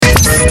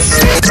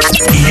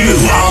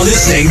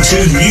listening to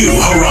New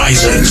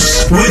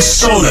Horizons with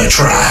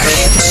SolarTrak.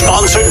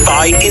 Sponsored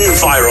by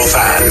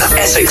Envirovan,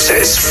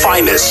 Essex's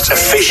finest,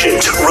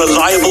 efficient,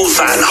 reliable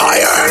van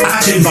hire.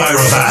 At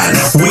Envirovan,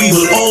 we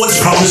will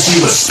always promise you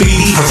a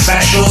speedy,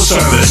 professional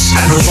service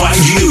and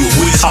provide you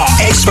with our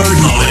expert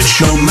knowledge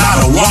no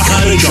matter what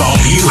kind of job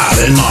you have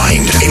in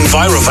mind.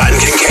 Envirovan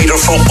can cater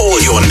for all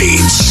your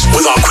needs.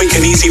 With our quick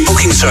and easy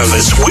booking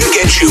service, we'll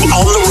get you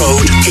on the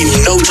road in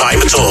no time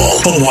at all.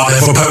 For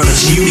whatever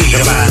purpose you need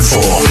a van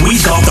for,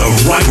 we've got the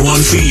right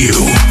one for you.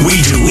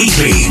 We do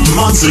weekly,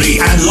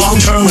 monthly, and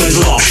long-term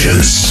rental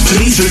options.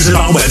 Please visit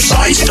our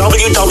website,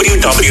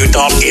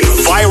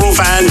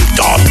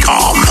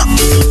 www.envirovan.com.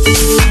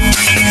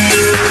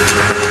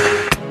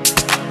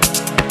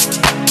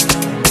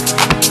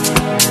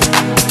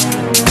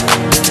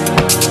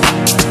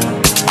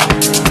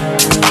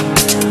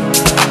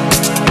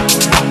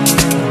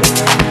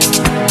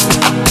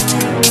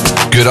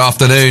 Good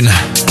afternoon.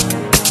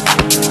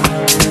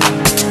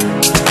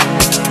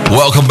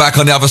 Welcome back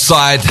on the other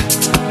side,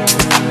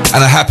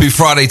 and a happy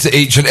Friday to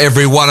each and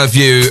every one of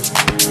you.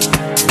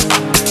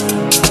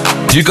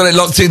 You got it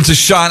locked into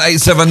Shine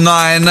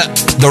 879,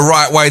 the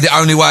right way, the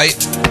only way.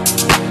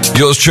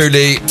 Yours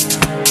truly,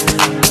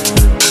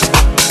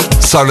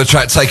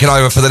 SolarTrak, taking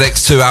over for the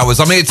next 2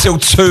 hours. I'm here till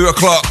 2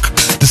 o'clock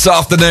this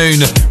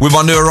afternoon with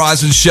my New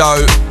Horizons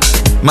show.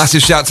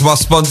 Massive shout to my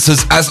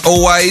sponsors as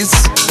always.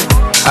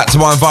 Out to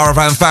my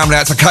Envirovan family,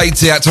 out to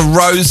Katie, out to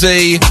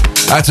Rosie,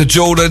 out to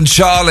Jordan,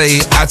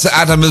 Charlie, out to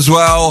Adam as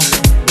well.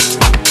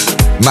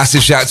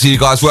 Massive shout to you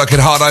guys working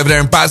hard over there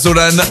in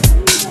Basildon.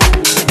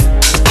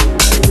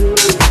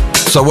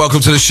 So welcome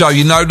to the show.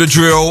 You know the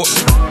drill.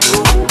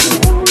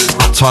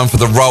 Time for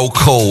the roll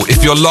call.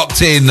 If you're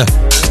locked in,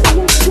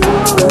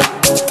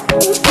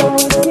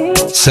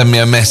 send me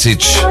a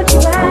message.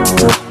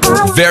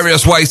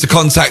 Various ways to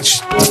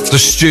contact the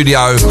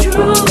studio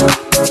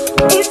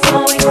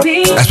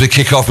as we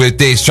kick off with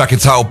this track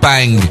entitled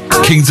Bang,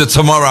 Kings of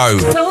Tomorrow.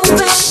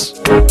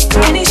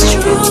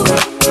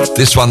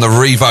 This one, the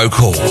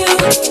re-vocal.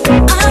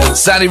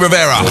 Sandy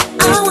Rivera.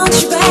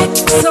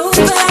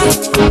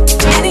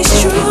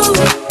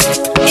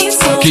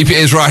 Keep it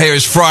is right here.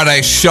 It's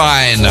Friday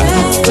Shine. I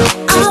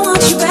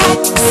want you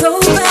back so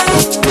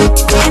bad,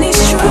 and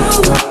it's true.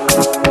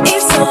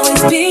 It's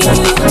always been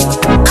you.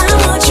 I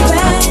want you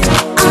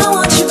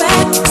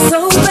back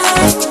so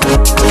bad,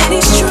 and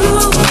it's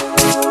true.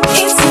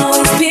 It's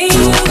always been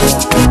you.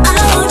 I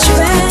want you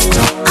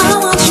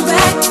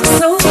back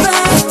so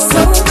bad,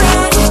 so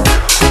bad.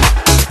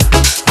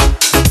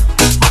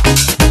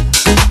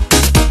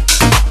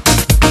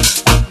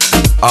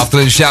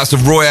 Afternoon shouts to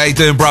Roy. How you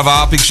doing,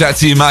 brother? Big shout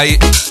to you,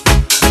 mate.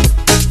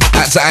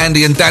 Out to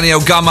Andy and Danielle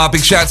Gummer.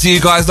 Big shout to you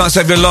guys. Nice to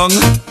have you along.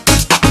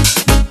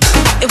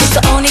 It was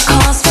the only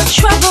cause for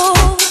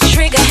trouble.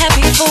 Trigger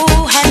happy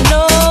fool had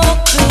no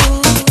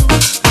clue.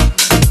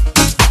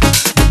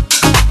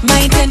 My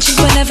intentions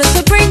were never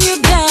to bring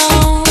you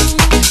down.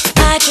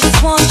 I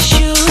just want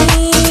you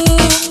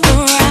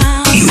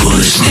around. You're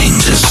listening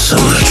to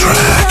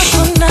SolarTrak.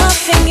 For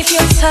nothing if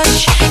your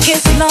touch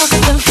gets lost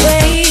and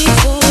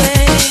fades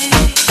away.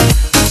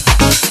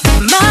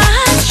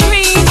 My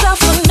dreams are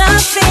for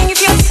nothing if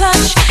your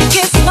touch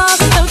gets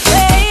lost and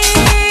fades.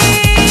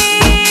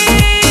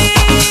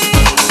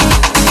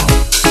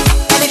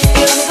 And it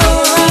feels so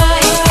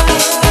right.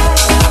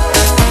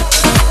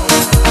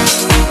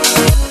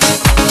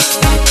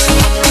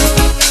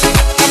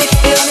 And it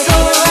feels so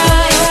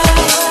right.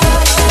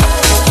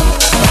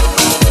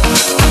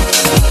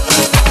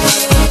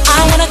 I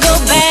wanna go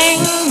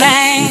bang,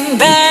 bang,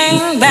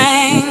 bang,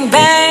 bang,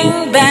 bang.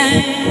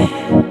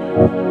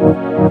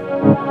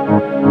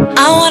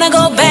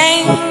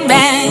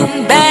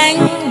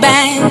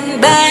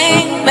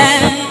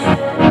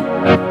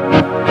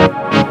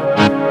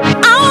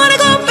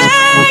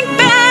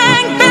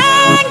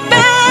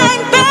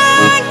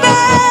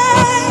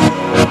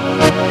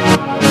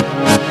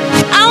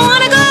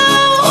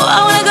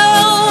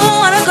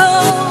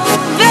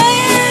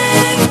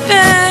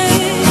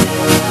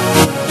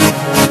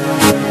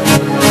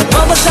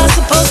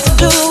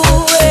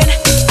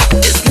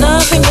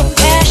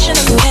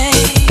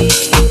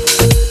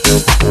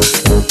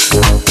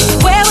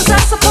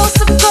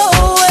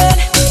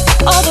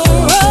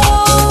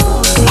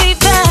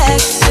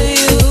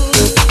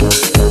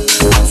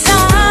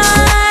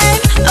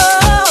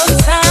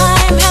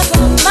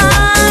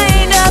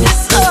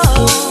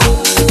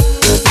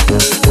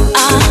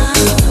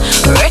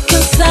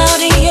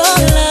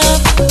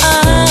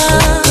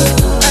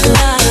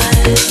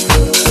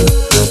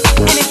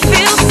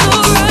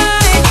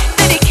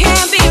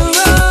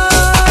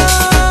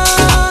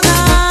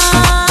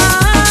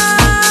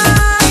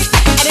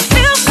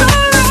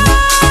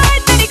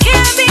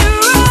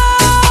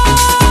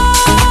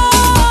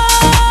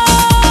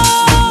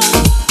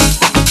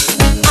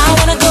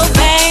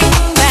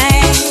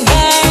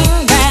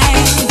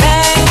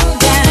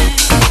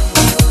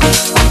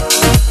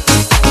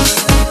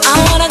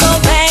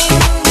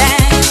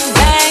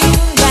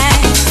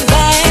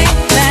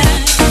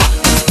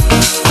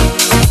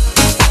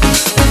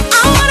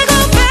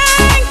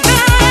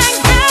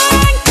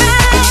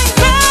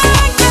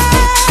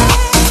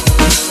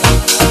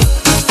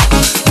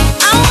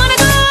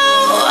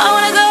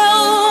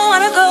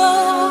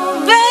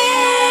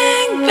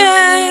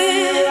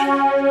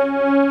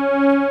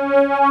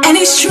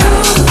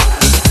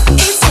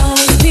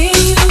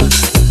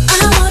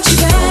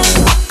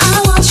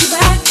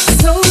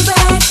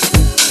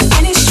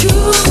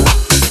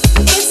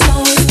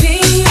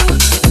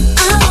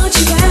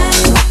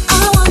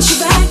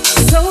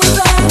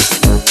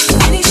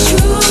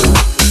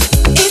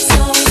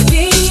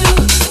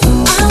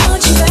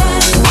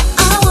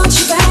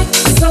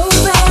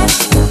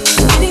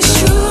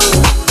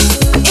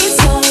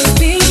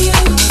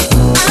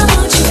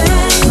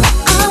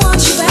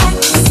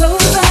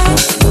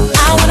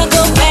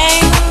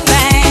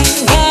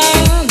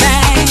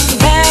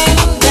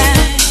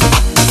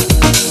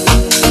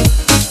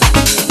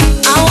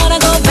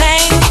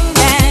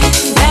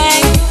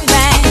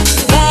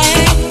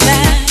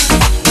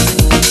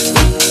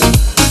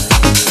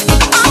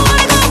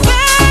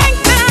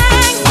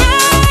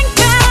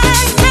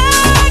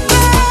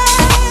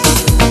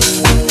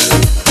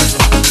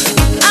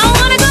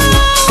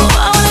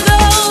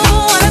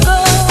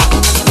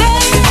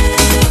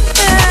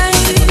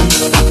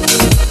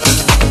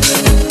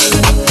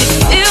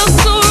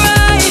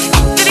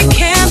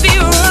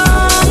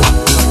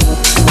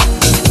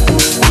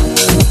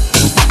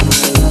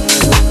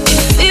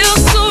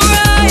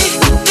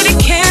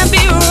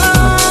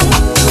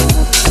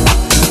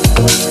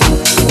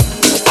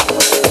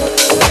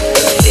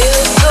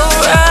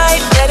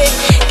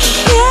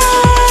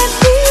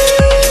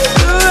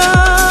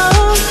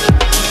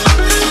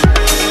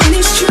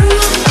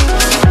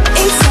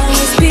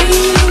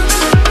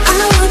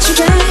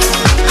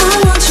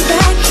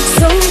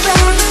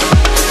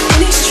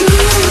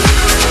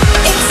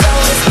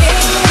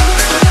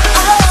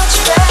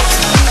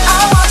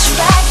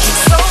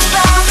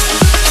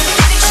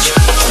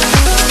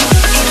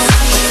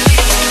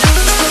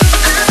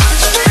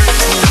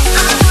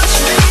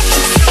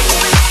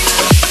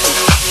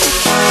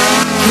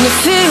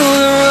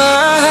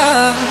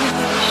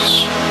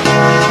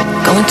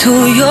 to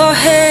your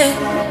head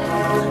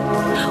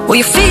where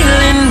you're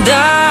feeling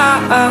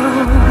down.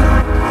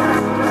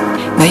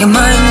 Now your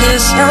mind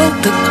is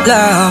out the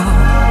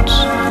clouds.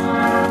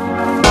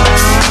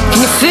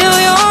 Can you feel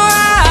your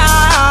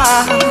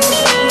eyes?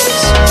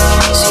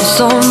 See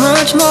so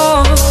much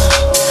more.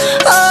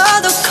 All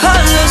the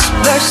colors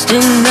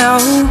bursting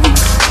out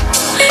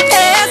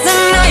as the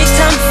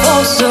nighttime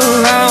falls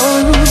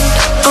around.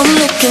 I'm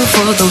looking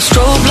for those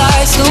strobe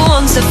lights, the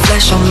ones that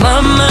flash on my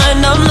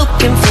mind. I'm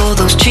looking for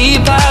those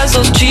cheap eyes,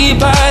 oh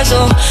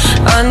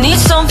I need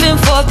something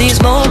for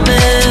these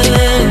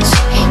moments,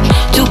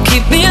 to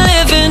keep me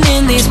living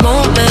in these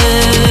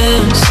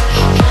moments.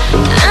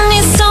 I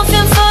need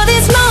something for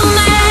these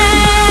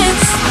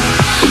moments.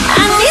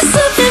 I need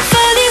something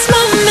for these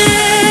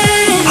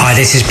moments. Hi,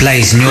 this is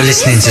Blaze and you're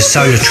listening to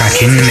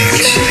SolarTrak in the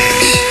mix.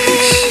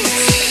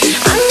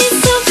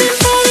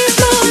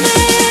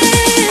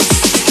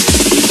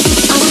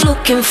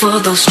 Looking for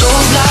those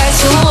strobe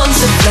lights, the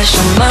ones that flash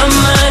on my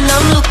mind.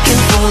 I'm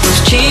looking for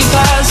those cheap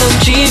eyes, oh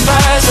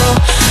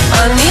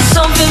I need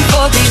something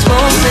for these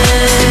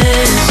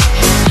moments,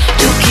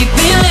 to keep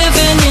me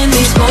living in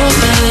these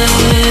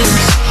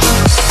moments.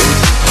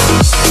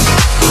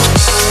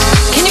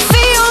 Can you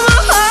feel my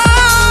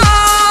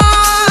heart?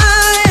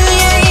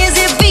 Yeah, is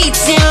it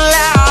beating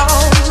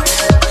loud?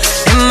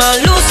 Am I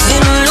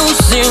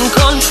losing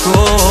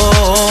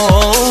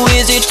control?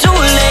 Is it too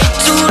late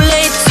to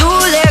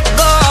let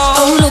go?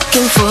 I'm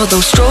looking for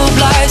those strobe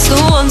lights, the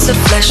ones that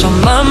flash on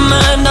my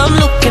mind. I'm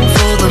looking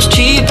for those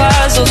cheap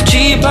eyes, oh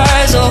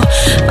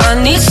I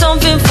need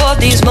something for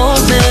these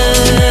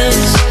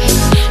moments,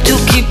 to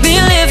keep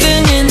me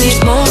living in these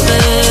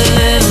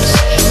moments.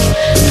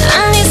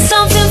 I need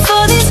something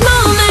for these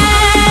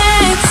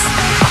moments.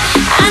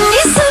 I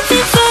need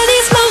something for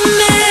these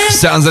moments.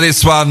 Sounds of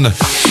this one. I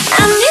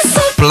need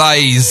something.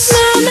 Blaze.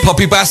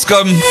 Poppy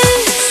Bascom. I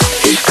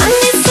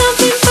need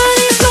something for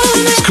these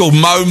moments. It's called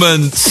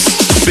Moments.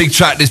 Big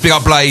track, this big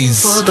up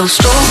Blaze. For those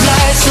strobe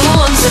lights, the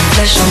ones that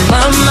flash on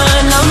my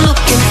mind. I'm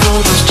looking for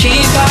those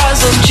cheap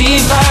eyes, oh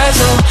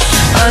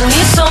I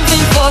need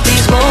something for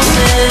these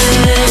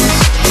moments,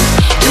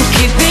 to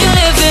keep me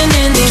living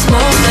in these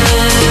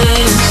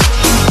moments.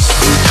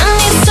 I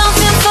need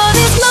something for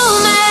these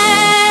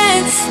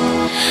moments.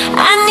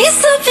 I need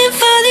something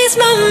for these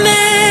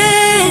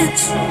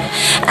moments.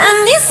 I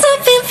need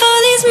something for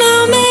these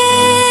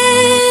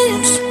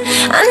moments.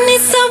 I need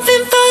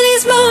something for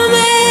these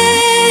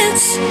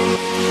moments.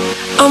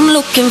 I'm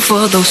looking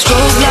for those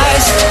strobe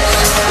lights.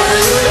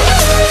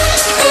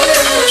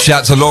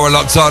 Shout to Laura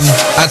locked on.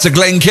 Out to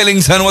Glenn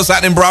Killington. What's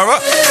happening, brother?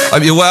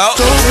 Hope you're well.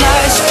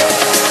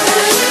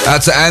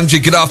 Out to Angie,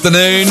 good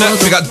afternoon.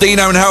 We got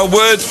Dino and Harold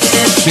Wood.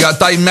 We got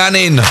Dave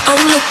Manning.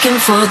 I'm looking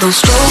for those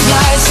strobe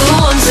lights, the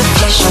ones that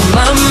flash on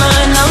my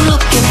mind. I'm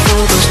looking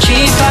for those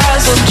cheap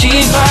eyes, oh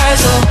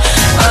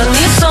I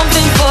need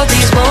something for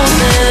these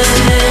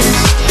moments,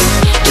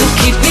 to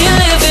keep me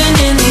living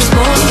in these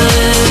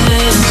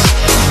moments.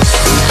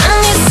 I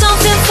need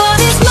something for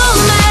these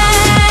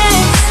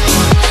moments.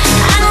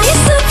 I need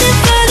something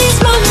for these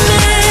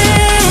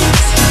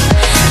moments.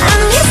 I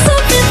need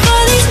something for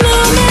these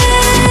moments.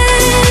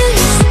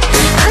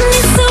 I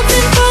need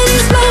something for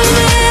these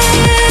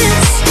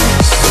moments.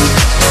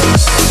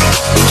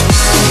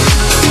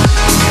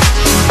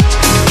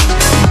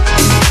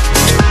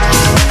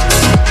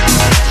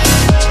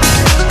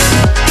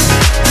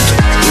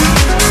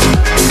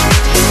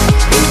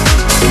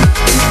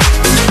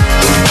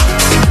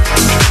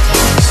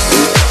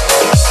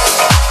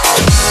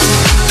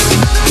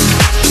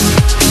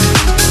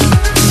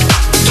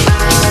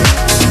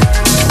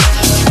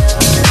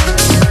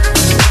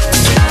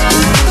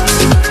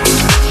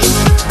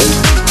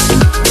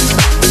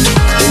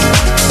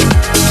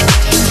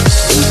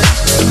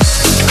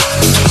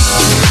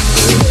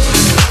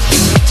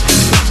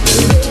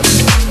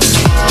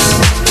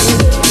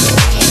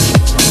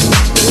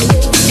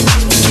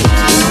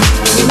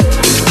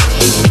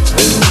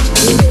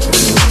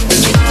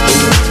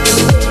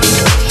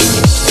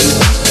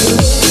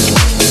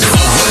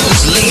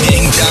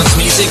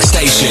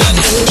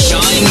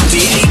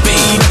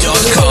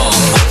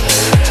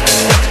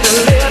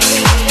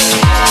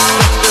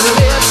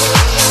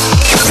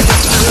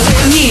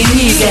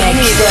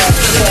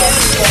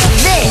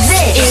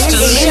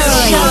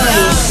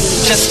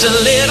 Just a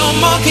little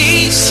more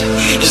peace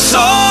is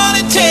all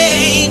it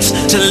takes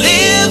to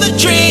live a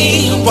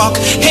dream. Walk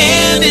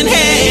hand in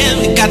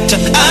hand, we got to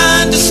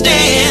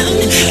understand.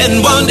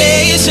 And one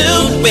day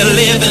soon we'll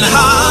live in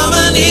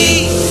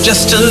harmony.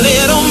 Just a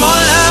little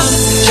more love,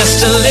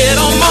 just a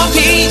little more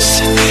peace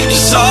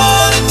is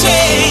all it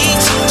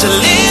takes to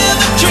live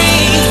a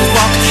dream.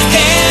 Walk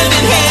hand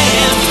in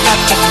hand, we got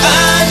to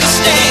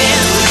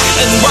understand.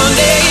 And one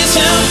day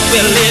soon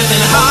we'll live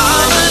in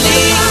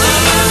harmony.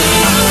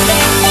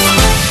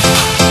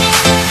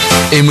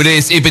 In with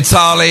this,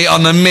 Ibitali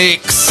on the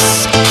mix.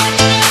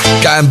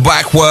 Going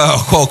back well,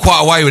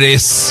 quite away with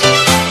this.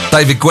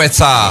 David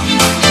Guetta.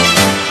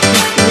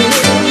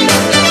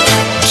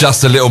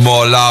 Just a little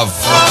more love.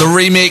 The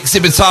remix,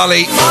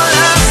 Ibitali.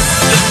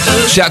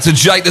 Shout to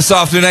Jake this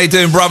afternoon. How you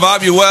doing, brother?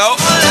 Hope you're well.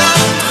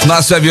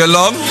 Nice to have you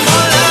along.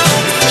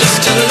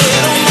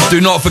 Do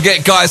not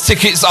forget, guys,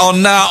 tickets are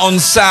now on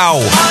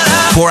sale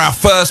for our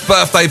first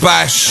birthday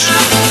bash.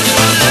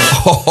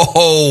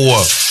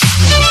 Oh.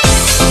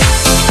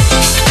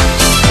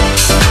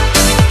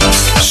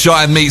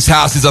 Shine Meets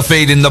Houses are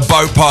feeding the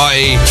boat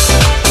party.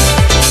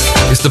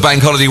 It's the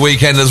bank holiday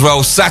weekend as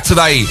well.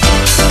 Saturday,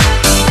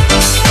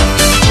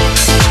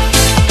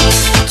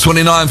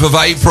 29th of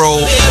April,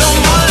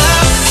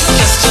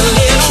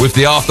 with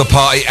the after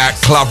party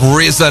at Club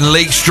Risen,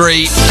 Leek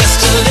Street.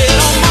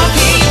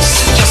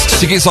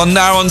 Tickets are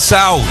now on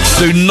sale.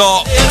 Do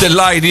not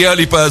delay. The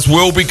early birds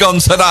will be gone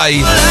today.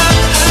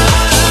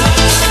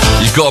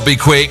 You've got to be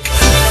quick.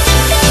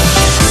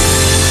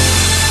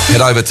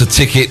 Head over to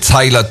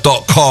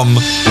tickettailor.com.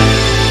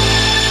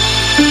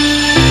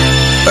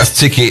 That's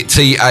ticket,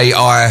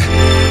 Tailor,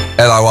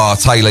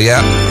 Taylor,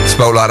 yeah?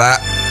 Spelled like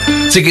that.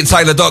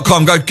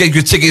 Tickettailor.com. Go get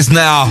your tickets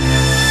now.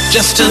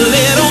 Just a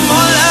little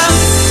more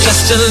love,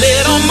 just a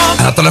little more.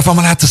 And I don't know if I'm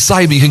allowed to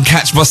say, but you can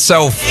catch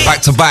myself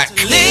back to back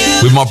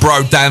with my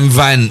bro Dan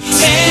Vance.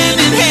 Hand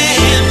in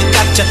hand,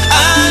 got to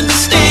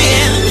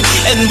understand.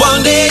 And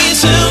one day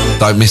soon,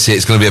 Don't miss it,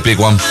 it's going to be a big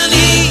one.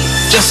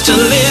 just a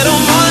little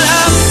more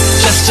love,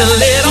 just a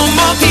little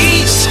more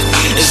peace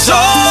is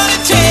all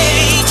it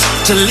takes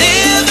to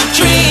live the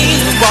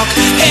dream. Walk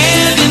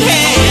hand in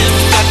hand,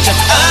 got to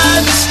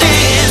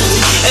understand.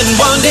 And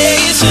one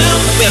day soon,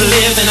 we'll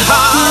live in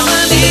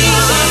harmony.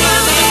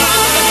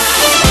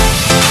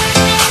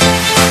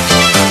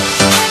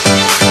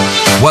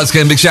 Once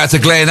again, big shout out to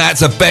Glenn, out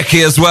to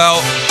Becky as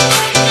well.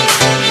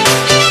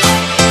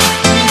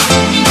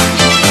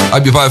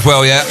 Hope you're both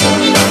well, yeah?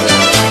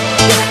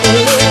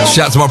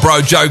 Shout out to my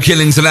bro Joe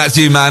Killington, that's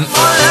you, man.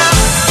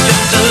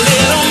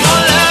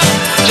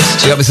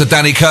 Yep, Mr.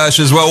 Danny Kirsch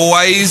as well,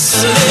 always.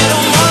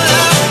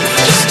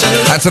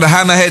 Out to the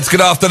Hammerheads, good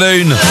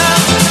afternoon.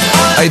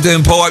 How you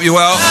doing, Paul? Hope you're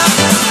well.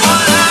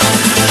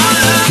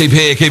 Keep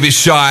here, keep it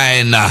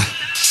shine.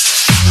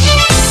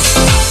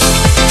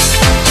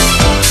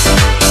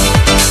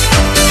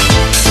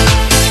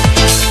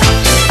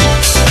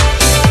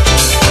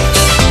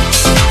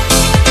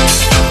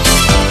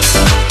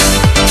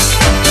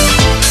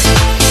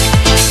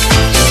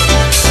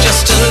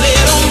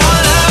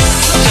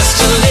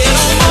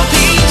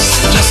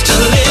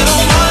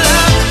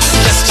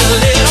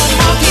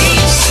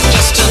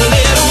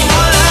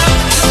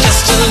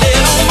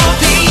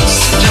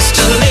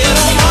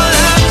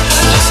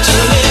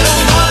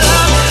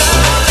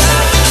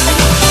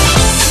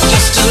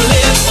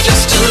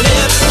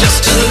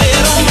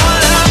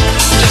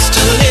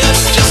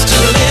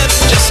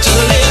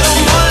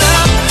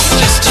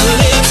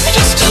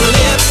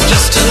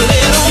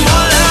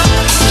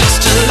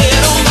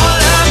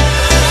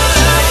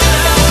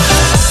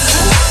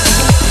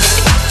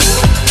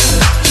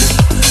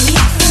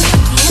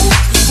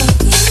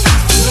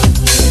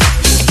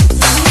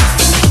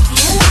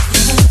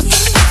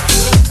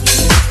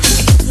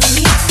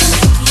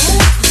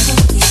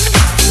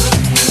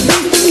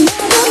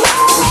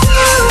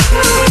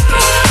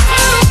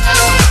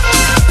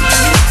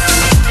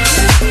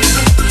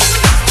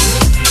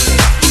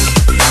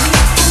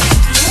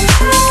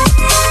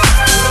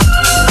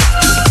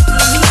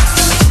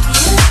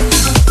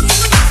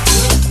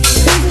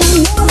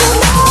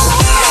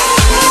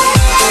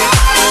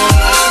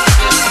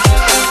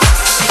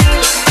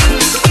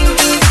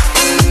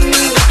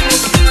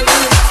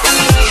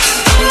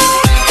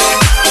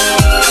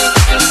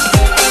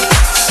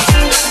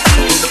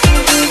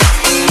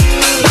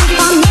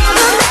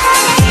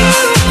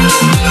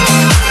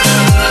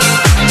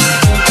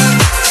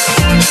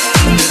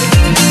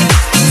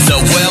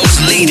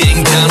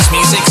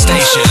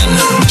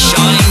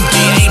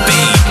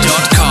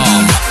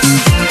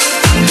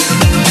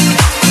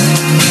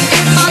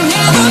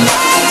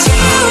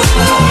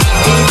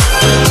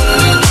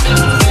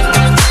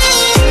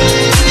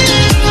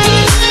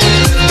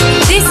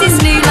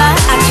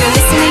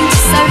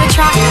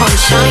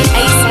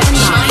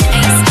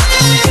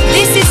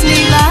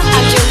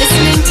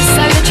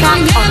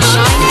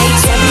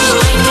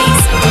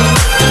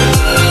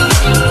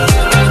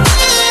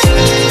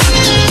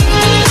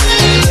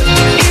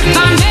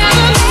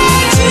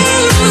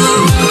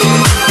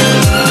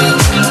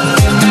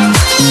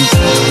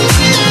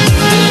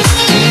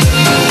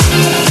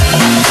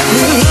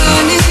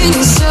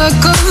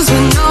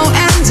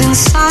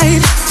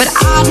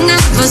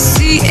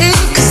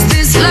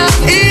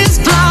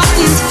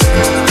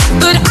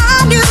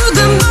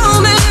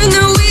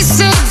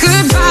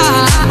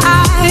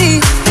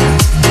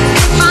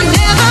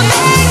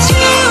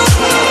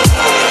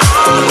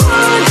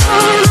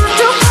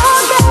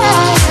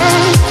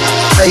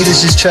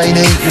 This is Cheney.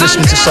 You're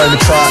listening to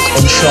SolarTrak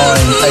on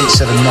Shine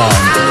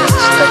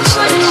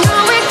 879.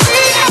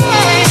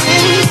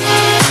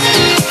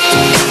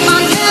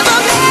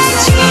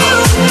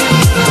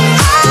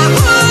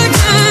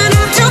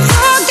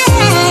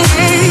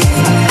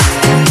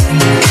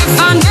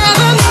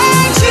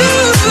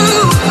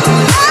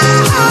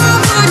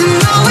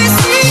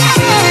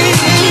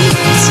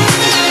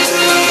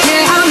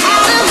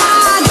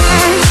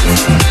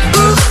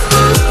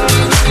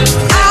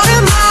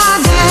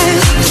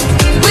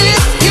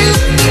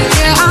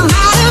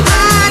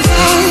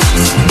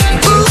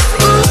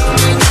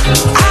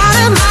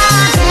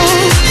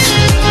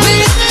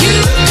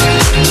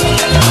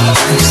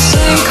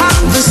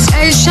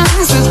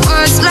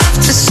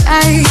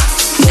 say.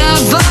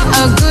 Never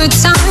a good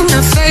time to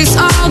face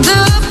all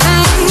the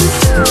pain.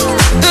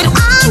 But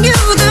I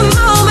knew the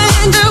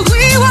moment that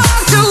we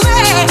walked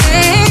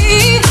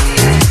away.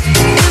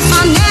 If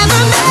I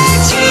never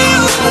met you,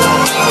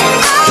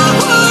 I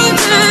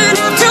wouldn't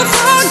have to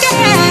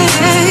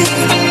forget.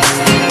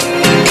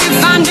 If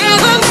I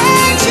never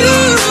met you,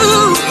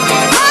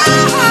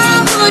 my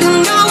heart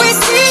wouldn't know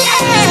it's the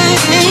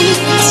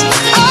end.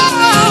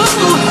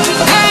 Oh,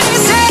 and he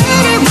said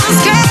it was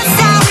just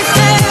how we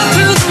fell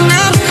through the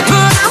net,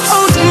 but I'm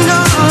holding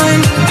on.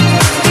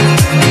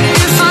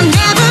 If I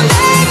never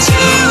met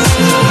you,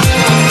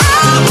 I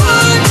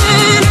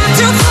wouldn't have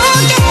to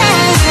forget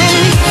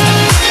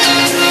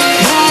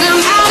that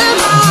I'm out of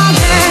my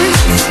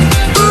depth.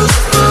 Ooh,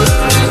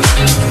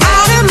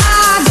 out of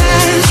my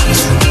depth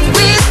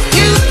with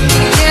you.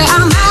 Yeah,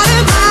 I'm out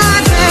of my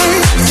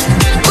depth.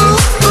 Ooh,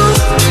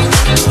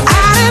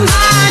 out of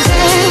my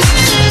depth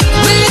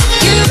with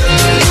you.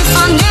 If I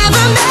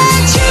never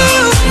met you,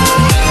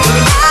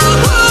 I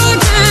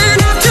wouldn't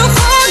have to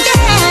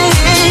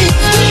forget.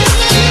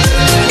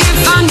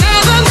 If I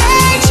never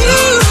met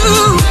you,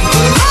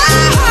 my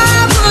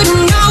heart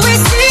wouldn't know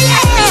it's the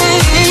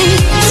end.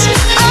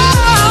 Oh,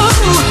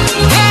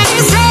 and he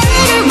said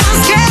it was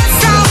just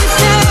how we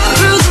fell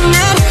through the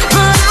net,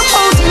 but I'm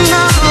holding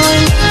on.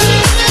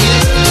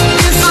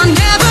 If I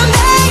never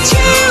met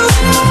you,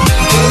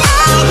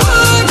 I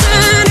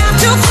wouldn't have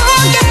to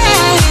forget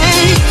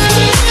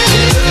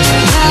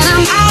that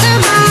I'm out of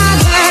my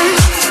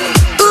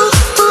depth.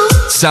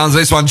 Ooh, Sounds of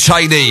this one,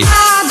 Cheney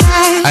my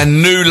depth.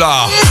 and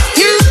Nula.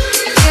 You,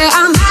 yeah,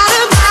 I'm out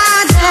of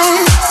my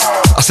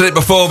depth. I said it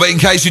before, but in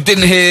case you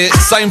didn't hear,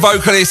 same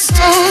vocalist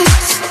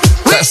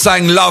that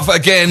sang Love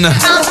Again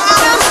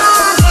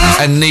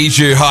and Need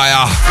You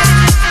Higher.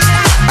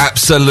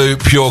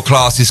 Absolute pure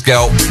classy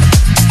girl.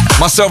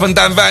 Myself and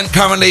Dan Van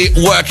currently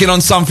working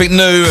on something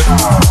new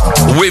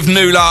with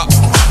Nula.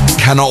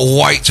 Cannot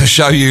wait to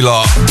show you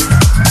lot.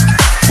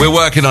 We're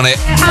working on it.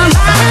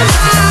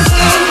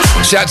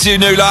 Shout to you,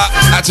 Nula.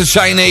 Out to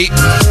Cheney.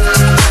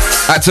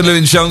 Out to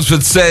Lewin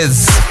Chelmsford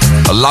says,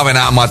 I'm loving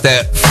Out of My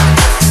Depth.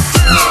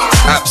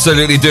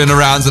 Absolutely doing the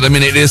rounds at the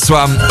minute, this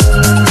one.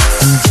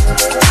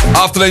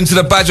 Afternoon to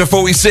the Badger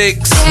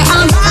 46.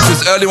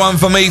 This early one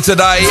for me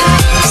today.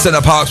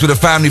 Centre Parks with the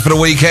family for the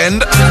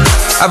weekend.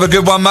 Have a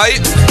good one,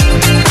 mate.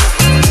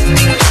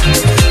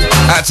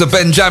 Out to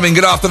Benjamin,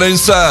 good afternoon,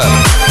 sir.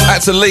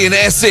 Out to Lee in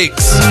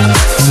Essex.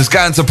 Just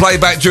going to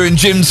playback during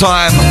gym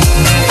time.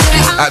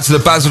 Out to the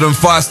Basildon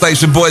Fire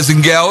Station boys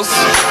and girls.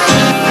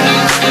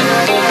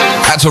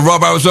 Out to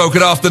Robbo as well,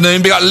 good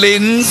afternoon. Big up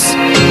Linz.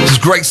 This is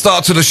a great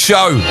start to the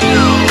show.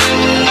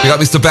 Big up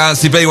Mr.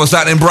 Bouncy B, what's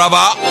happening, brother?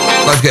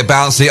 Don't forget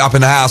Bouncy up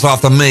in the house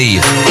after me.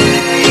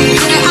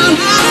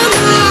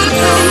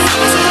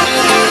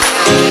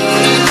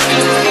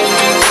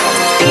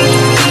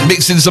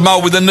 Mixing some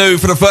old with the new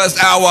for the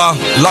first hour.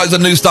 Loads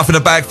of new stuff in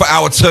the bag for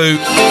hour 2,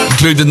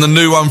 including the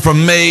new one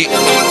from me.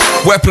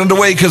 Weapon of the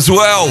week as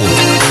well.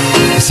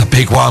 It's a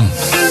big one.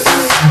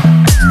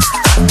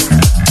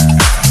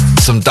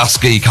 Some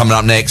Dusky coming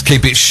up next.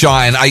 Keep it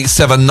shine,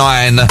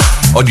 879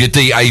 on your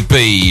DAB.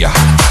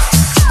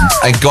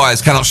 And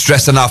guys, cannot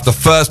stress enough, the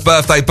first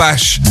birthday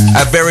bash,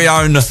 our very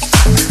own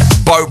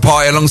boat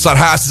party alongside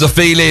Houses of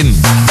Feeling.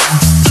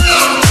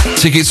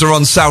 Tickets are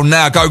on sale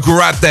now. Go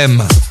grab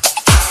them.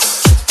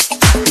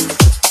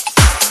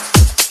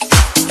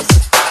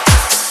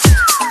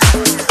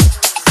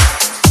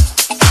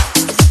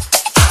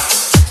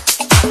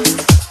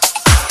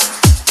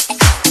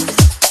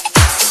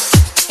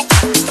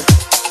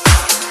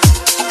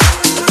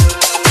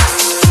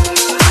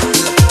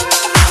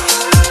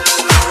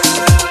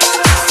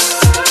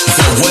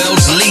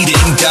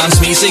 Dance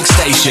music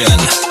station,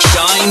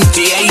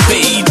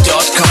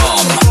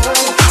 shinedab.com.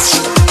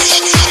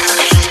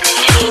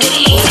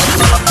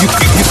 You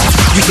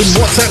can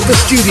WhatsApp the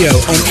studio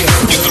on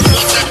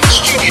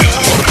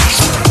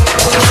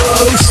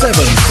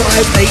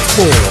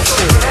 07584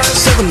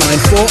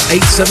 794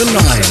 879.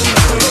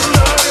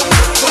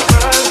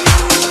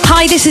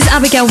 Hi, this is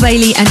Abigail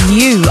Bailey and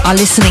you are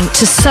listening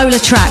to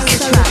SolarTrak.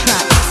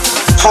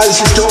 Hi,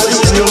 this is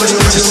Doris and you're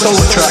listening to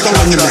SolarTrak on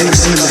the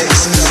mix.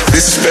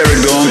 This is Barry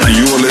Dawn and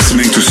you are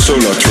listening to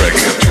SolarTrak.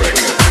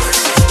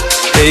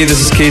 Hey,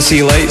 this is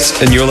Casey Lights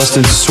and you're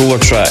listening to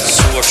SolarTrak.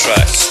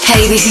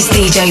 Hey, this is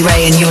DJ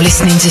Ray and you're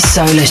listening to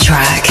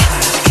SolarTrak.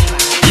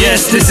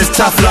 Yes, this is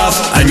Tough Love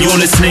and you're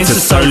listening to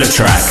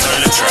SolarTrak.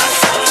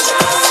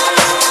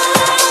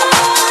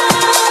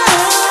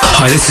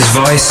 Hi, this is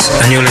Vice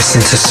and you're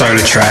listening to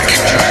SolarTrak.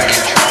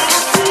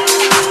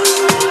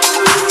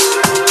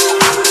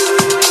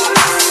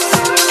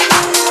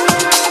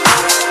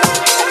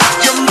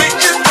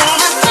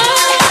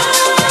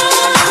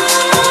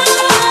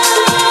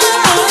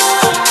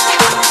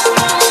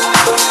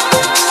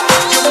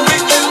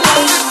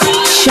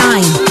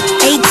 Shine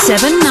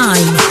 879.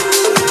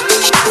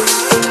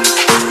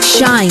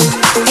 Shine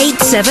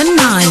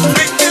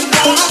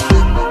 879.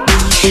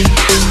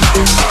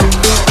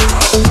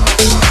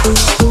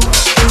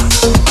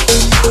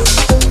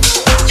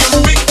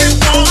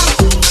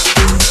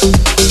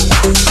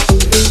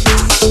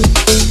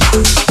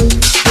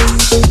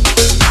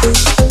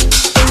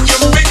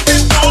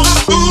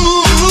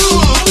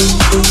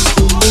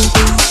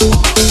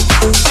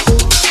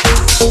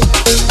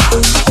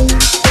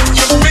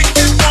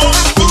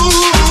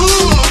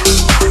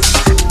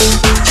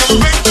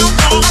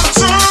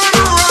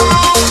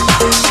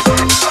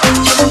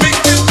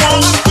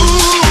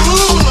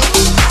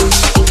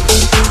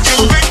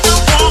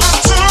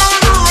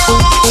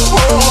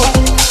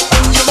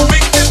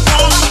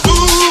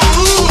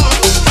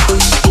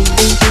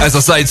 As I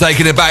say,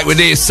 taking it back with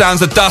this.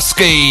 Sounds of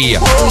Dusky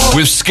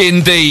with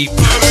Skin Deep.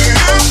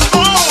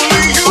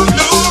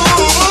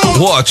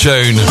 What a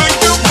tune.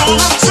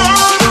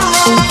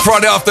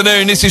 Friday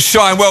afternoon, this is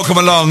Shine. Welcome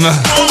along.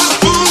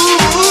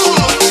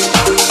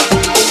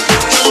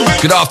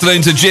 Good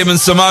afternoon to Jim and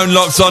Simone,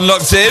 locked on,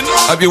 locked in.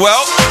 Hope you're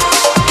well.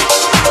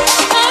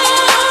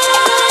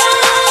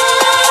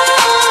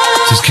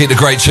 Just keep the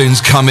great tunes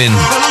coming.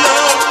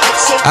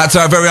 Out to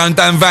our very own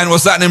Dan Van.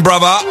 What's happening,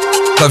 brother?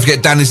 Don't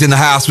forget, Danny's in the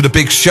house with a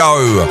big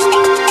show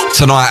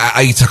tonight at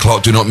 8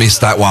 o'clock. Do not miss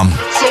that one.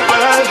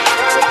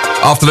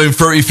 Afternoon,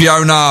 Fruity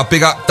Fiona.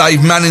 Big up,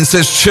 Dave Manning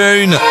says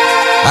tune.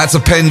 Out to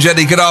Penn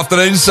Jetty. Good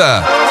afternoon,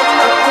 sir.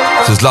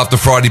 Says love the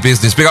Friday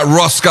business. Big up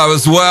Roscoe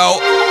as well.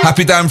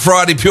 Happy damn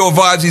Friday. Pure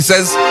vibes, he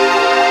says.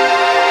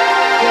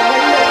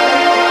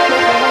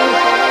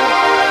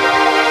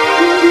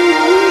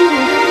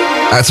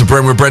 Out to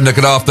Brentwood Brenda.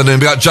 Good afternoon.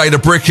 Big up Jada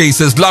Bricky.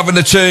 Says loving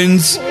the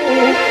tunes.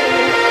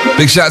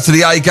 Big shout out to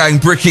the A-Gang.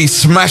 Bricky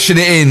smashing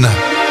it in.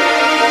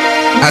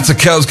 Out to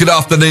Kells. Good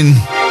afternoon.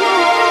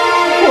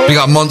 Big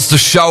up Monster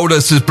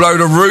Shoulders. Says blow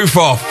the roof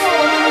off.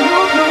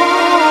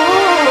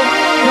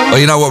 Well,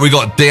 you know what? We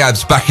got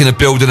Diabs back in the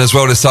building as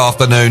well this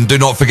afternoon. Do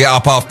not forget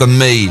Up After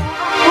Me.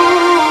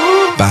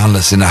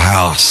 Boundless in the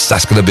house.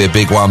 That's going to be a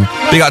big one.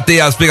 Big up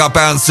Diabs. Big up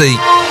Bouncy.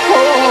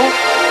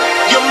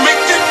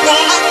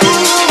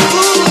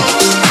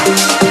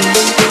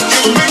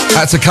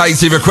 Out to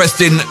Katie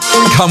requesting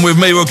Come With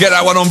Me. We'll get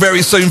that one on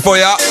very soon for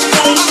you.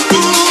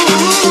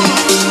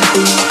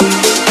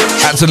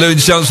 Out to Loon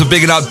Jones for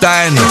bigging up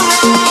Dan.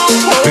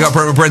 Big up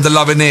Brenda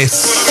loving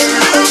this.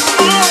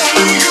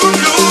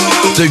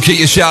 Do keep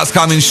your shouts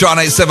coming.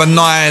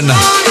 Shine879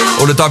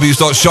 or the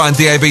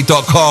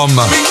w's.shinedab.com.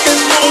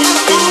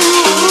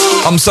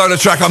 I'm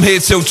SolarTrak. I'm here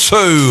till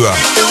 2.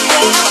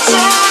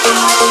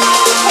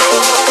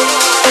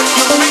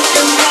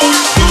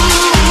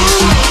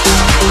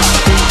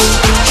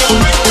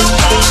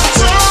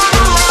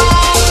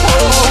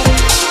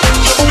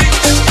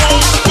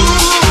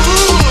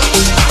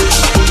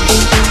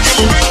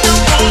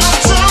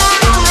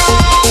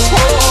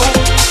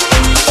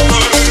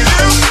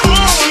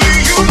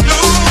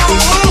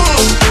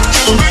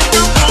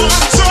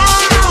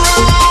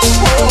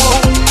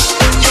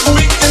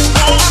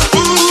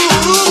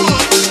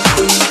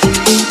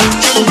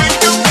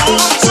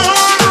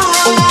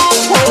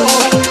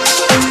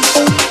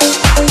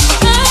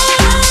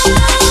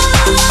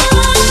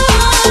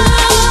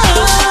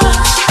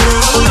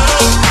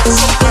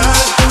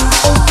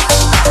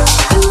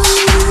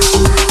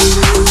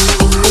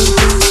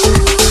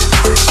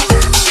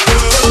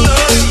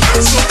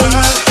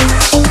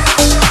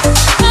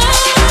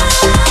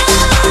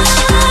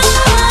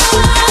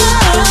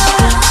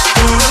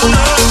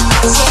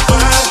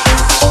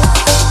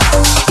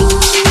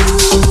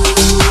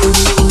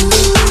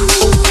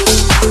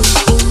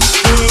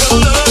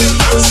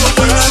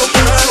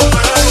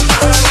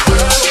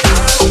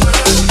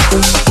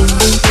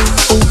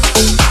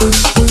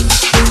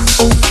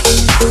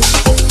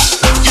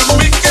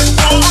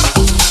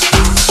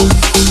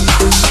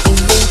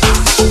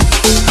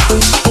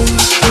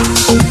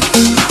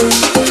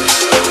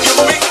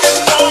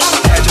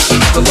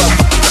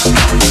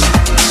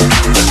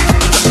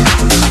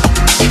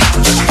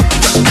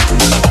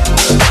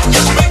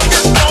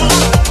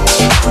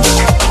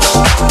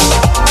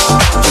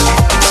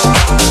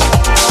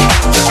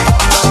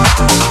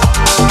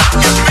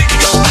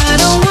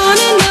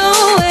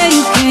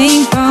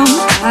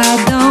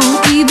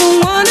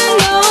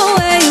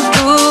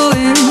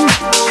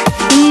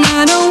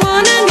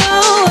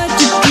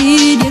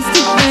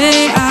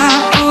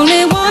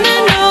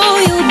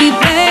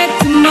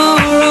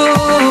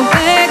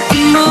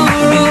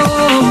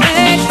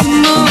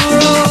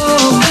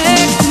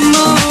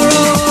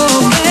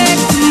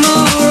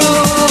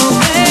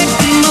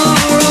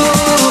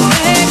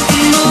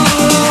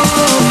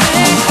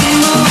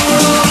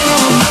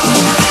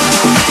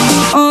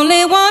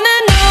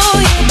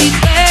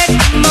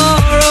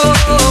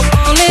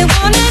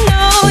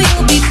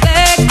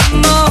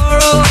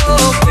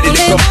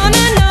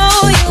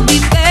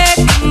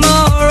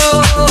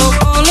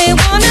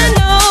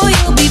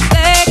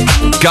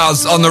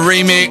 Guz on the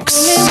remix.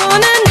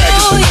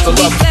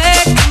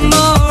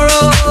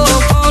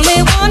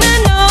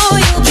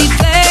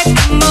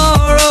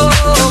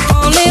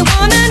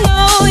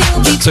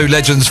 Two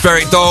legends,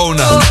 Ferric Dawn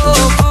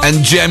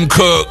and Jem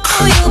Cook.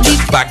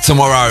 Back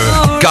tomorrow.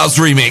 Guz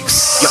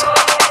remix.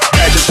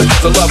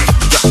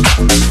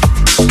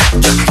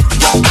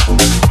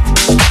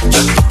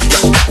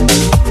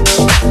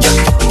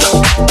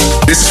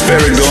 This is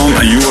Ferric Dawn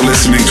and you are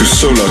listening to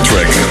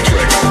SolarTrak.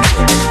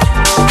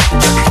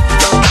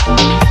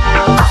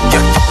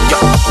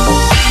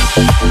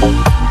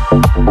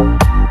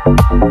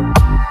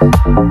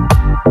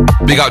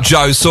 Big up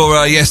Joe.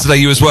 Saw yesterday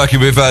you was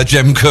working with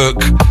Jem Cook.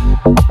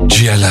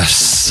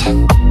 Jealous.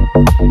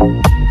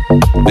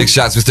 Big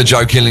shouts to Mr.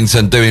 Joe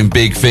Killington doing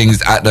big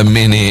things at the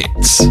minute.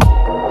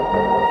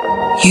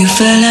 You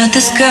fell out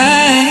the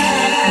sky,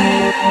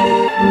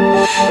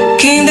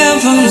 Came down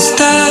from the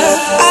stars,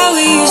 how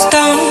we used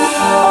down.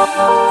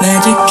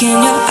 Magic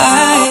in your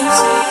eyes.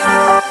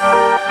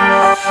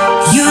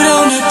 You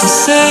don't have to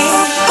say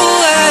a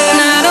word.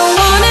 And I don't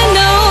wanna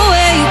know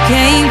where you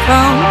came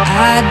from.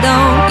 I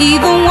don't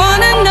even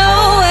wanna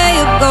know where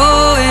you're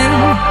going.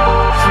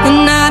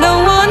 And I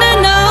don't wanna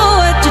know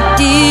what you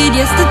did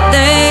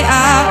yesterday.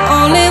 I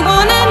only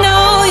wanna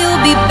know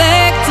you'll be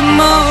back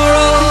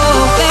tomorrow.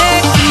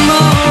 Back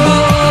tomorrow.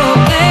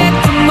 Back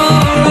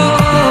tomorrow.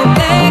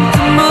 Back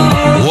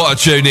tomorrow. What a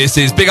tune this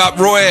is. Big up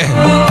Roy.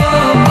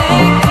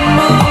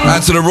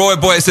 Out to the Roy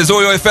boy. It says,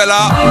 oi, oi,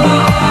 fella.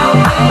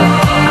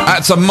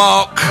 Out to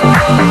Mark.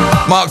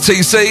 Mark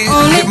TC.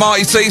 Is it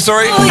Marty T,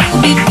 sorry?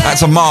 Out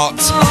to Mart.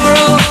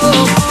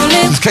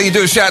 Says, can you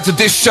do a shout to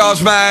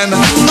Discharge Man?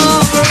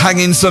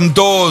 Hanging some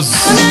doors.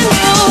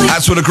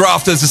 Out to the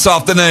grafters this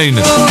afternoon.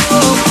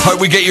 Hope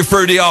we get you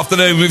through the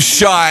afternoon with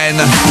Shine.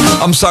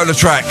 I'm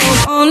SolarTrak.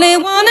 Only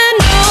wanna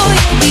know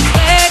you'll be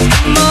back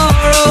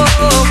tomorrow.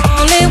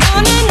 Only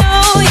wanna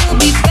know you'll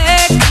be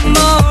back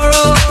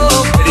tomorrow.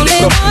 Only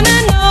wanna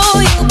know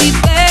you'll be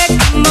back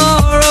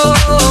tomorrow.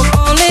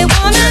 Only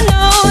wanna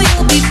know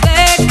you'll be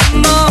back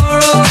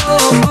tomorrow.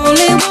 Only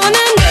wanna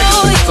know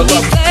you'll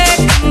be back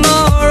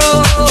tomorrow.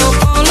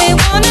 Only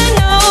wanna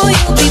know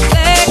you'll be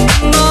back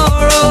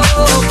tomorrow.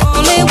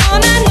 Only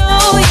wanna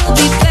know you'll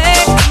be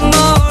back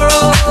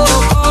tomorrow.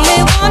 Only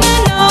wanna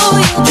know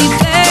you'll be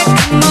back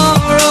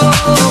tomorrow.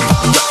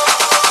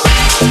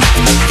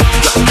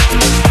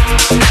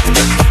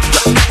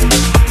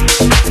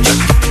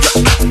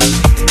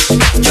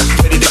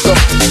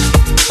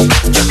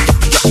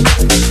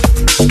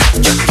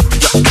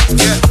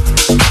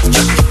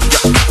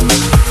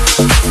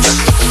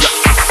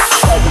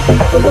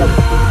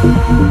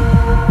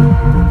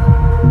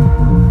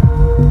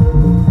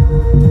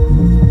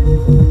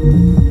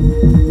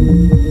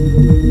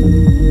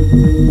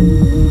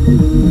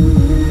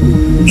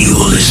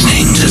 You're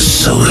listening to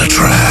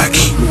SolarTrak.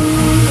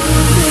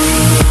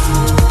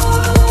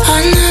 I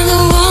never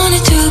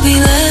wanted to be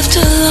left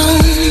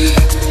alone.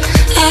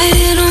 I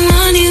didn't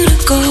want you to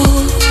go.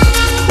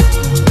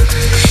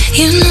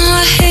 You know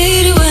I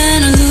hate it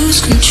when I lose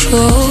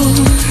control.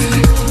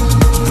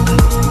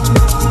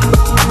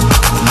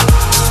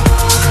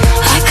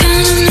 I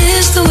kinda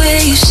miss the way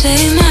you say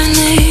my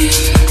name,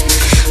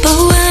 but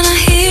when I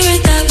hear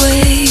it that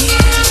way,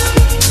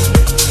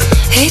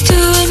 hate to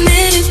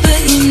admit it,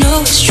 but you know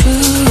it's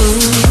true.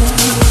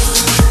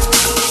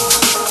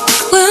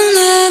 We'll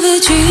never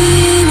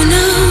dream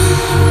enough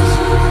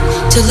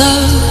to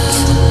love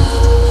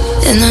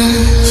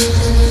enough,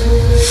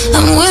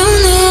 and we'll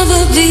never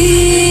be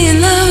in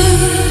love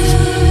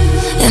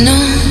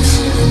enough,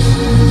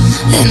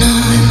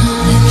 enough.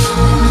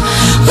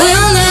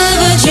 We'll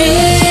never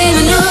dream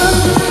enough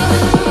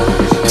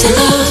to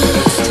love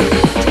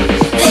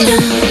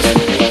enough,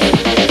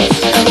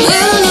 and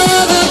we'll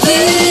never be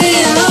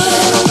in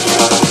love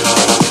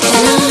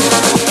enough,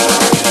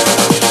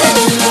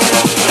 enough.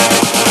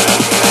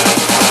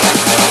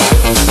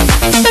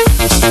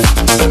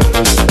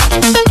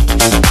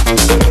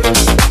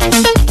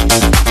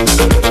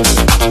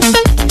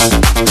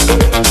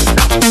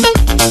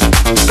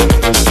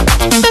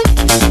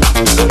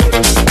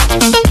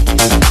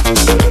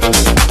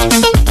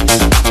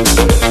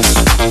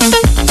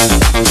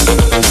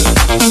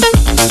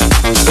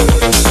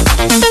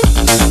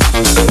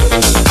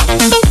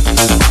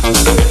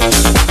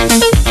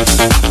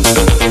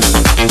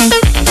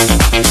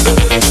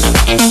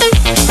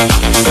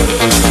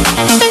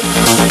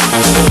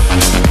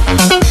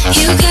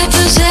 You get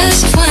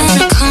possessive when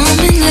I come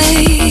in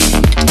late,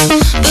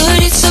 but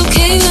it's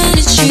okay when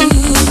it's you.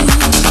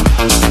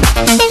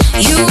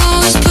 You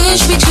always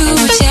push me to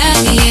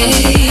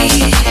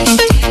retaliate.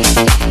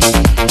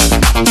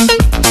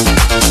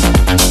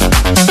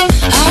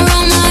 I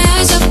roll my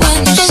eyes up when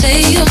you say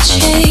you'll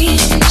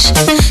change,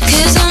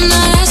 'cause I'm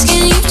not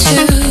asking you to.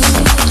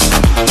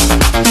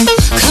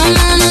 Come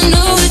on, I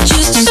know it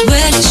just as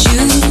well as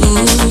you.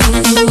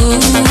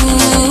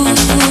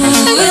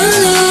 We'll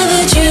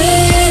never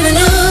dream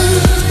enough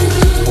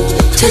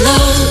to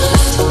love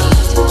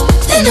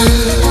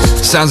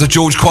enough. Sounds of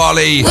George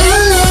Qualley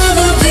We'll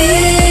never be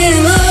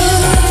in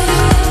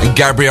love. and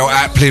Gabrielle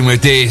Aplin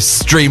with this.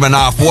 Dream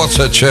Enough. What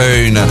a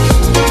tune.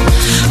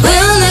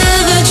 We'll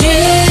never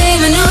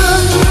dream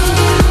enough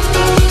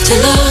to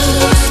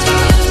love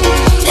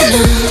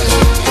enough,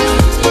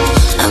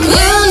 and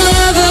we'll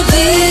never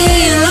be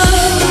in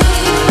love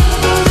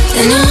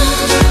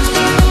enough,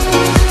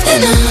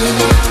 enough.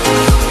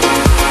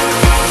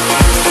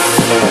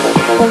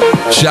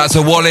 Shout out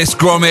to Wallace,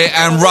 Gromit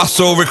and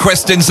Russell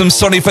requesting some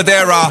Sonny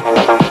Fodera.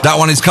 That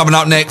one is coming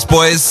up next,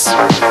 boys.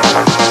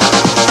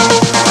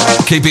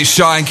 Keep it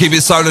shine, keep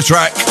it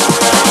SolarTrak.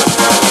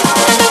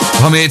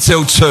 I'm here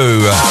till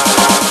 2.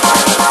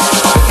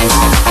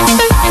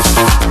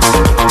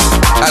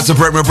 That's a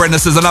Brenda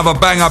says another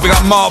banger. Big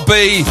up Mark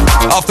B.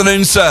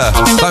 Afternoon, sir.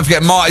 Don't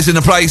forget Marty's in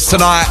the place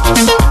tonight.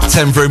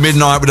 10 through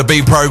midnight with a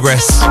B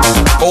Progress.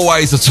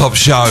 Always a top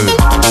show.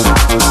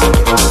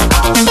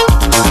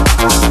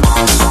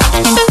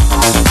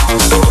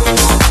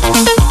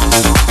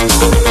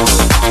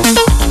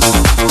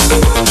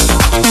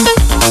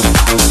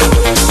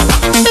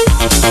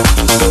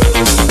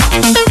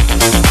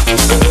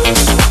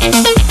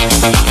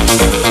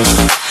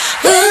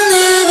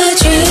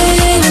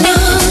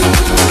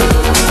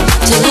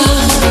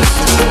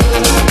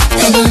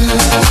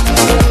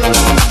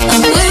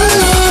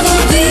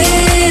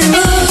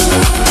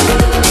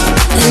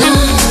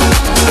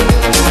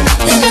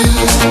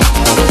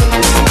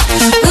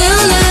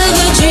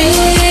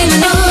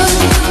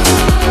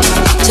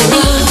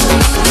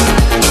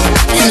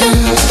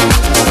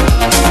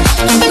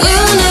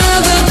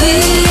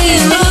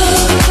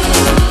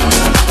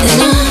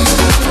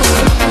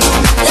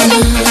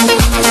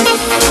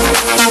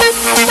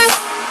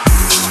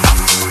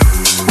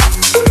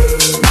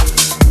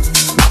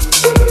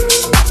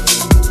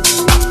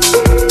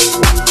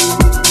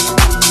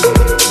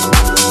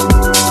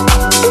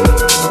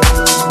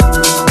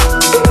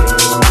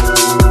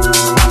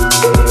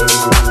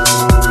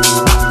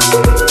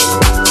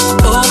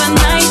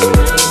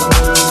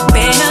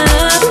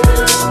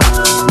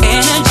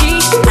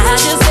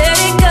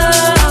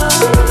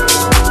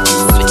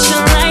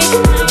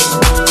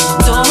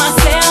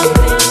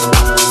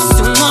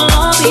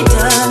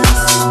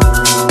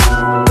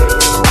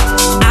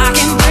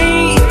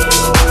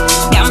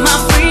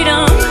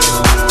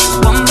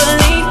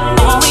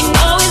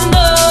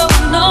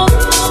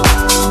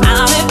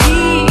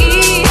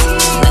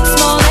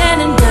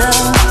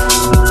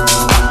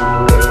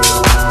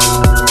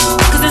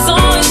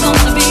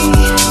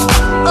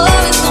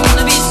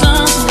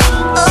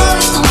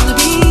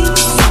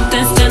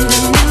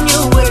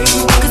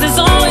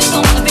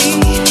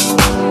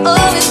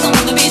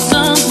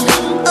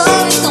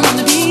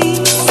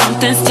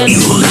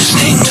 You're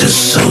listening to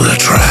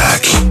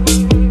SolarTrak.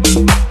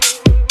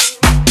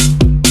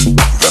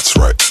 That's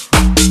right.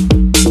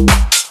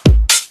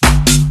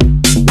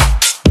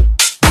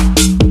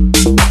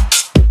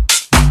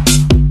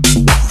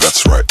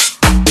 That's right.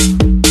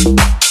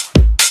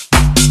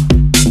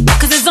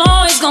 'Cause there's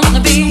always gonna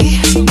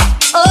be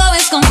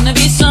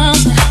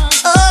something,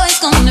 always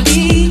gonna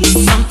be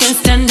something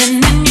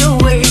standing in your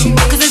way.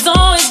 'Cause there's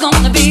always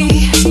gonna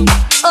be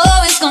something,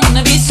 always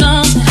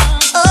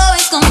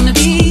gonna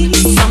be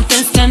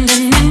something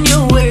standing in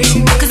your way.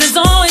 'Cause there's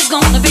always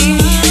gonna be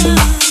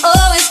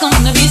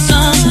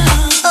something,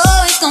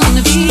 always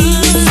gonna be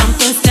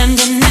something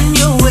standing in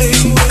your way.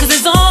 'Cause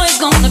there's always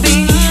gonna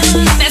be.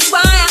 That's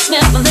why I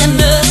never let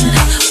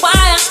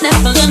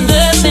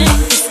nothing,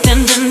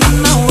 standing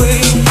in my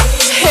way.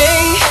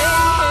 Hey,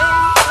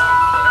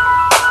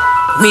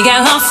 we get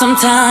lost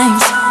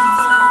sometimes,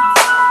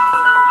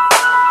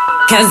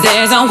 'cause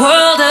there's a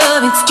world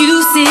of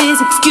excuses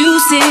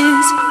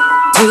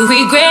to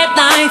regret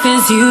life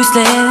is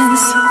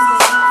useless.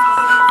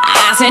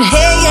 I said,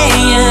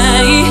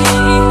 hey,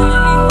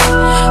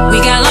 we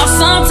got lost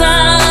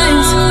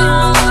sometimes,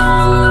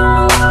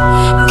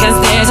 'cause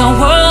there's a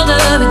world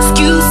of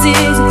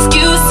excuses.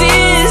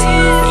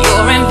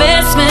 Your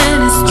investment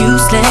is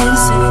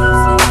useless.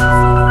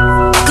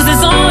 'Cause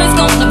there's always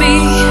gonna be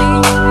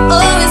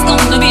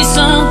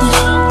something,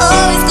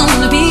 always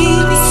gonna be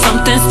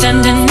something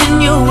standing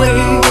in your way.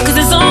 'Cause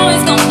there's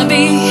always gonna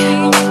be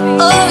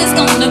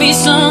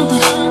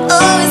something,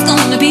 always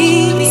gonna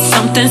be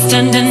something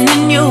standing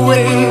in your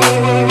way.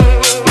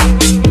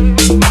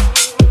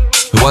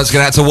 Once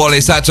again, out to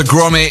Wallace, out to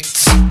Gromit,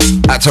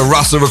 out to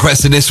Russell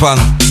requesting this one.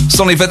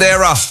 Sonny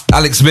Vadera,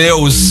 Alex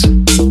Mills.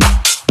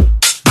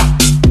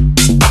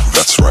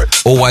 That's right.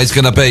 Always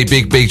gonna be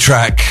big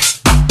track.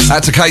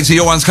 Out to Katie,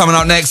 your one's coming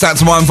up next. Out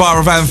to my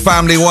Envirovan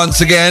family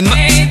once again.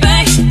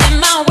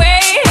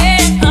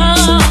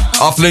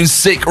 Afternoon,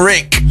 Sick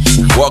Rick.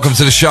 Welcome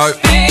to the show.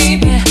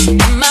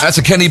 Out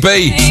to Kenny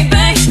B.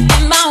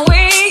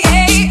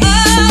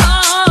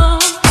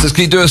 Let's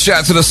keep doing a shout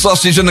out to the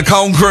sausage and the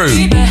cone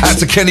crew. Out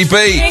to Kenny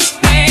B.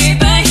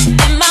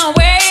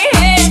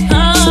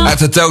 Out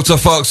to Delta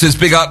Foxes.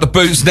 Big up the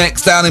Boots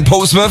next down in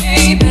Portsmouth.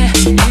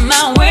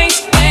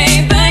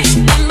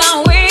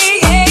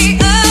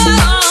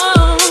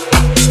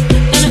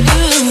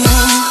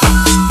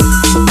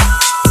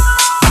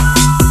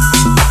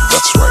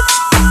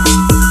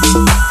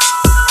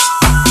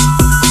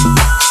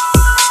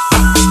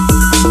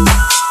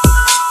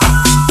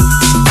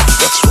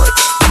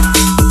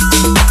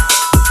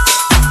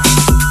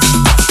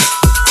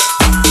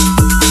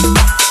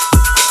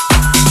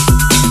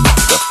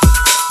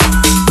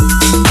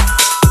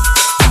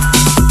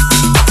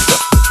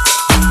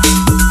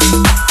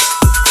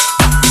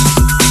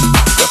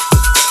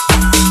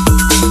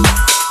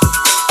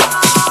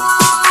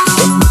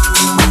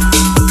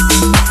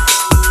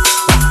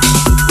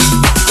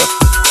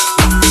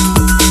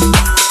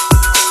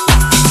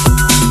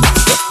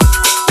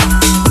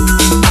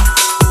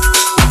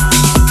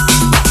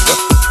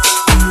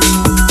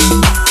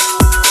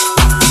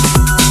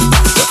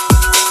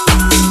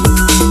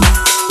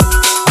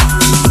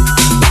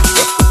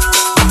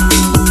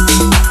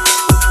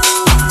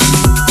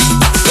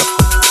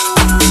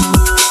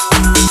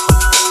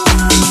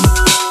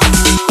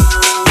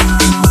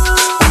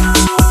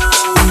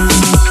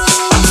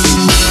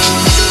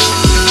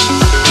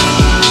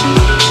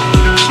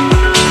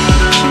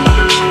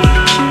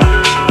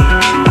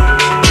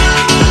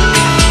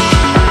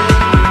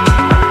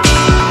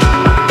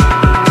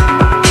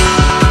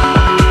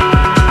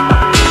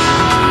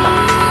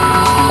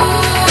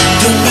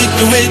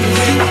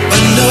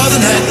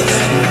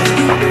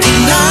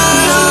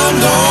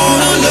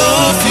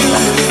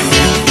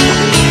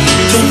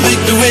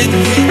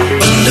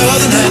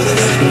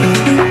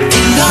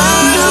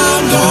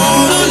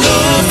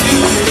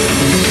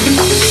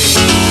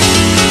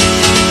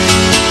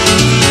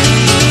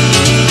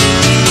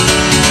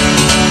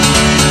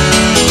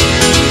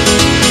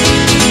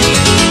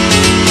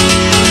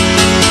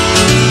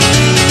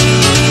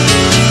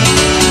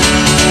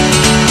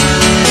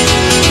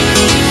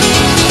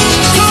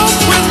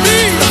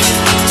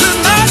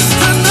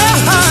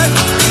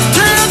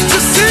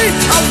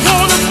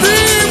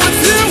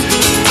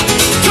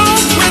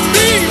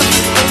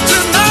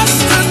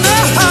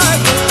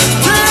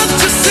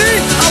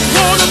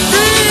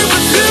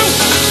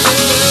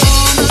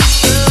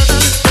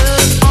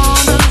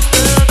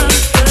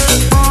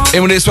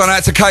 In with this one,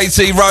 out to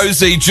Katie,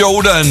 Rosie,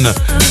 Jordan,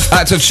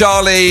 out to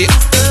Charlie,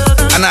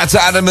 and out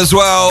to Adam as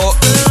well.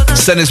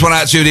 Send this one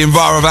out to you, the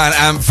Envirovan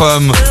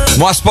anthem.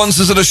 My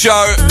sponsors of the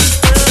show.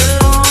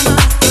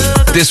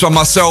 This one,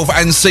 myself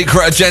and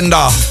Secret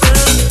Agenda.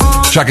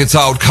 Track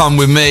entitled Come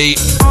With Me.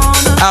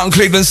 Out on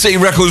Cleveland City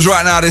Records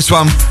right now, this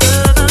one.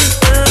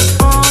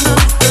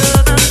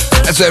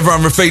 That's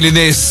everyone feeling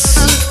this.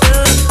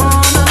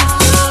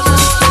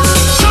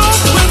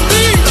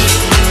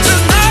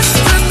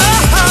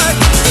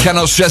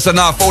 Cannot stress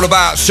enough, all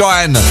about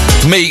Shine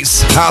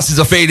meets Houses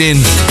of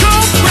Feeling.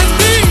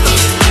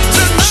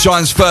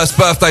 Shine's first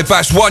birthday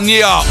bash, 1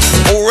 year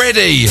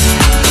already.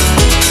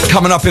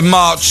 Coming up in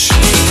March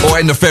or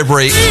end of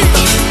February.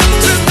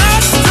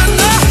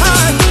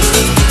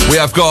 We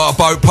have got a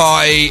boat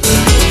party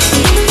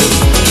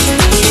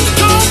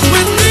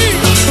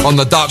on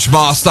the Dutch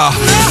Master.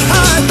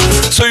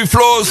 2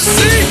 floors,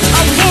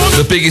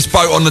 the biggest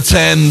boat on the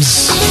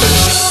Thames.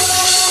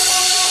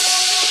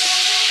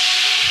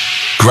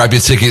 Grab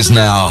your tickets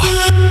now.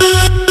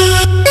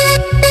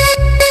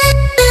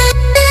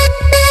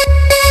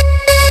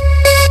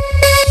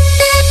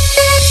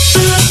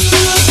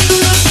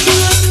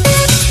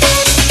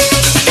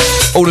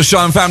 All the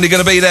Shine family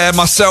going to be there.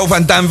 Myself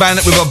and Dan Van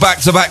with a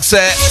back-to-back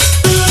set.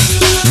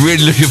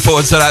 Really looking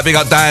forward to that. Big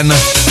up Dan.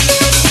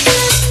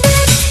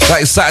 That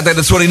is Saturday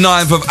the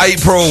 29th of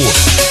April.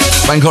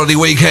 Bank holiday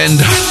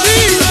weekend.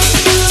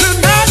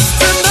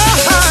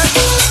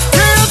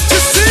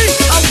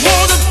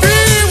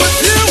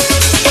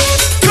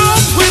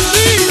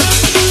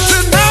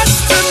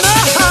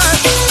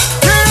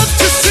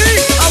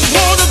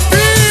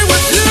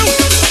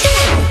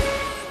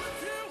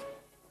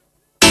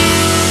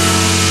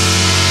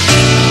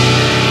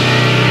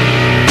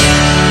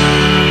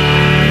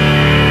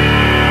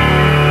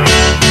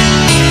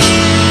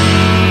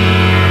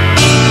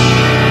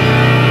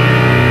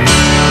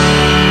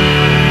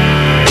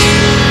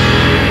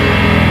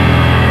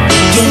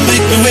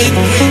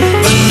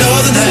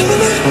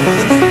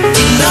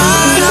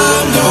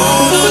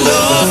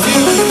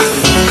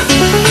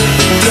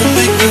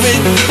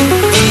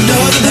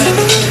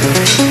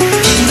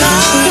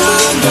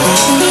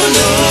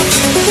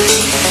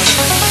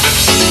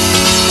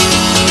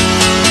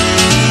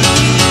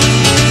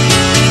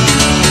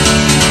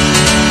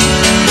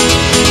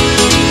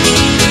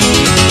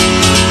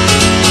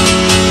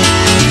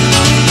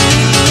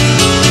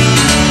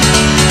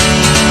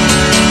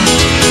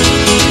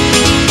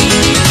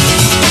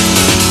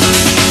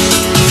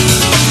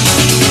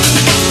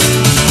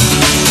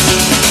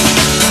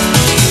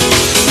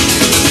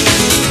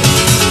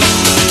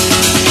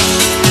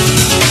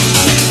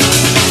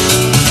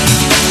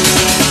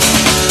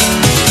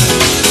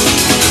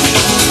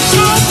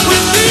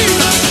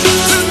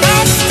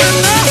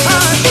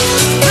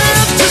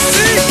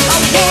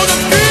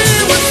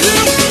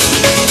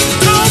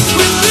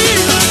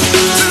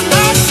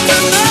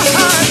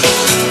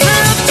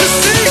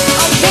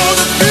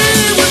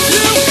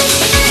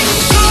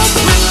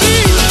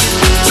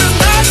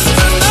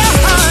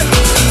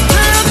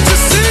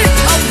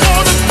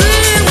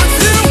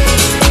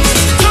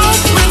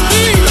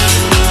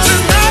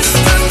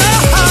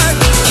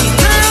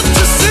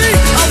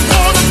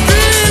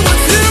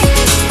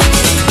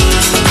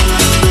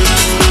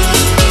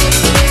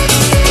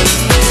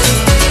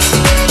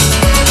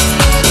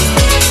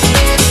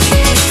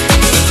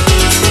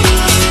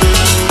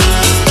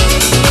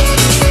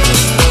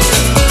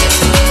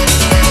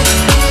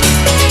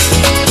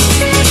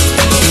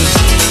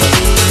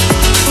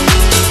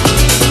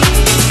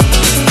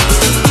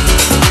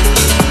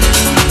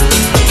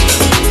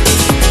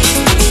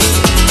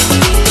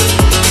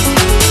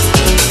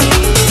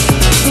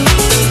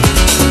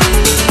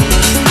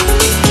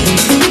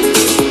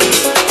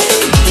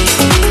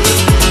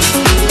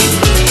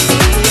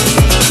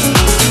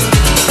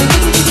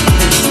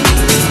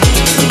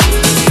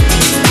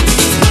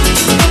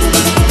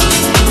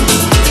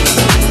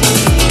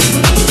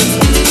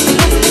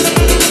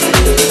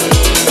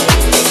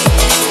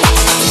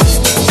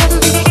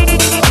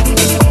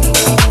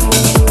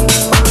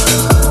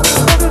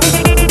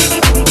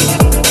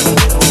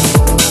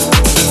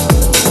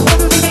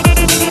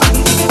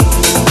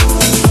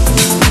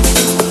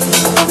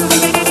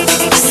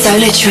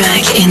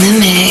 SolarTrak in the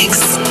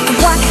mix.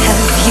 What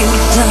have you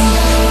done?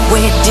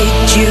 Where did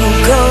you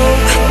go?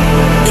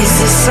 Is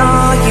this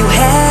all you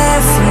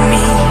have for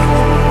me?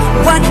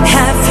 What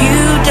have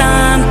you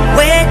done?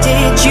 Where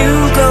did you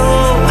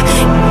go?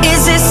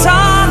 Is this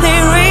all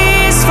there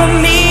is for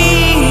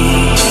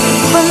me?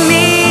 For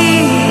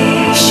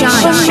me.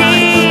 Shine. For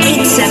me.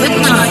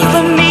 879.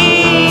 For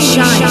me.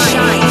 Shine.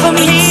 For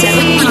me.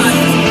 879.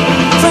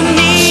 For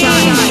me.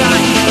 Shine.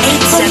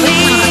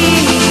 879.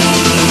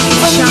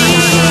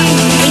 Shine.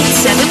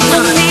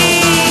 879.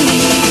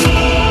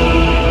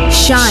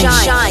 Shine.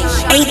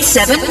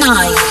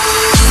 879.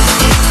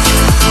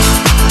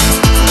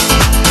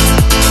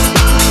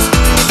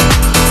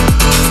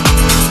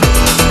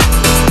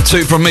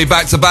 Two from me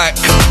back to back.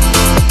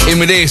 In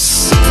with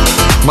this.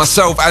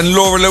 Myself and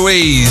Laura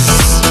Louise.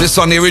 This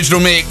on the original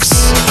mix.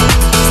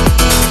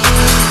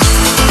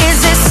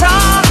 Is this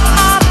all?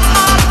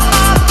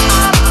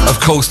 Of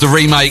course, the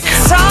remake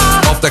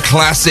of the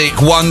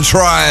classic One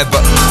Tribe.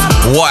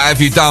 What have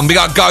you done? We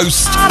got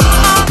Ghost.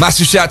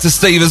 Massive shout to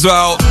Steve as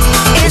well.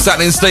 What's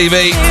happening,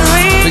 Stevie?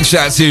 Big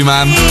shout out to you,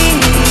 man. Is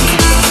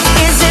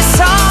this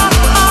all?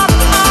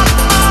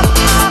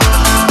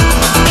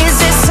 Is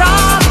this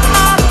all?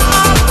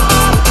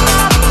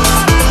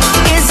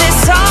 Is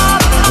this all?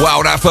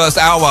 Wow, that first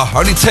hour.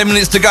 Only 10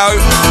 minutes to go.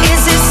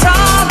 Is this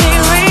all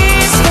there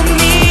is for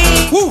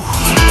me? Woo.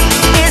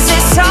 Is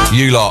this all?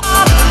 You lot.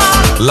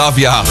 Love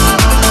ya.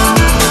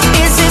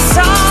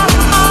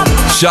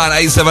 Shine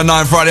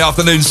 879 Friday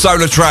afternoon,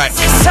 SolarTrak.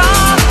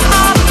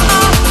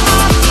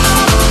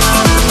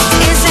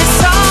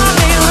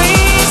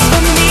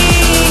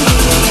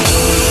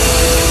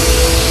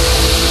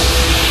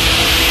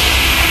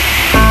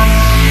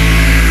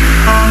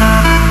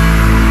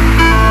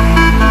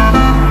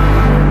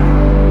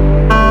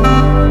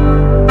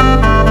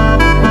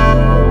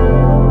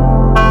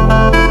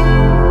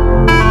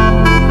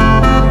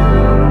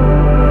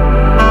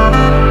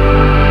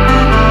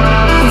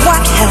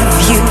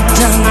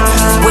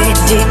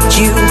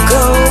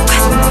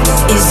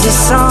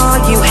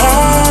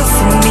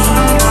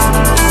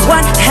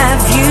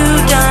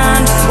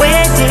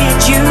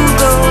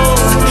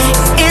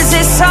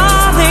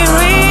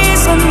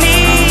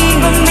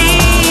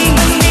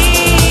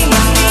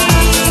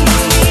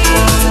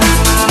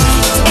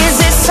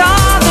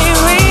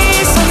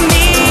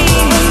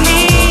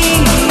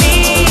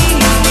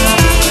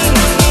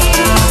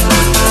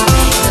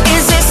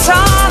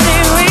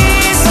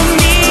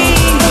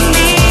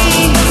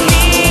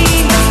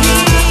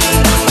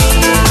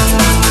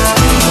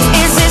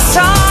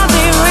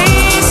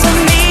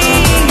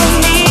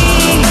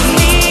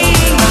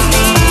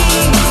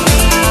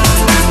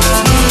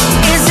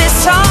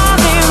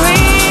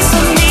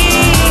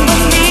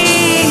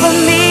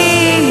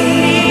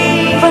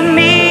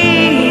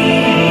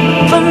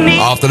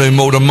 Afternoon,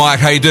 Malden Mike.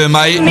 How you doing,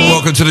 mate?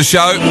 Welcome to the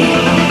show.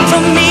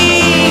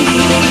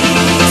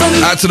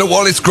 Out to the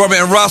Wallace,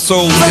 Gromit and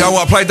Russell. You know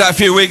what? I played that a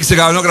few weeks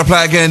ago. I'm not going to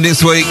play it again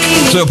this week.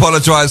 To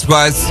apologise,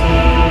 guys.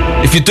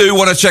 If you do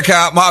want to check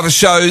out my other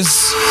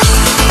shows,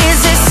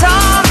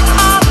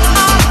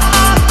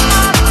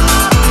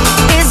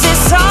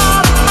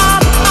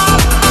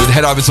 you can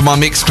head over to my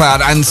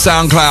Mixcloud and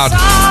Soundcloud.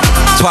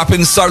 Type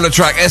in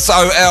SolarTrak,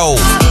 SolarTrak.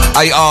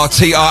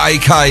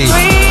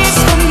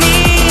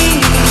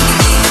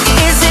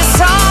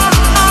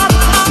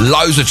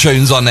 Loads of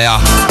tunes on there.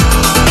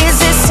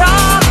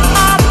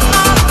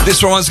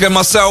 This one once again,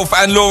 myself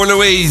and Laura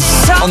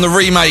Louise on the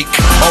remake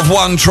of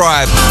One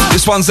Tribe.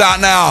 This one's out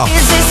now.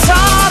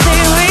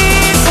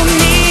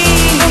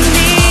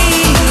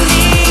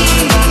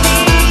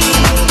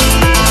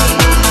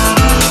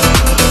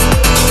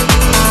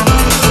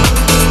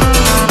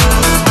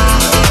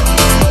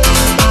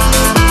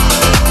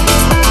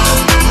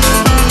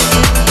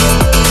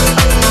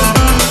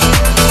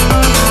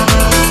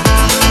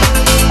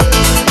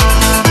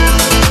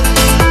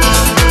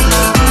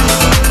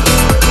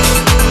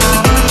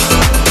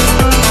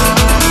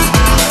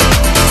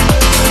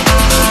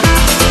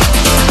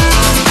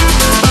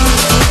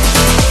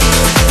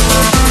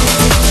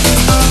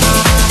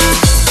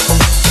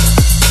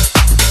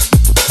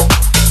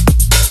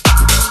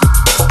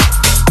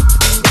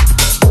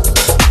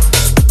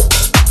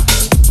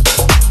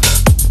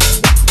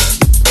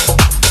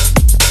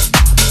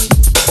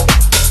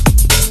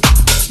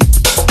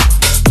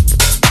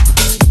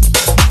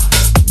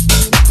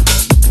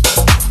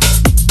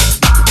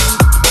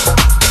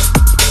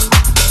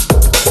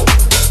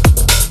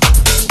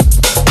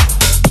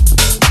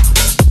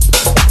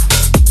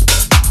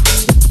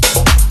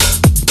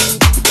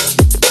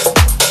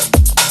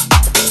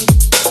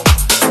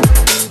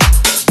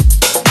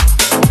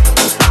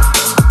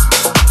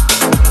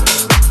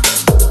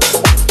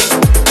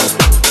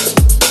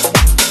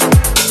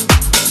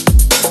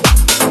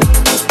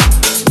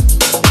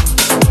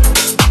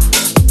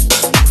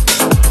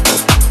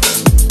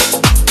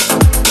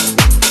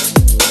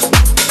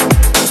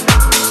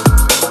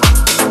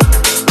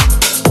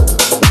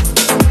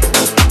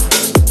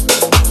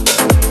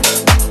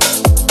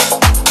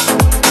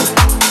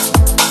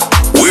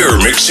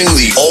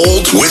 The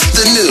old with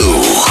the new.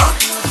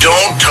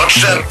 Don't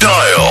touch that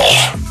dial.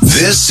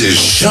 This is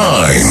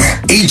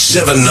Shine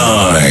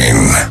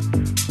 879.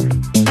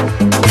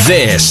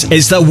 This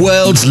is the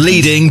world's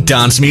leading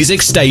dance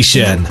music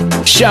station.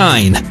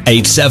 Shine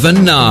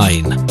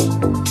 879.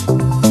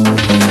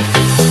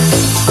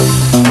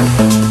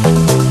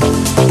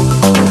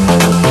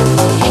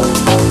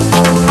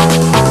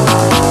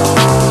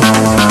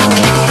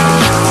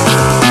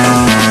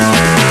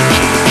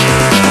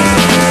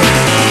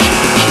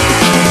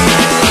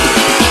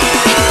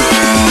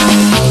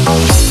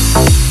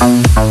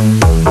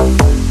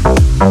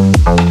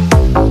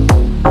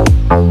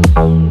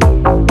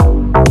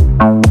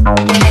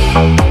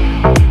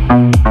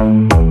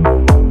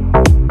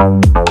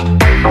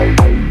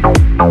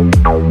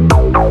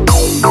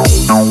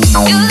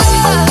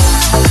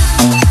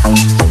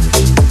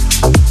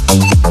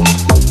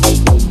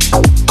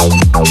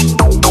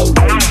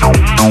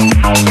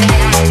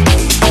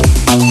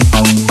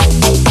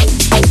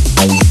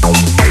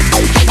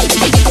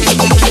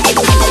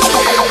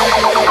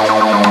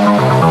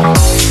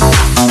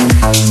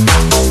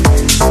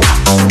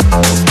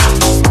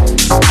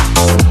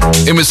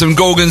 Some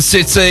Gorgon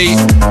City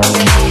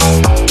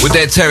with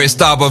their terrace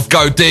dub of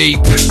Go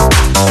Deep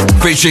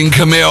featuring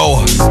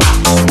Camille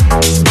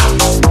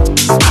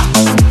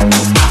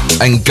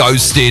and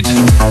Ghosted.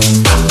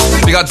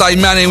 We got Dave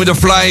Manning with the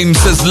Flames,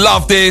 says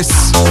love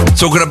this,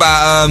 talking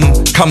about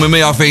Come With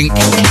Me, I think.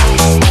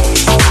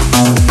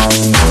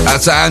 Out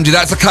Out to Angie,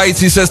 out to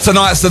Katie, says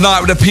tonight's the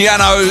night with the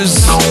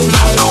pianos.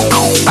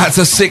 Out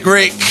to Sick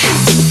Rick.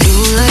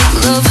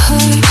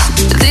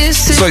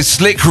 Sorry,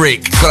 Slick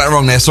Rick. Got that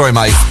wrong there, sorry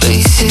mate.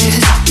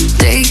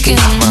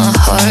 Taking my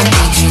heart,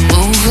 make you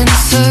move in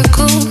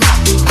circles.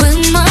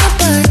 With my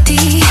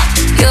body,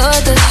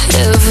 you're the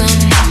heaven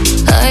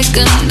I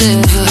can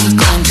never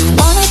come to.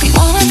 Wanna be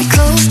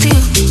close to you.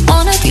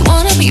 Wanna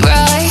be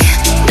right.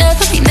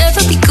 Never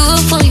be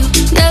good for you.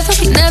 Never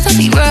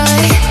be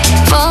right.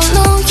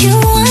 Follow you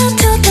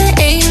until there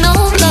ain't no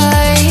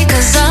light.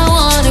 'Cause I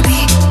wanna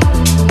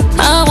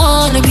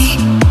be.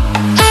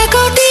 I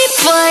go deep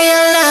for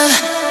your love.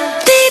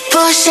 Deep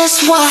push,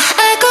 that's why I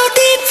go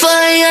deep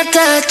for your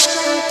touch.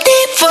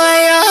 Deep for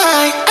your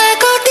heart. I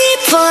go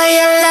deep for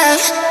your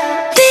love.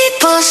 Deep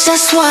push,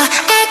 that's why I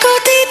go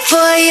deep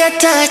for your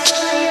touch.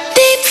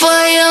 Deep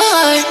for your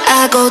heart. I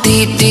go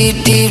deep, deep,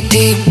 deep,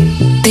 deep.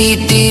 Deep,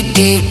 deep,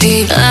 deep,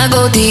 deep. I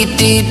go deep,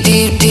 deep,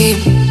 deep, deep.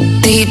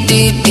 Deep,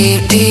 deep,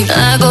 deep, deep.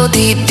 I go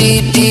deep,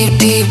 deep, deep,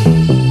 deep.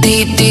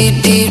 Deep,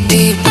 deep, deep,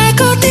 deep. I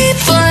go deep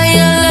for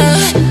your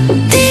love.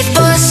 Deep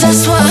push,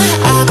 that's why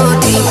I go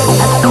deep.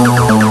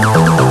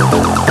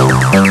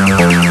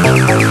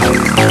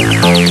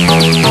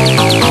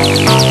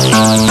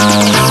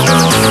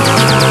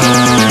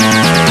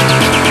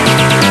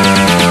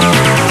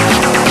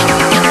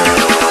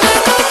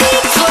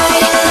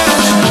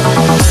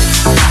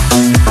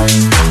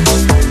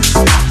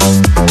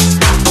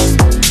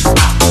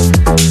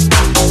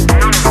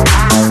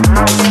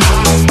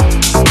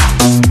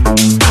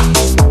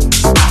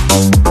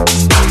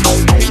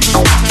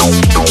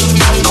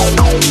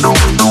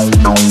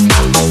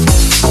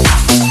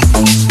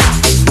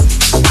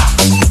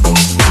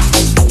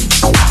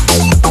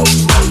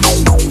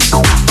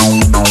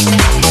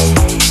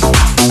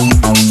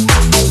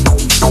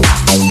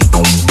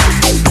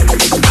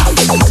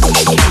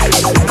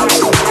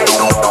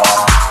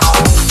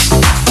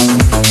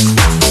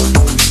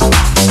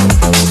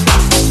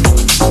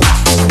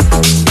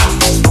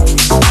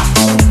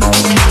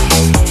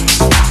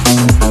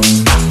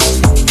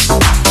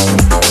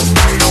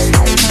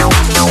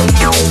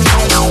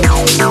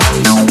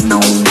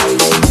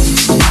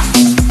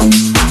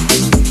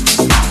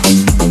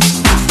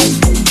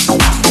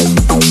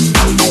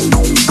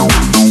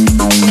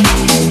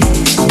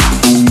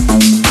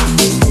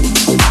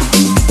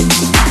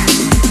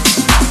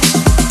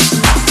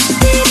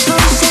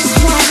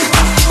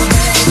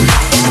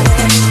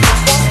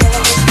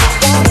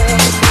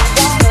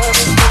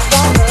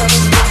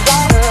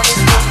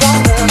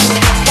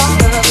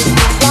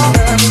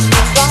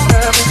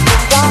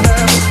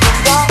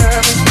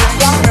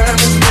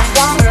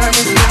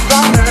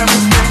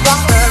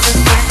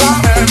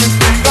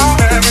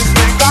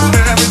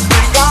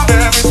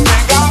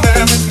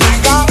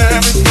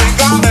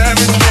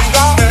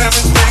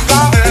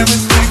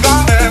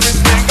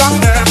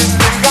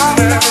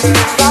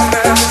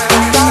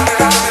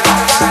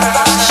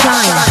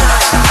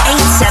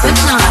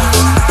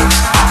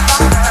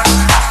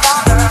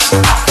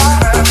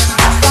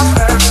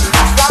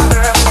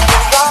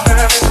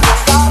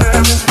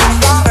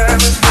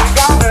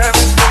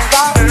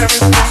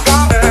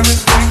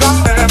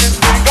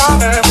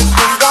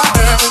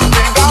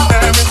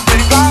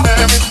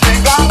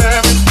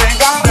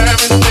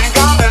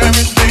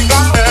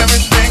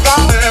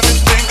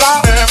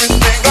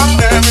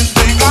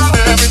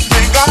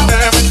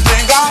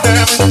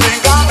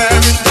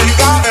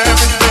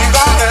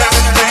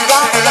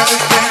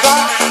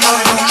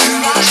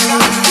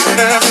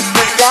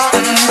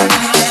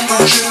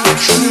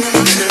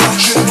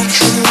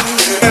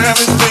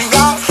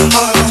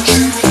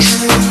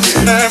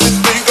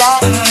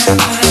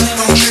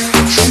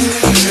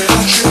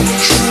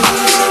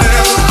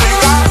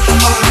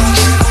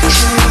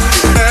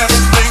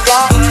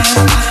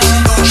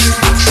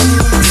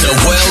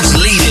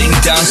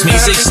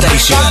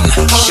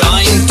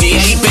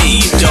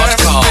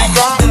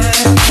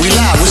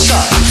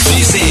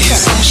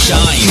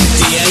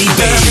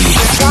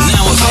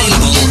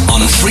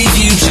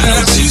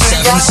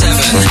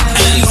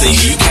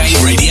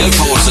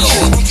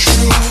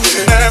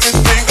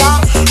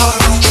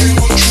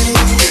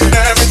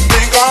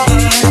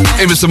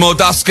 Some more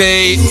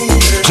Dusky.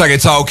 Check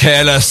it out,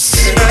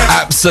 Careless.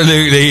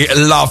 Absolutely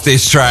love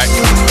this track.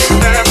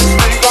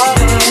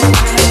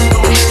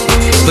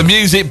 The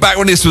music back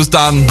when this was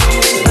done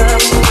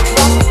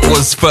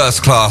was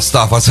first class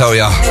stuff, I tell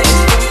ya.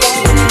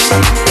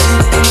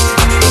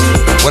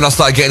 When I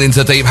started getting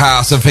into deep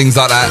house and things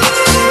like that.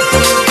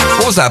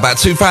 What was that, about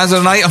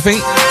 2008, I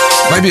think?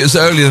 Maybe it was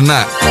earlier than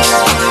that.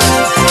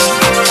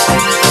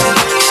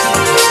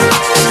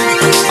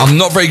 I'm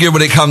not very good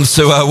when it comes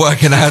to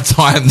working out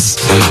times.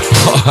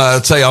 I'll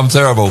tell you, I'm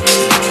terrible.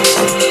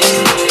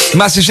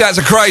 Massive shout out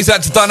to Craze,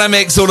 out to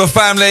Dynamics, all the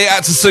family,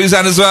 out to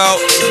Suzanne as well.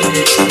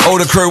 All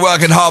the crew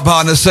working hard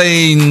behind the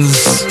scenes.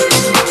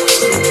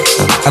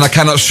 And I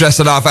cannot stress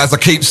enough, as I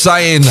keep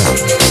saying,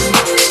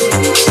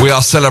 we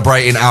are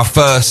celebrating our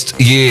first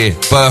year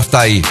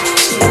birthday.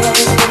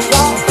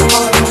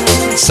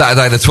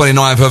 Saturday the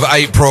 29th of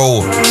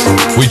April,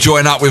 we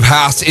join up with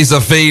House Is a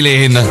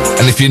Feeling.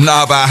 And if you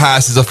know about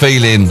House Is a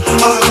Feeling,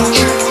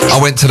 I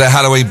went to their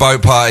Halloween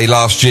boat party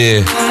last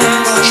year.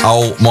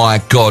 Oh my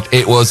God,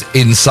 it was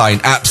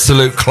insane.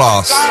 Absolute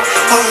class.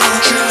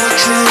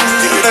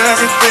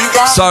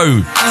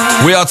 So,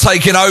 we are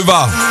taking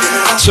over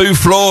 2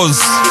 floors.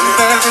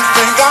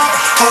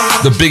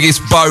 The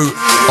biggest boat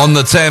on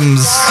the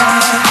Thames,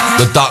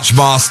 the Dutch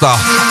Master.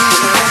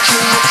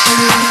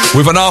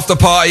 With an after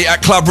party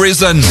at Club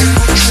Risen.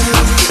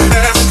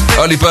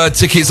 Early bird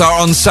tickets are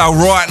on sale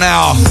right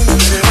now.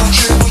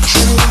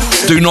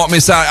 Do not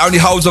miss out. It only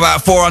holds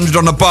about 400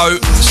 on the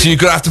boat, so you're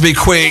going to have to be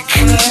quick.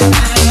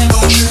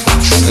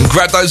 And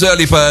grab those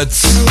early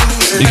birds.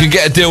 You can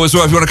get a deal as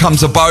well if you want to come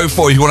to both,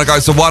 or if you want to go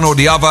to one or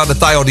the other, the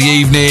day or the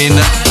evening.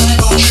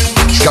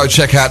 Go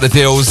check out the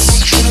deals.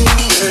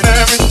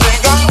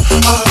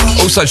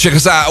 Also check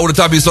us out, all the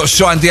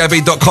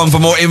www.shinedab.com for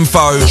more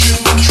info.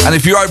 And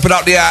if you open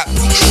up the app,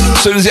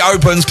 as soon as it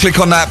opens, click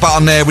on that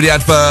button there with the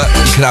advert.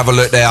 You can have a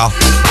look there.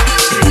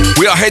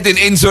 We are heading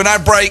into an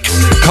ad break,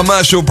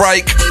 commercial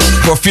break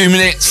for a few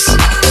minutes.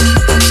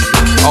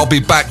 I'll be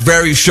back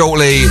very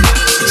shortly.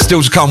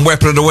 Still to come,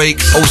 Weapon of the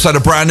Week. Also the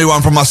brand new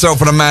one from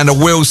myself and Amanda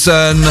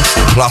Wilson.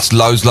 Plus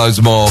loads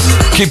more.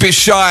 Keep it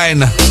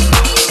shine.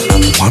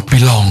 Won't be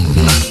long.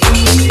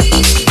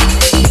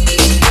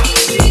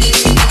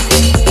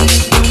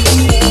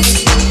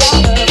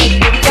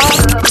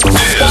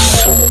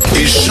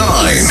 Is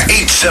Shine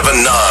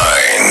 879.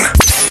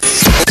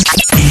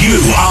 You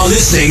are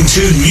listening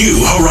to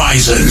New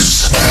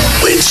Horizons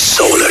with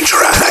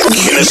SolarTrak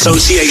in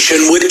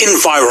association with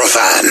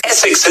Envirofan,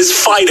 Essex's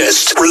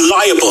finest,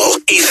 reliable,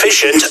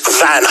 efficient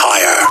van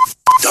hire.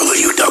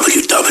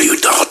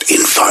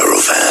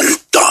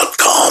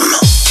 www.envirofan.com.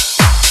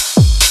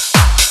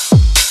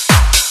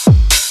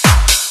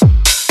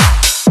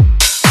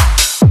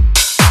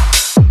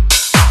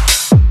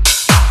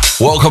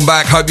 Welcome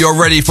back. Hope you're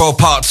ready for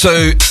part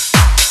 2.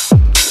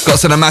 Got to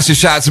send a massive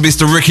shout out to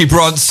Mr. Ricky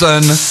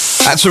Bronson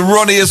and to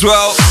Ronnie as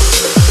well.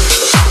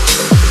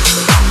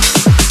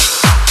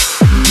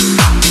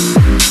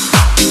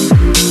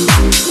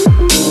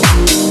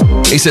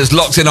 He says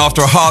locked in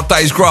after a hard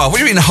day's graft. What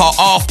do you mean hot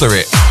after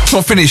it? It's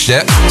not finished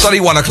yet. It's only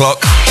 1 o'clock.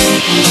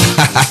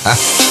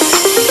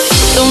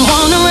 Don't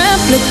wanna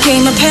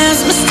replicate my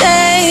past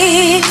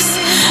mistakes.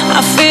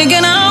 I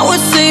figured I would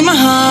save my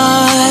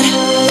heart.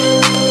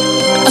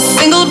 A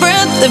single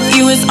breath of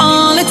you is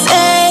all it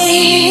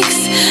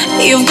takes.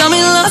 You've got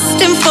me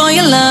lusting for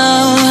your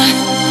love.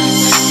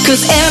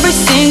 Cause every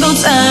single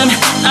time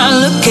I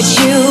look at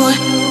you,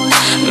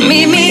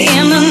 meet me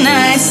in the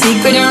night,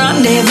 secret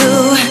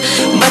rendezvous.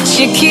 But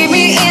you keep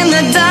me in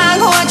the dark,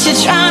 what you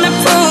trying to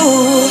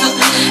prove?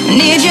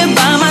 Need you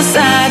by my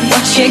side,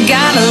 what you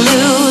gotta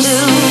lose?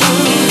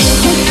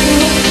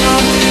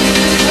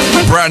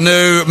 Brand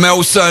new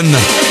Melson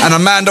and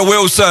Amanda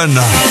Wilson.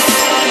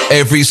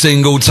 Every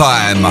single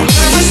time. Every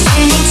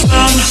single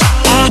time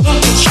I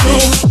look at you.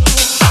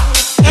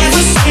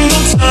 Every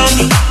single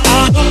time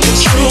I look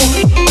at you.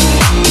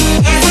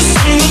 Every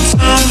single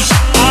time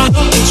I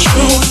look at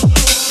you.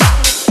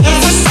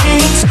 Every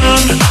single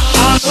time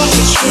I look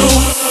at you.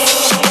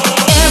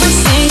 Every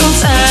single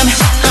time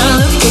I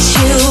look at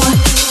you.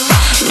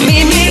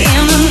 Meet me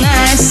in the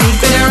night,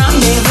 secret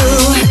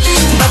rendezvous.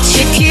 But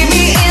you keep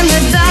me in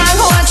the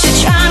dark, what you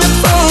trying to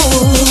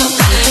prove?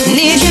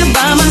 Need you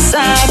by my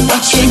side,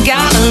 what you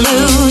gotta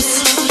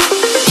lose?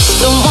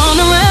 Don't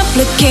wanna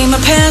replicate my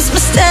past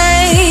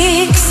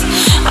mistakes.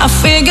 I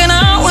figured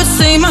I would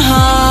save my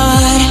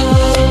heart.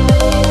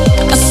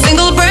 A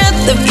single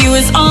breath of you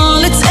is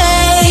all it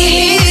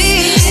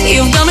takes.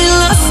 You've got me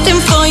lusting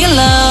for your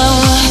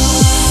love.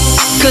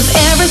 Cause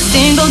every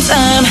single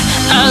time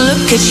I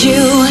look at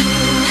you,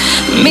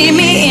 meet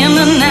me in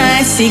the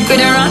night, secret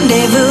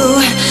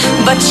rendezvous.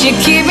 But you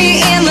keep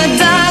me in the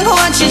dark,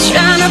 what you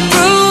trying to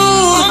prove?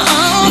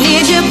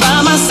 Need you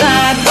by my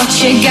side, what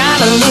you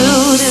gotta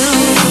lose?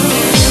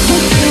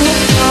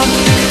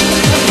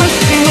 Every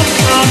single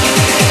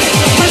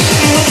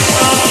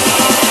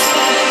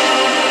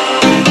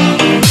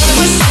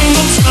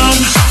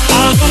time I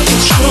look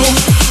at you.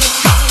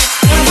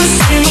 Every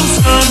single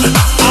time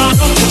I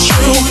look at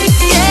you.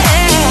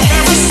 Yeah.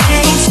 Every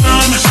single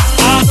time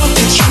I look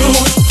at you.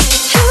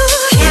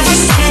 Every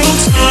single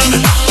time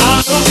I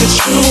look at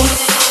you.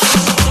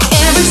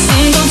 Every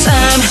single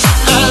time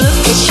I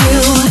look at you.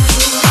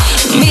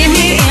 Meet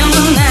me in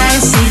the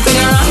night, secret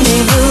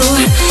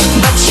rendezvous.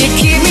 But you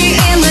keep me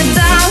in the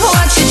dark,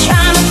 what you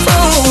trying to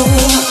prove?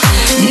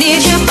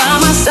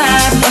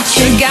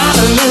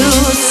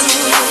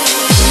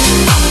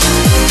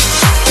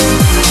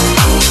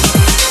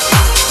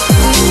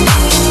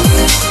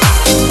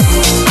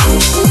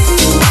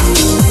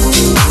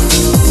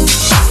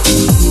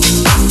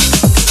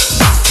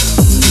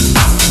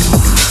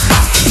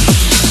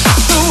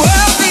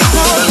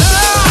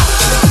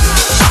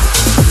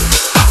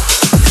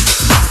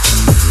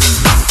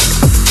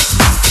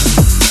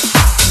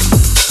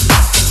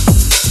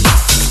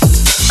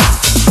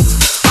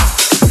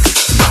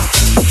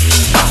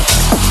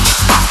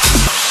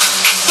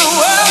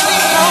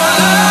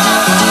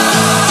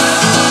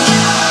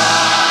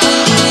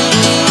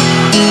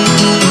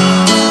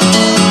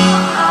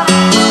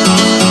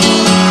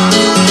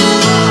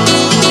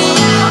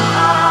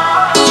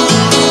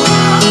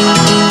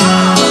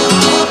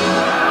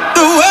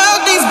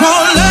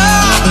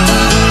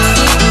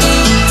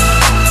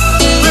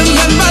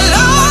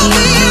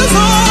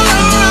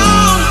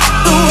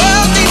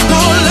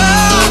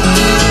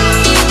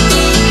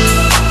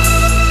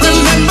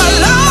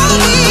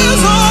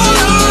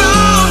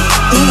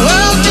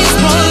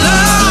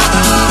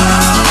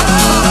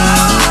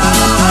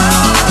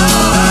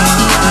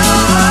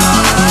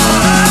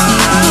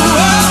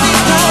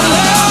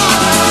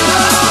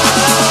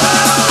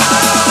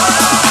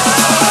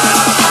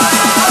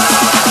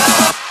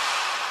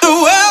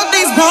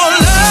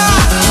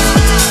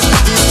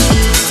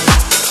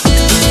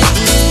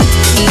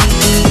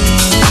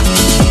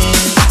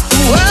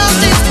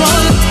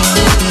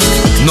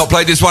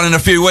 Played this one in a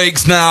few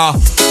weeks now.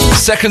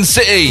 Second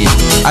City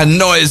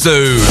and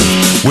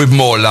Noizu with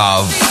More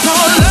Love.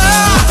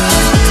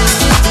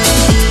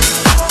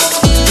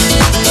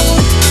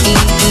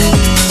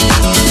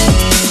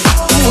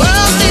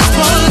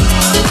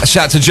 A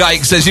shout to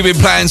Jake, says you've been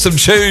playing some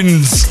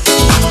tunes.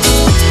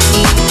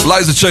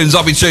 Loads of tunes.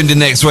 I'll be tuned in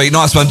next week.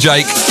 Nice one,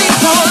 Jake.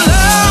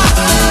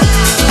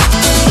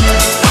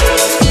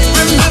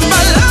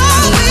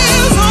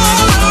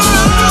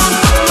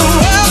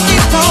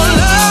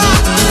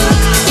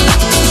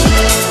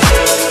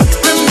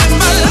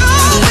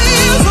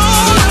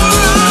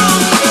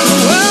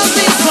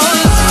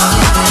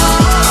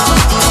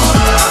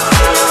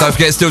 Don't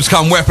forget, still to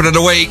come, Weapon of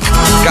the Week.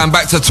 Going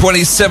back to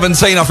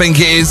 2017, I think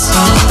it is.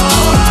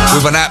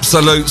 With an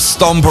absolute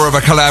stomper of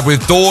a collab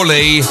with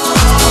Dorley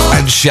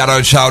and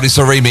Shadow Child. It's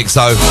a remix,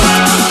 though.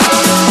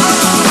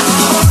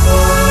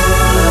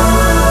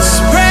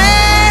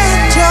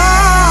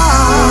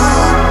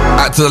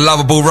 Out to the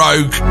lovable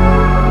Rogue.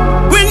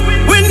 We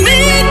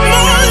need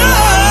more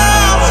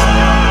love.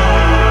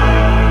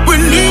 We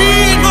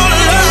need more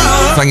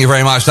love. Thank you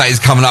very much. That is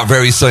coming up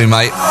very soon,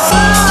 mate.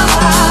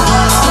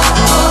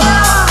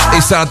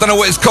 I don't know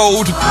what it's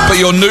called, but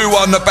your new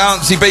one that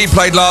Bouncy B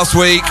played last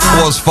week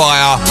was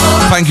fire.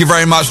 Thank you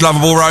very much,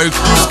 lovable Rogue.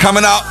 It's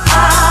coming up.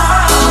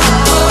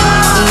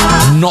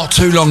 Not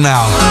too long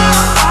now.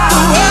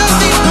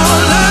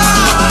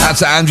 Out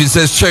to Andrew,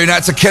 says tune.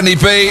 Out to Kenny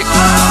B.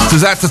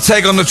 Says out to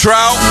Teg on the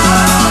trail.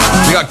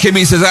 We got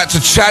Kimmy, says out to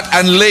Chad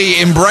and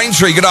Lee in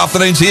Braintree. Good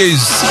afternoon to you.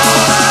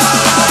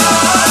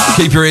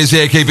 Keep your ears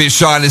here, keep it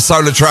shining.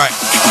 SolarTrak.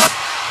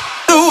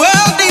 The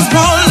world needs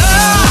more love.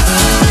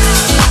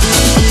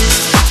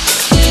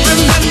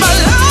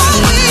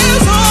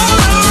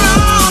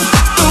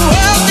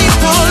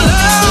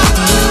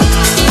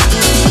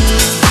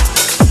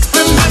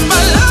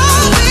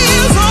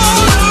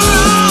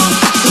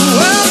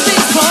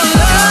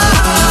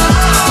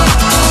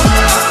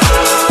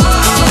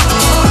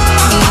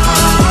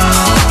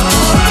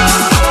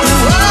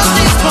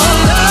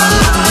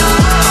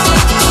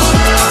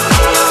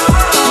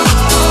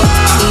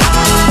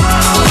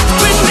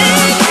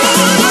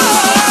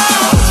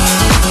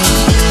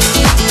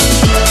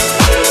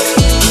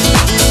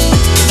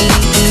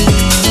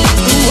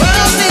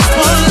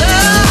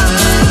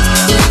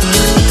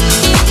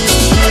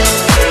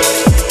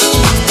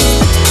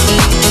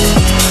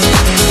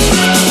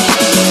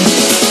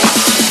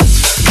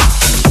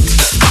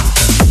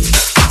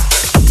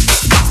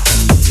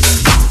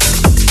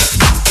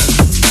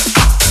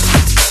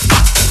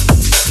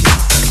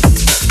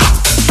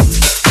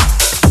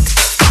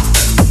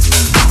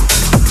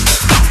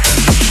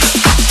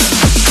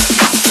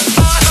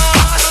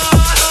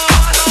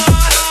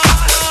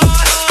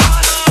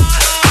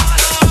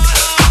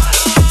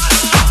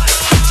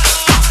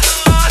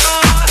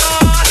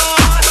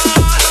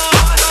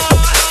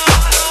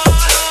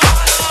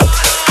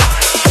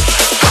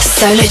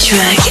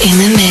 SolarTrak in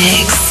the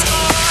mix.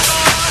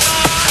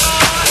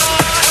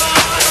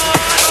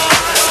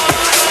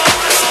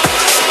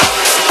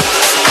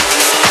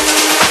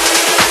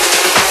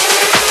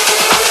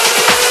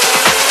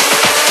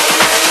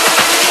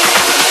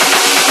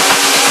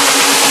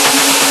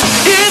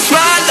 It's my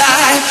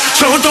life,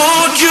 so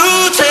don't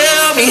you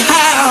tell me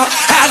how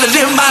to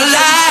live my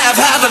life,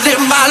 how to live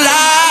my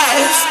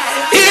life.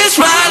 It's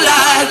my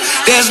life,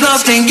 there's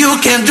nothing you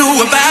can do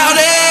about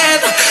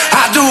it.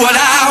 I do what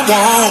I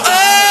want.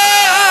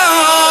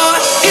 Oh,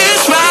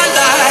 it's my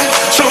life,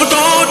 so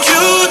don't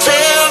you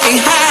tell me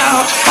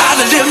how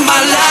to live my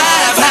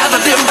life, how to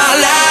live my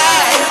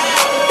life.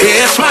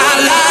 It's my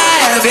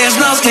life, there's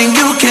nothing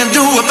you can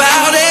do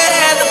about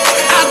it.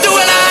 I do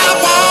what I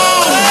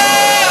want.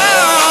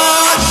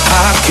 Oh,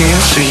 I can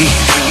see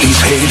these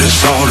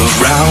haters all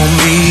around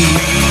me,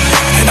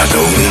 and I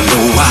don't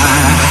know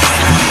why.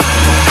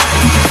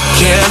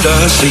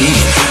 Jealousy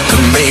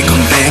can make a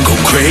man go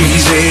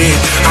crazy.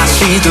 I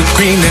see the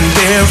green in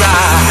their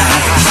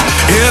eyes.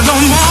 Yeah, the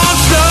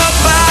monster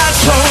fights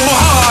so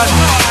hard,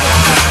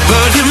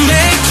 but it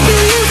makes me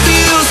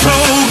feel so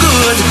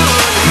good.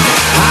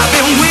 I've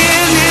been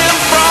winning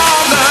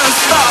from the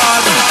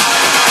start.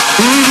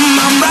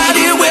 I'm right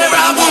here where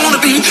I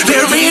wanna be.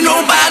 There ain't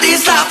nobody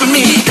stopping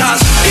me, 'cause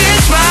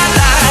it's my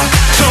life,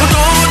 so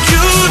don't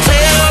you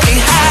tell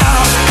me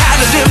how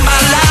to live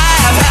my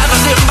life, how to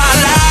live my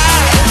life.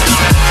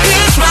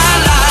 It's my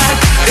life,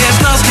 there's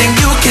nothing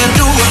you can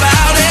do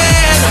about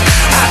it.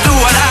 I do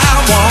what I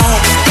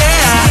want,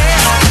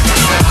 yeah.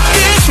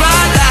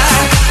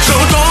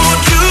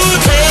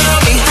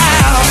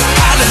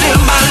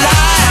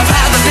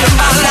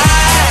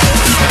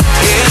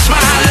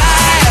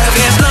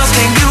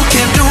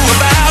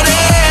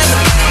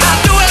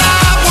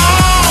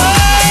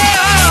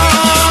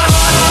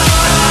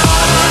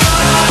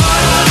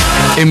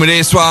 In with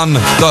this one,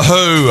 The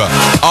Who,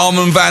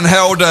 Armand Van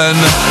Helden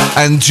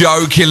and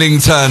Joe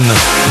Killington.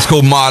 It's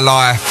called My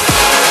Life.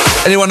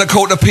 Anyone that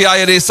caught the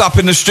PA of this up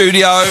in the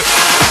studio?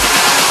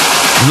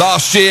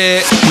 Last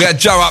year, we had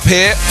Joe up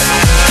here.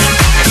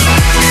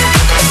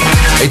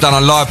 He done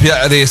a live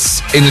PA of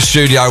this in the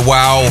studio.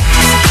 Wow.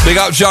 Big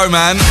up Joe,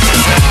 man.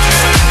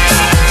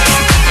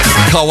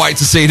 Can't wait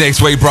to see you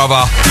next week,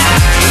 brother.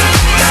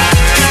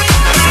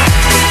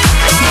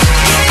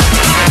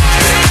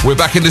 We're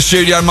back in the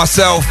studio,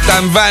 myself,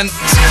 Dan Vant,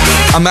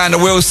 Amanda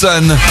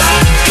Wilson,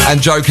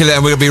 and Joe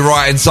Killer. We're going to be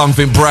writing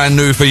something brand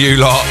new for you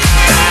lot.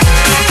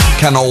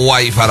 Cannot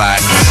wait for that.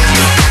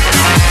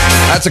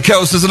 That's a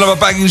Kels. There's another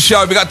banging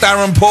show. We got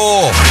Darren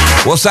Poor.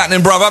 What's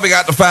happening, brother? We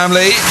got the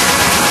family.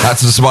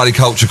 That's the Somali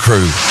Culture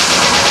crew.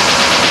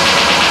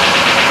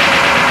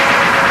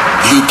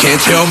 You can't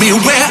tell me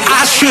where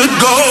I should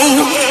go.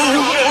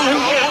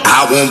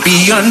 I won't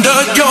be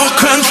under your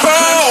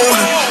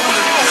control.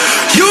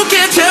 You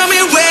can't tell me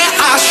where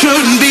I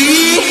shouldn't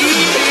be.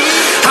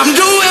 I'm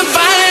doing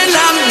fine,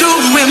 I'm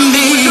doing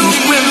me.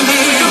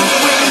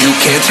 You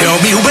can't tell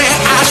me where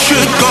I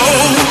should go.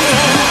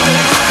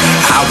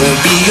 I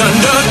won't be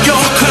under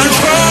your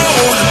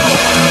control.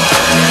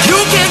 You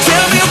can't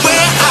tell me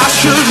where I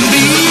shouldn't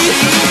be.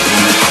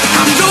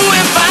 I'm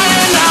doing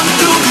fine, I'm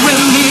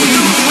doing me.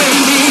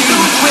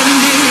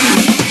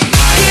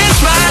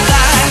 It's my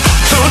life,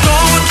 so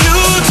don't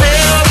you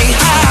tell me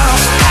how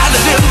to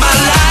live my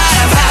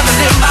life, how to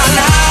live my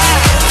life.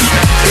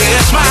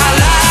 It's my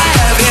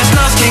life, there's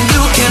nothing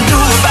you can do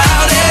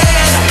about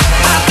it.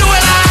 I do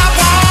what I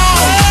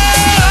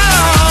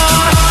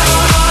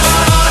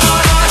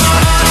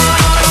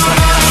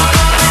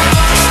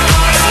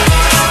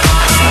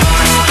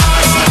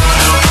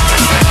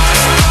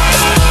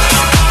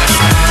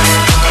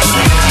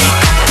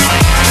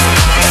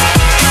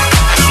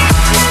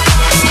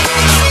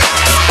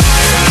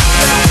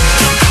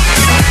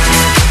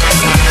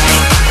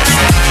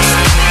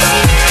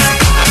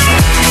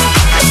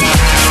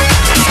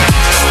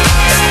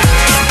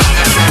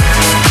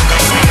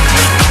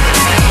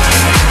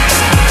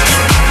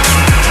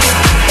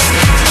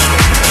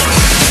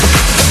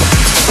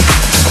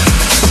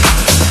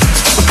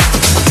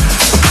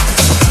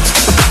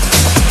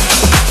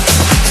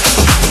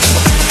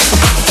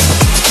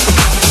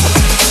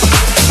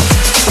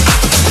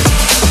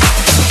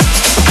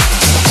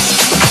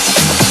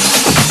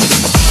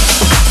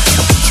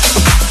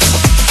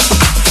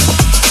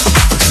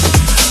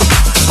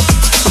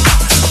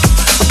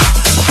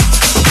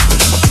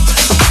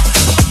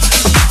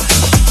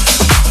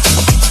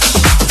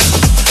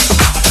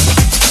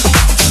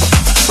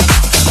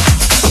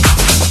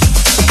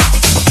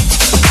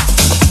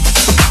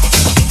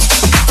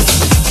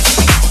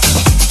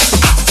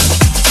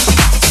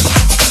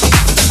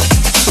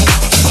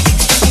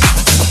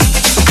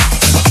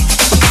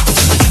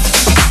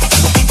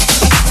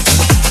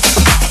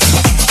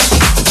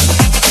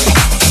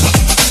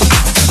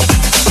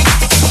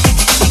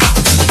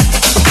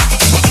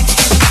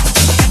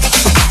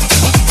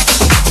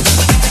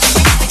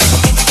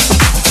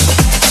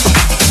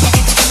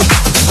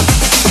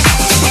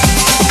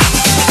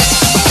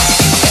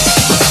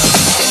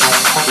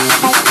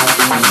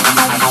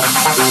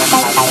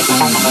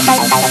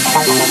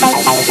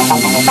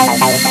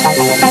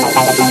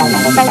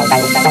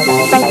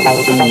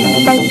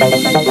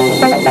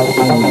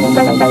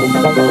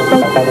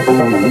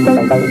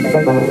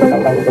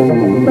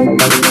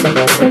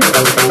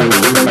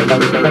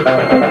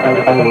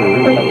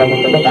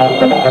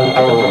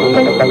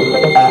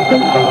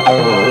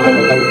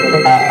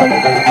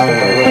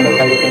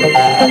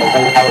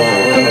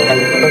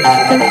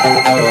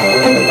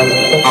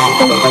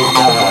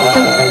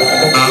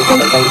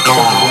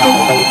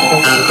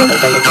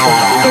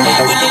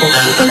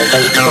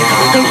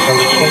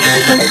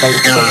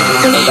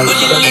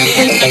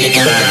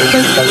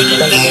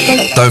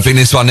Don't think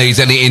this one needs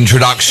any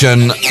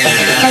introduction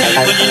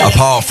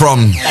apart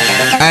from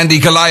Andy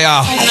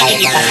Galea,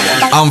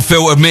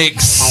 Unfiltered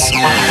Mix.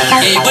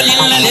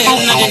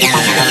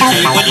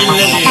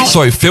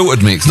 Sorry,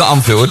 filtered mix, not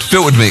unfiltered,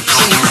 filtered mix.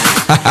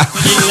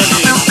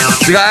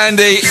 We got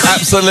Andy,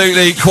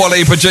 absolutely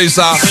quality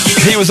producer.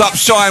 He was up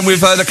shine with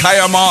the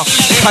KRM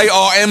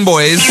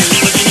boys.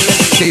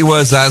 Get your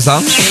words out,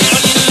 son.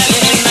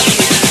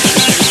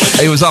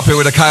 He was up here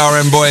with the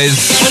KRM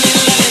boys.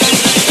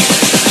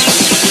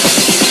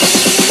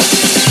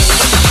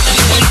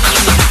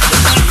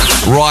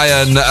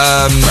 Ryan,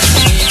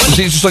 was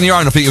he just on your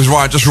own? I think it was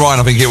Ryan, just Ryan,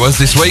 I think it was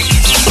this week.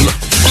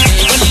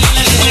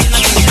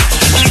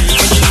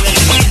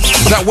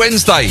 Was that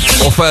Wednesday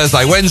or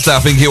Thursday? Wednesday, I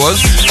think it was.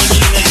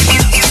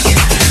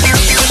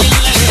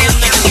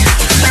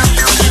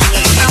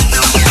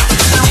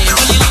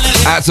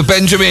 Out to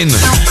Benjamin.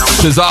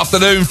 Says,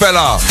 afternoon,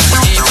 fella.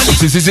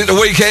 Is it the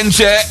weekend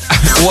yet?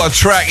 What a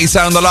track. He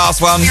sounded the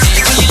last one.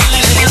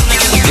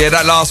 Yeah,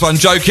 that last one.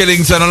 Joe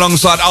Killington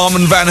alongside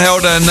Armand Van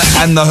Helden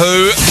and The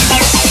Who.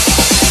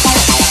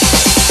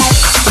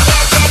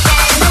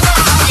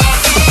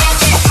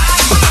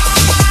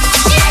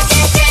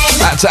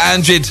 to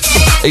Anjid.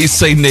 He's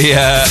seen the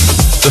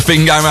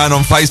thing going around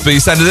on Facebook.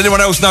 He's saying, does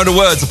anyone else know the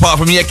words apart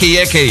from Yeki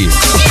Yeki?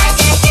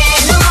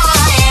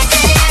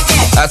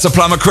 That's a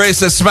plumber, Chris.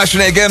 They're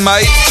smashing it again,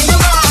 mate.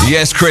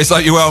 Yes, Chris,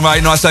 hope you well,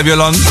 mate. Nice to have you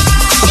along.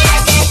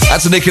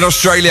 That's a Nick in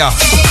Australia.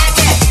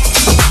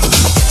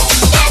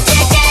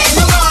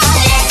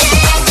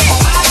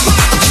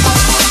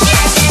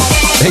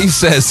 He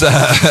says,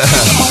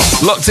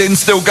 locked in,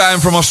 still going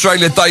from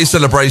Australia Day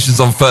celebrations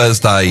on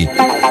Thursday.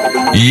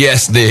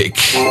 Yes, Nick.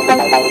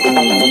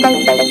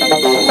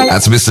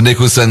 That's Mr.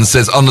 Nicholson,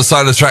 says, on the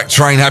SolarTrak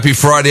train, happy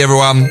Friday,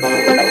 everyone.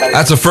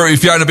 That's a Fruity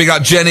Fiona, big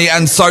up Jenny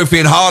and Sophie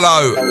in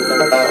Harlow.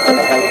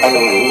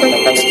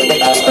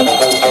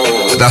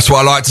 That's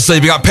what I like to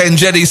see. Big up Pen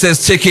Jenny,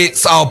 says,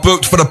 tickets are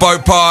booked for the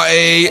boat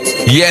party.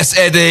 Yes,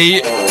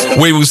 Eddie.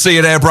 We will see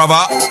you there,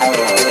 brother.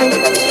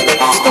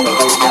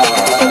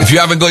 If you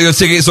haven't got your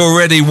tickets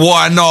already,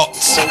 why not?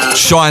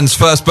 Shine's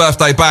first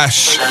birthday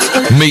bash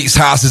meets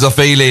Houses of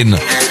Feeling.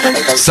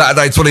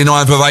 Saturday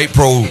 29th of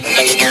April.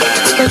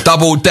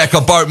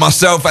 Double-decker boat,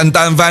 myself and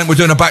Dan Vant. We're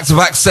doing a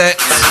back-to-back set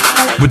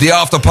with the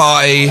after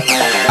party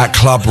at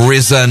Club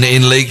Risen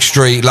in Leek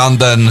Street,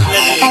 London.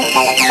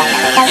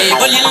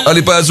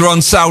 Early birds are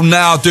on sale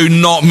now. Do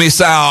not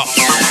miss out.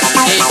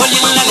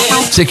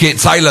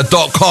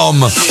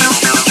 TicketTailor.com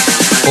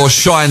or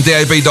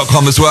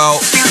ShineDAB.com as well.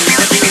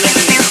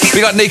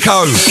 We got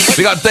Nico,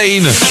 we got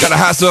Dean, got the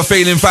House of a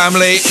Feeling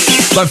family.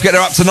 Don't forget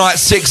they're up tonight,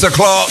 6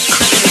 o'clock.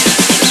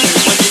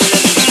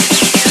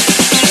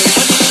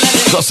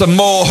 Got some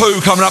more Who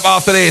coming up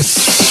after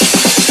this.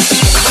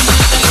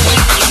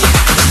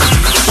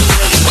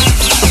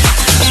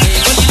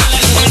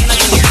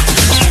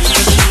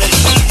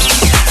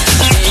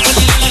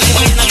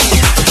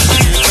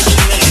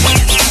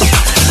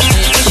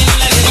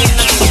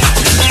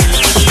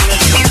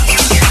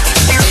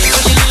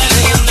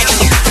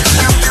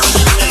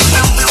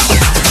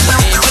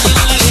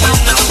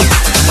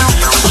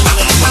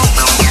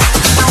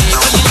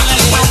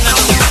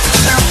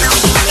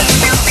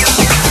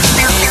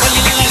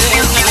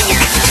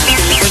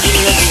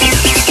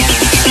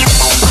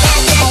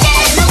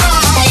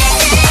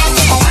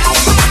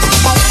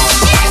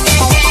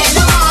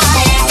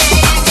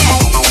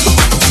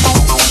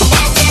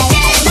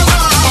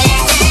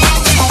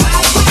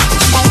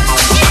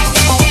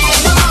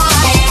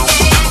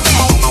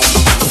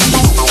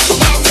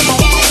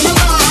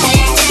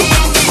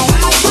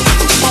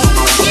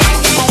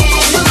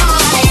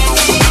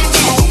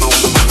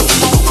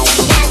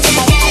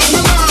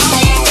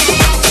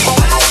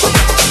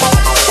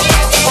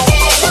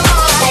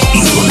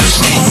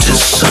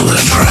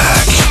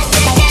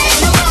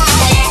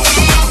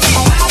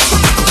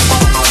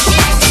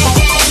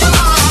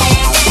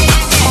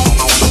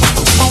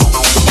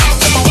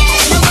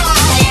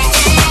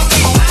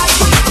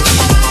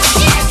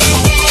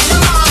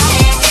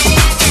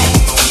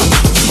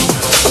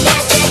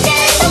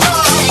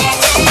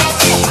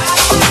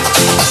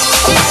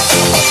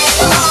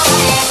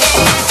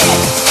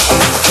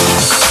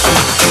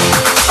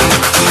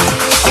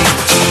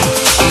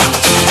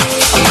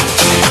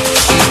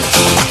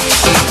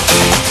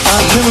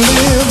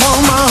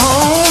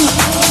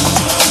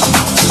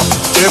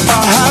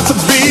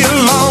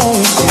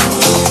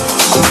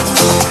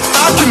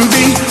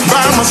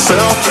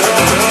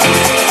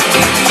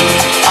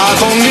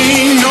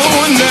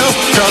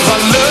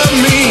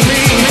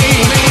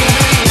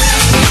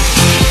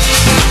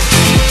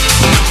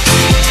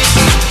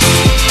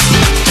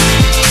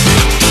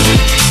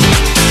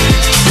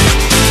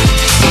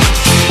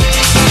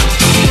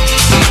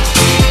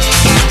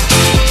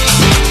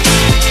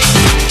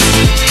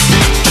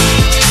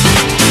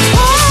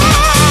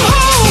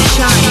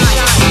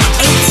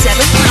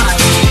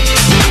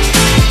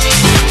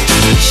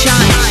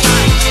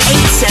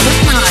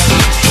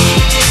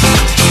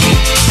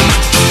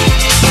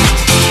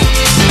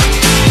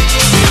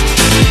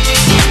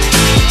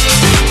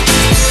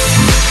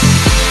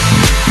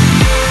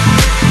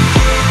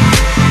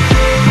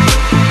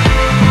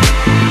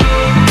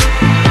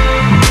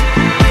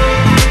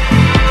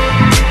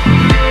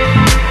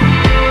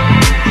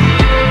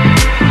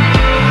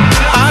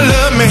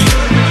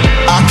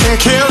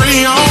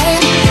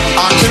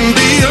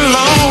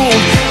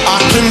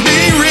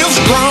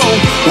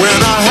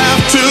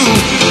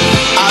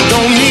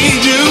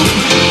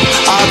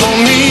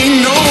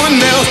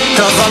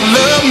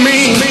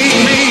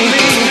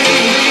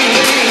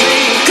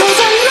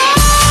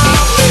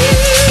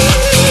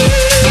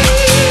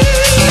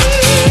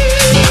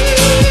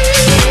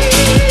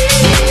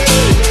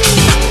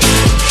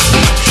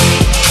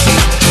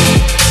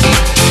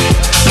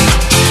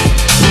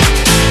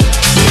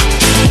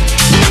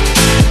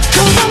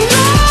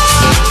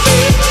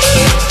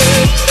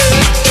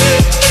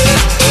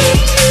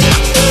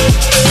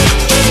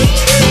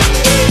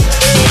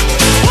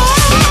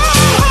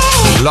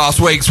 Last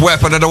week's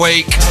Weapon of the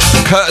Week,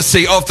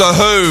 courtesy of The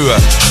Who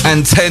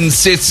and 10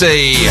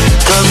 City.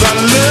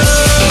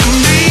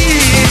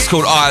 It's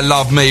called I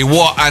Love Me.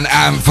 What an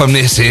anthem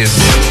this is.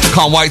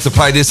 Can't wait to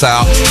play this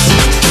out.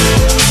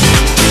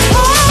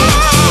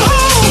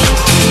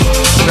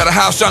 We got a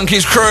House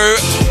Junkies crew.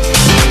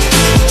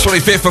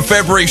 25th of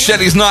February,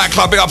 Shelly's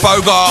Nightclub. Big up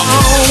Bogart.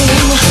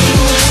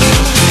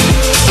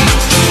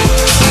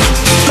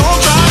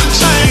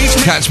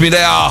 Catch me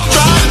there.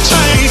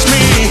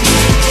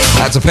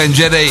 That's a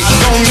Penjetti.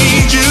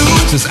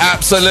 Just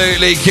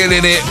absolutely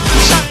killing it.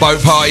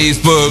 Boat parties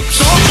booked.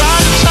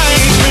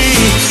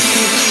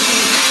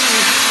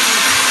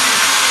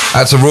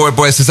 That's a Roy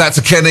boy. Says that's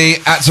a Kenny.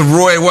 That's a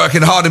Roy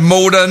working hard in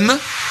Malden.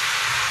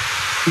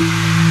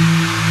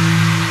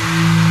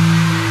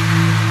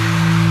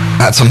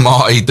 That's a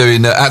Martin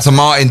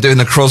doing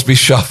the Crosby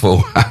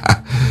Shuffle.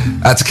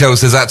 That's a Kel.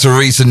 Says that's a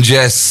Reese and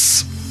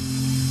Jess.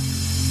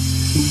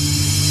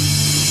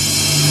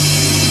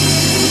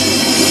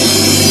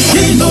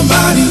 Ain't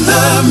nobody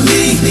love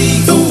me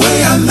the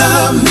way I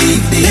love me.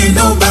 Ain't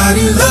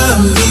nobody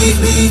love me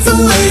the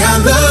way I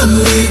love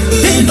me.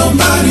 Ain't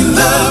nobody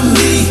love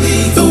me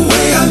the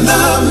way I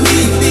love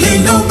me.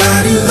 Ain't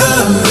nobody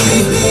love me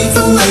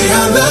the way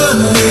I love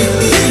me.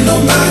 Ain't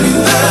nobody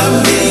love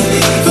me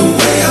the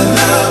way I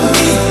love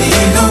me.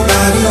 Ain't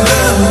nobody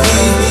love me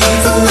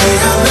the way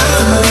I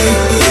love me.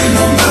 Ain't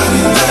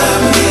nobody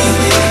love me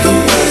the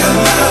way I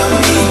love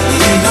me.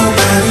 Ain't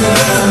nobody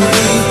love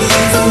me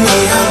the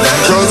way I love me.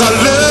 'Cause I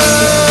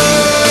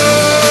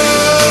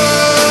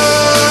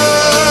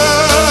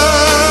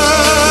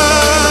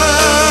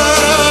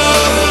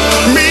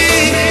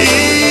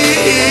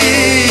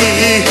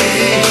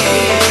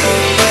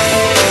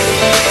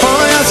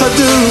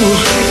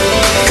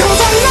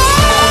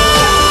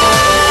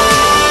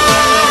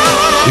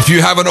If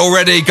you haven't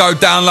already, go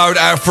download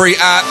our free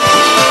app.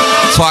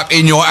 Type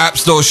in your app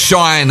store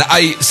Shine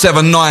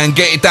 879.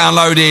 Get it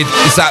downloaded.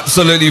 It's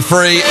absolutely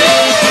free.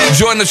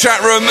 Join the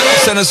chat room.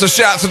 Send us a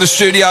shout to the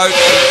studio.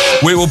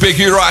 We will big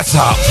you right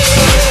up.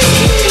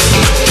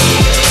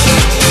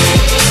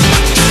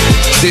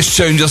 This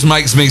tune just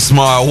makes me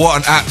smile. What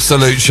an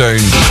absolute tune.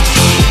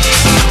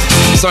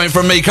 Something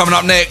from me coming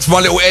up next. My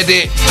little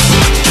edit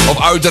of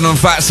Odin and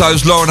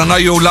Fatso's. Lauren, I know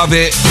you'll love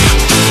it.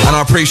 And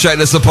I appreciate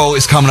the support.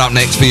 It's coming up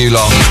next for you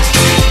lot.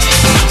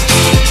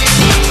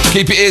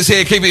 Keep your ears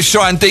here. Keep it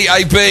Shine.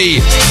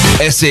 DAB.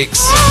 Essex.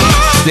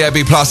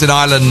 DAB Plus in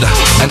Ireland.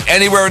 And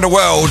anywhere in the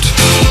world.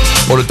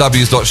 Or the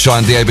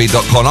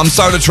w's.shinedab.com. I'm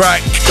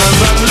SolarTrak.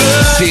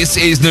 This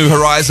is New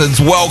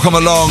Horizons. Welcome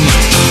along.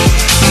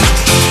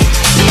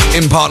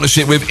 In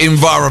partnership with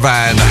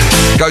Envirovan.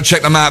 Go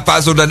check them out.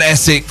 Basildon,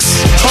 Essex.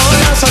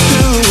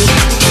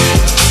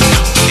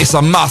 It's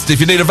a must. If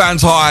you need a van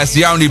to hire, it's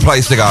the only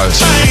place to go.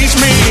 Change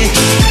me.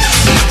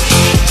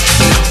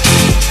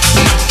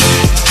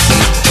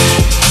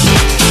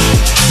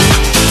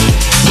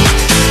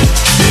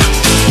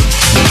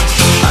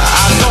 I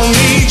don't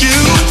need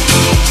you.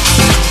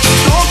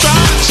 Don't try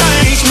to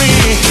change me.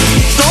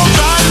 Don't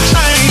try to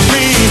change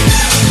me.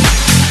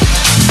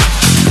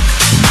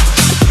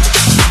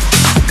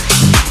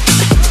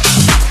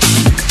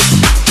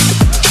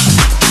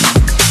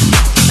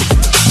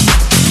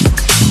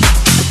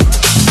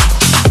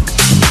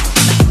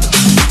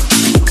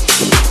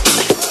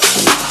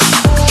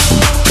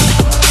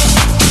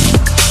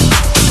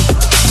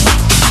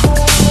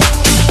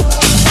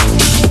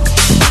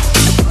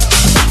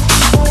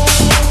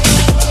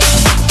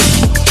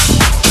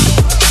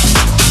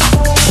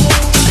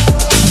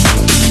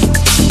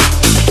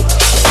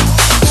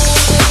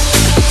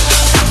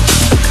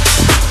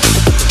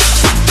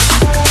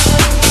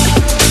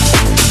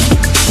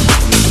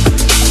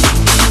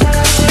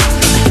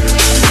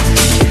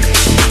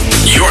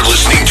 You're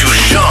listening to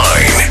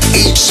Shine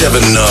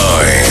 879.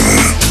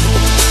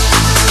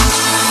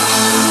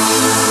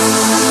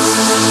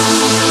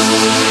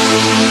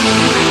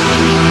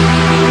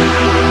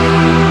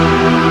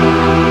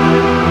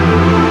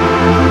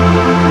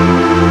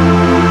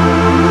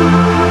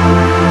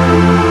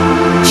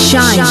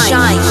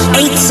 Shine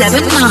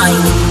 879.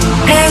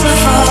 There's a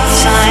false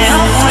sign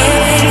of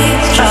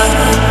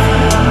withdrawal.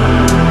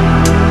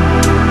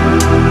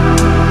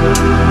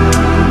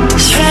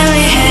 This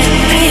friendly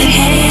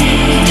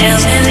hand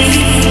tells me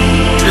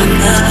I'm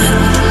not.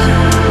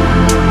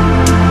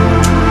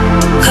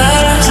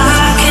 'Cause I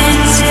can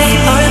see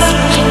for the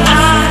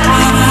eye.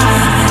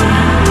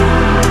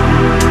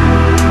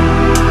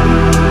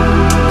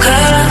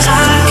 'Cause I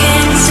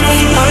can see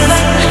for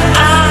the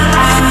eye.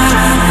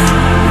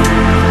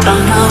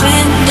 From the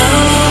window.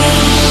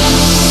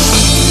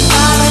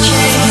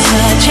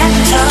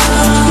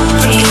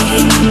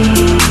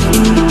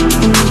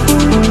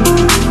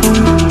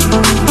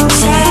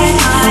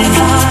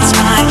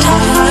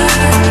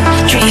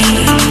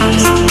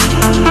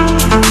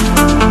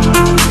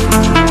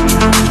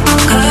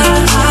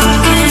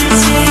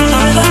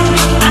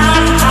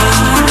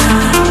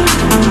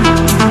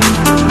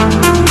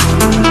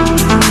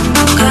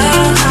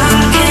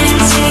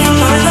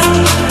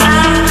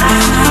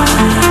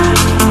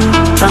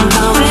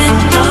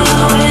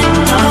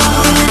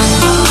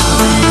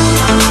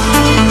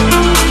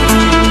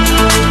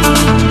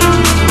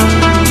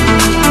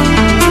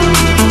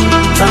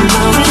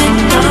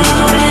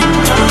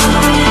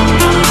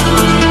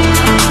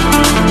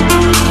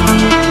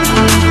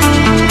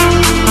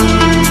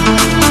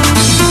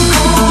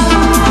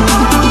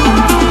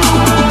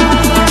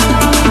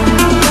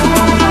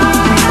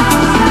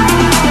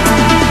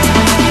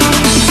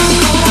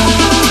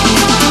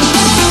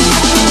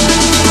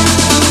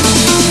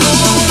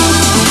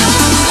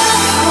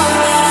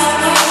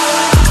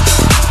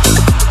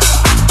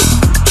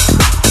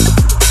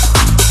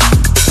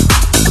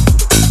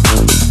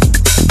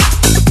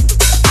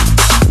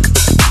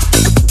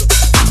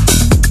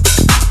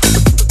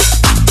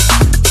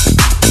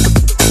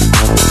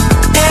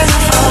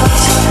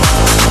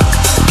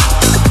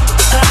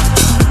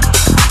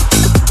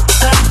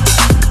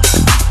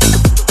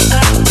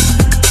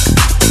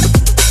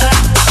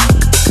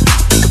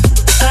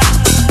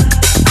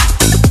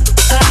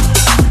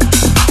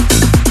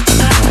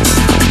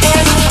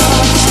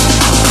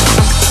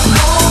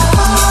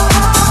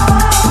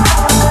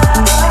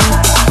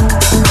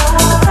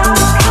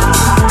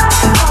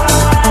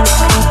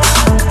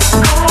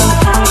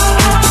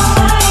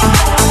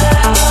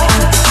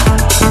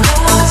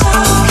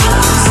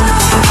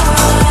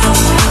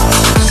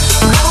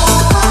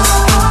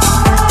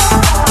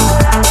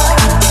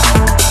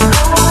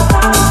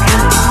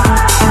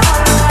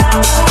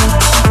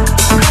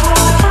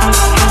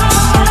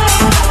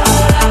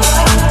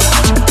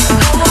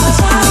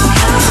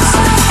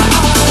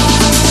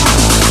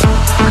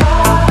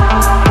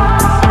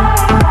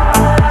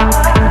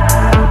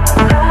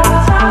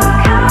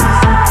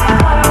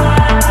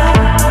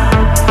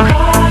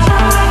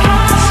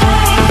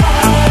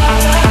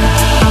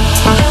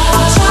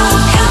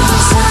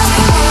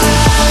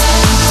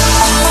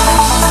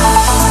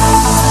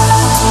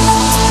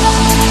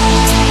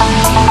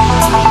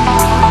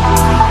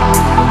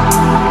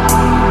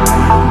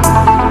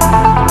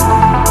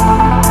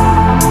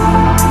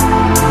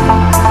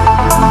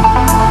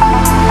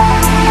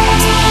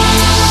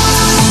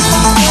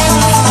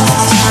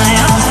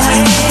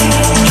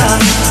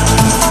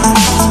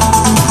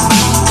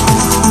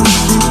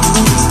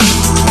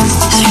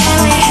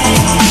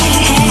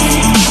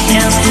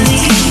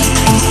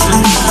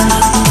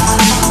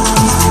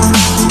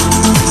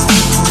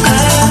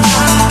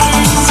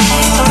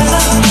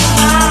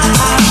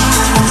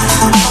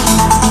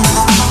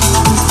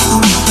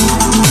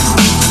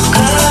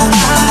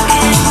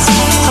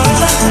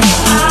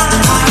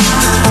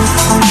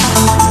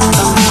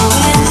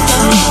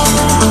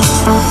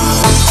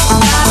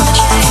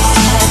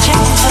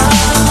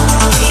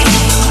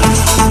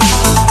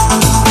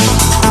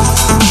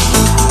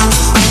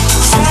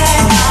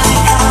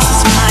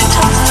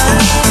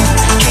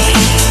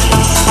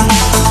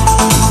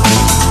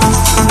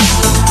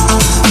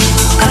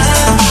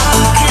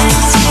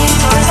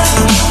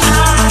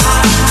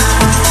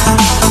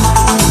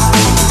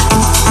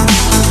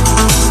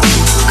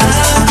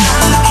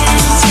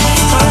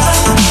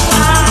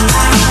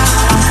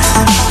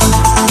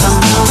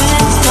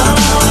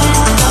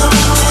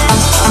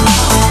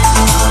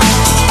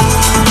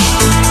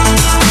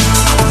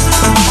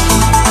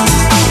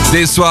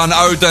 This one,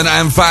 Odin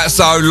and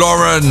Fatso,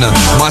 Lauren,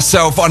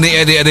 myself on the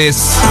edit of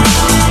this.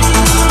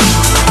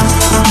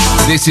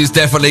 This is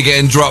definitely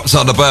getting dropped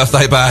on the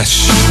birthday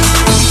bash.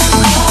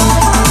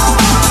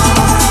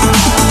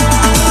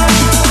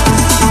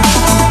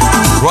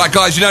 Right,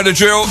 guys, you know the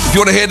drill. If you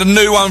want to hear the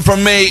new one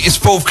from me, it's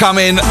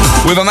forthcoming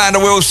with Amanda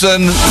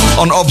Wilson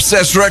on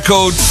Obsessed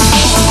Records.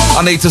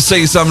 I need to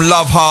see some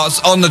love hearts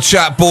on the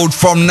chat board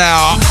from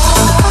now.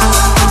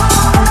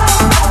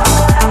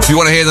 If you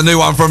want to hear the new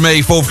one from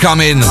me,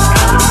 forthcoming.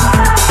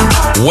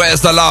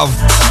 Where's the love?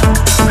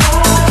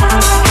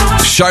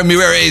 Show me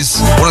where it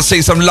is. Want to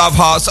see some love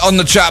hearts on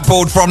the chat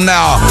board from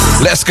now.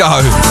 Let's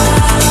go.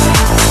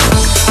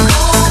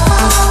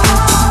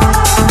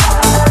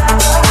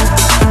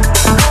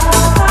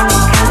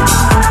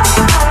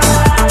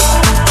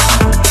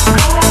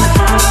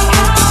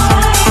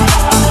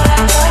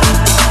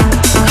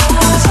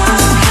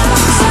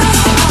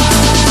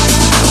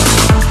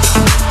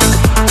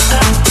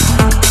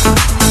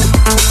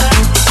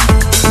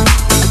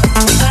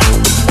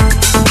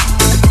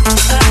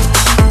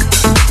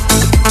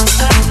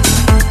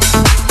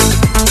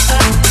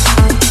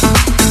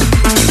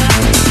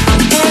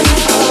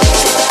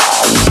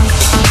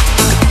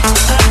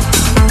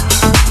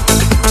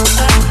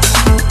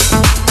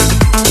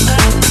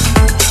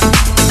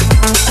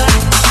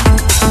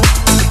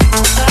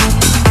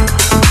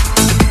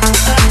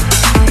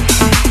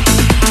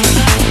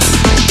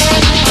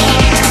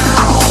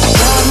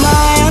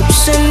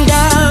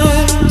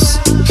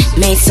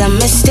 Some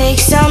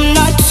mistakes, I'm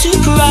not too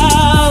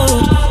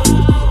proud,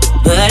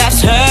 but I've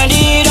turned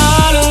it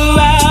all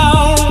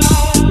around.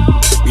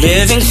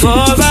 Living for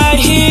right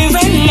here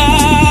and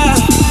now.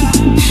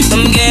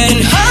 I'm getting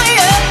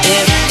higher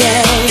every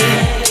day.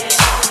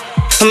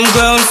 I'm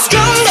growing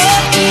stronger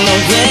in my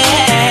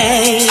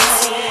ways.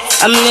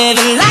 I'm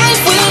living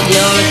life with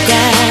no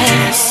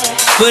regrets,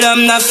 but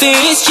I'm not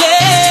finished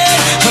yet.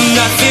 I'm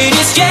not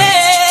finished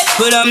yet,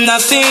 but I'm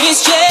not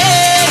finished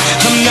yet.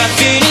 I'm not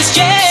finished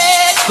yet.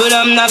 But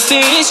I'm not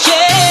finished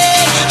yet.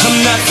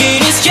 I'm not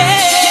finished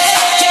yet.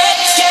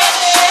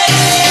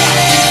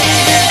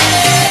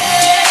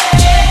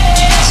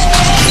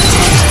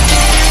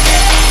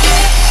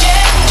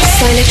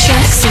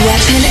 SolarTrak's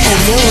Weapon of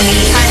the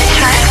Week.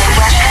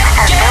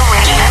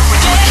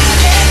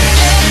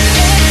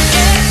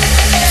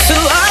 So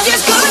I'm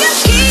just gonna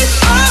keep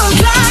on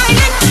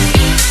climbing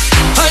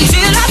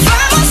until I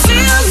find my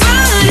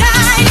silver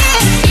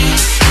lining.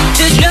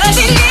 There's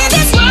nothing in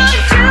this world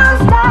to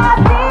stop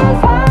this.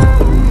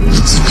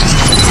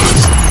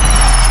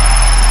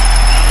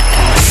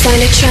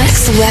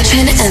 SolarTrak's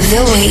Weapon of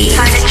the Week.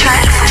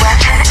 SolarTrak's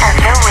Weapon of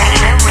the Week.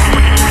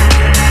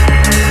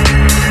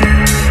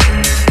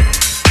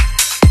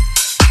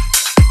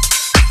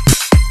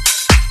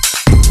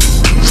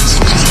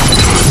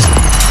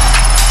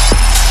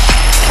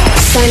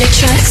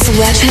 SolarTrak's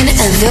Weapon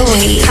of the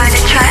Week.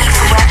 SolarTrak's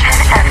Weapon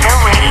of the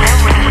Week.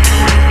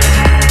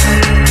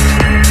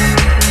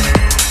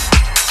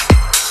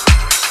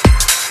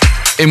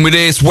 In with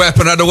this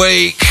Weapon of the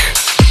Week.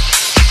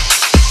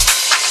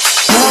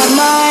 All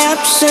my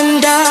ups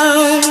and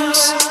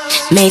downs,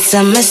 made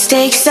some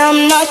mistakes,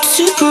 I'm not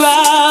too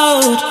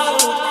proud,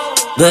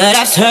 but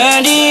I've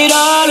turned it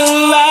all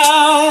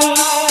around.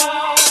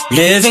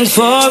 Living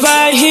for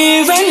right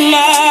here and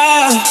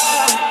now.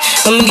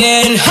 I'm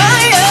getting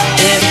higher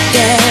every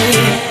day.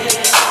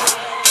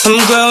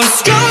 I'm growing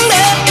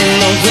stronger in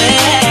my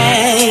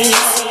ways.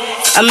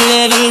 I'm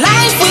living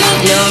life with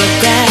no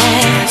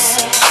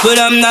regrets, but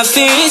I'm not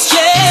finished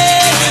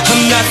yet.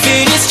 I'm not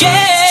finished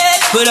yet,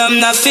 but I'm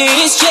not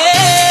finished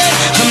yet.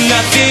 I'm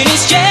not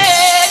finished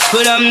yet,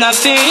 but I'm not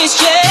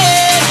finished yet.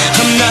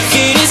 I'm not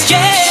finished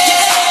yet.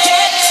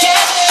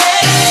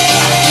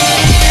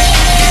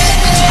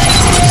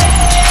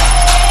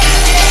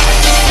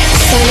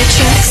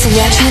 SolarTrak's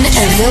Weapon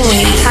of the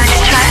Week.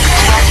 SolarTrak's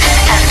Weapon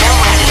of the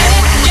Week.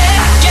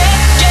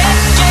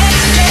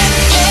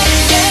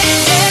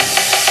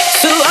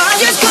 So I'm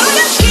just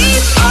gonna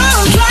keep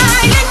on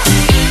climbing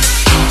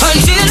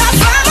until I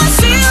find my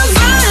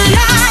silver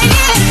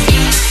lining.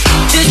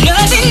 There's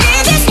nothing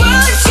in this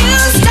world to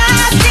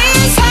stop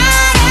this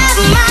heart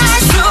of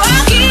mine. So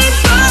I'll keep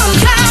on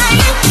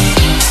climbing.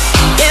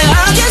 Yeah,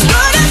 I'm just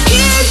gonna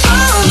keep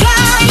on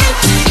climbing.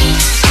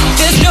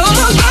 There's no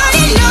more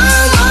running, no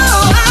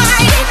more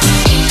hiding.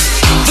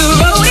 The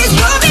road is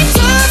gonna be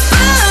tough,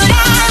 but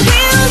I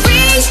will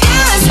reach the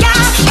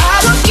sky.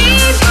 I will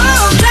keep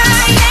on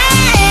climbing.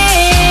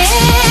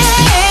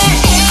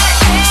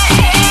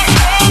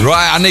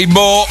 Right, I need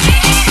more.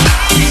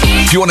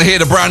 If you want to hear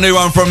the brand new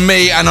one from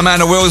me and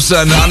Amanda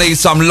Wilson, I need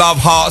some love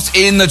hearts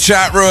in the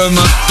chat room.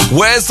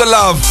 Where's the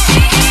love?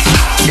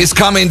 It's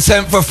coming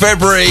 10th of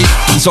February.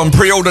 It's on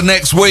pre-order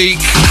next week,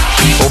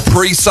 or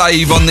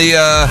pre-save on the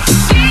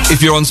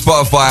if you're on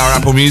Spotify or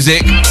Apple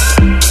Music.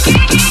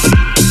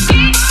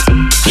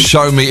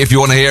 Show me if you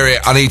want to hear it.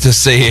 I need to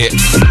see it.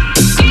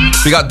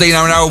 We got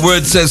Dino and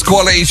Elwood says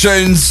quality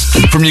tunes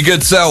from your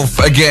good self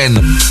again.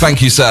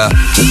 Thank you, sir.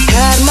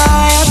 Had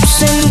my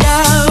ups and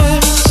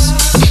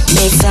downs,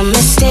 Made some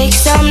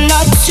mistakes, I'm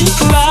not too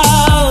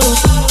proud,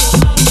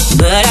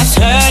 but I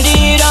turned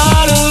it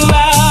all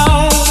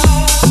around.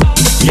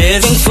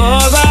 Living for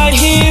right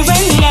here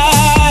and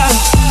now.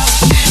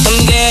 I'm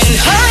getting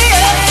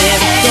higher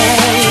every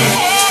day.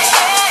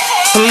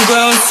 I'm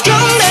growing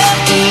stronger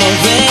in my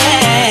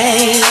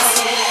ways.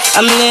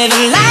 I'm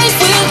living life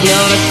with no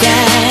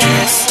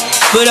regrets,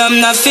 but I'm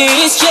not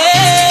finished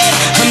yet.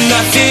 I'm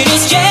not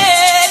finished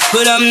yet,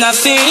 but I'm not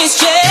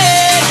finished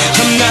yet.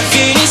 I'm not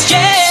finished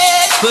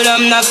yet, but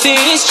I'm not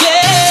finished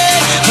yet.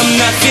 I'm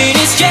not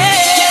finished yet.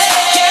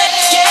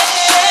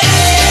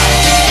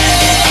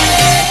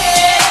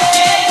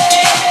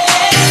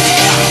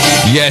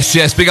 Yes,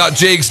 yes, big up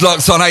Jigs,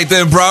 locked on. How you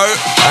doing, bro?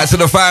 Out to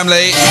the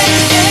family.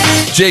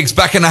 Jigs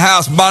back in the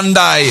house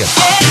Monday.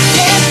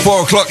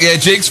 4 o'clock, yeah,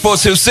 Jigs, 4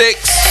 till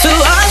 6. So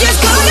I'm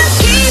just gonna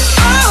keep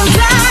on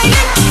flying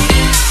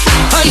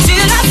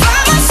until I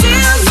find my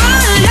silver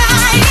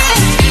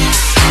lining.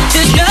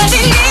 There's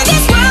nothing in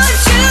this world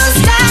to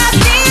stop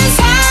this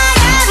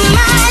heart of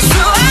mine.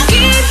 So I'll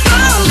keep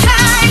on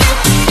climbing.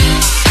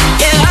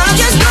 Yeah, I'm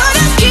just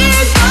gonna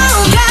keep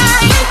on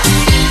climbing.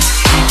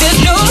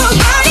 There's no more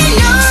running,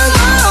 no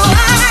more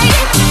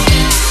hiding.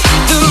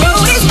 The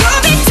road is gonna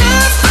be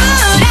tough,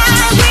 but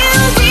I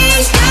will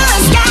reach the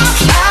sky.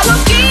 I will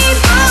keep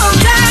on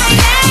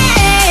climbing.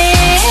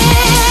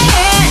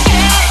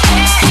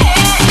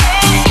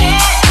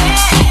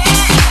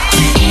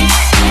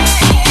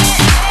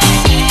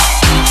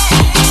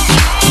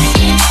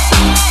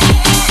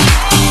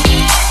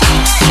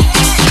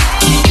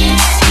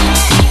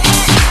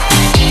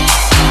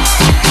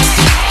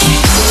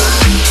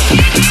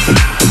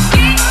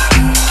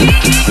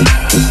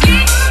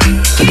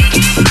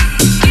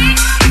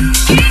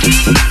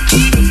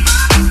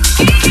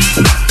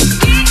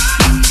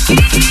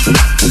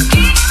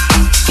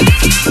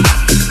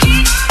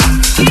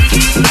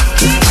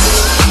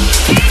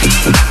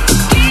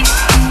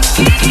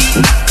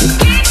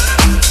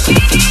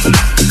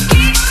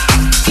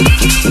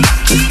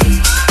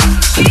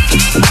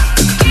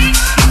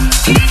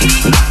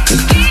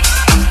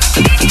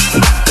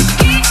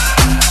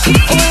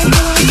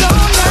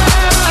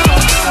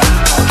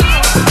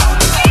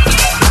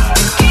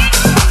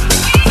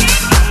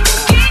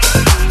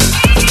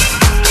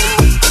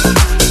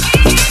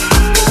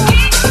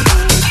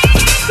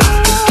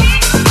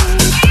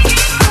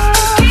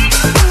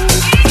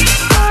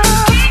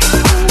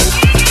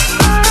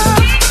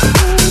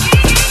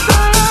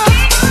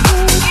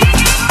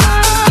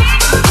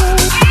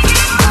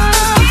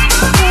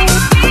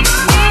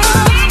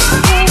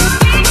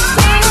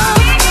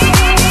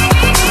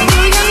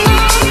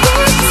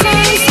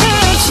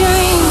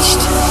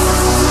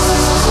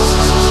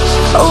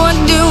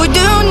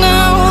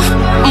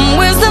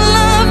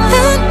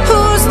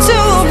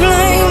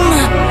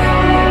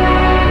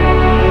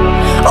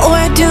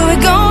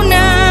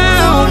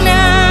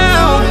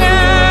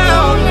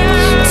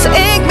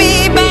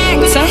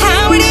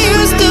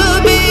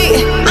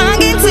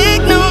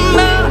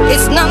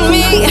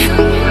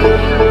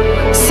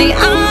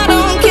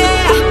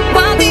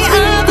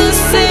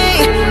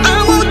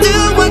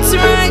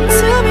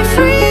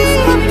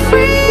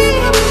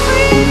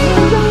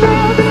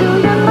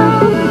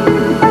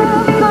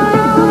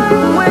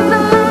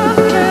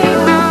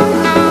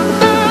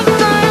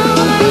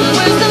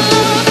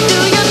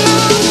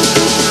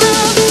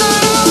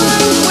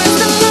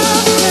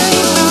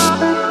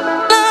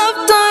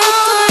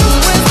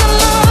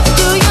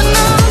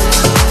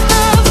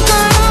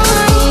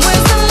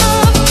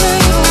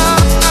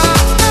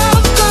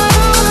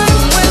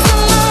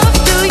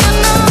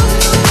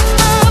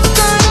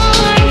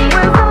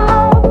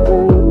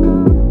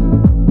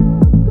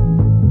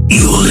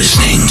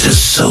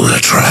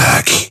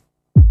 SolarTrak.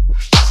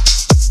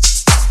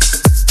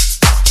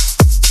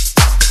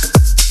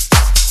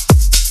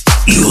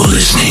 You're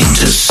listening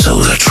to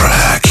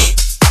SolarTrak.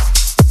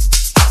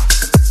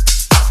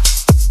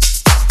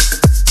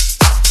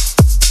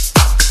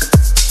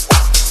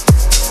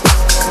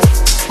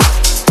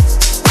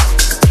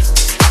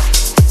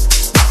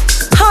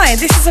 Hi,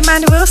 this is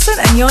Amanda Wilson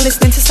and you're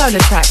listening to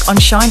SolarTrak on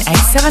Shine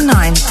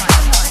 879.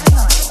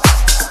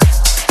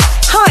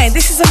 Hi,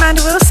 this is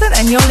Amanda Wilson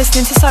and you're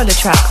listening to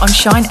SolarTrak on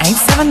Shine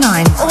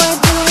 879. Where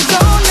do we go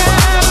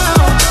now?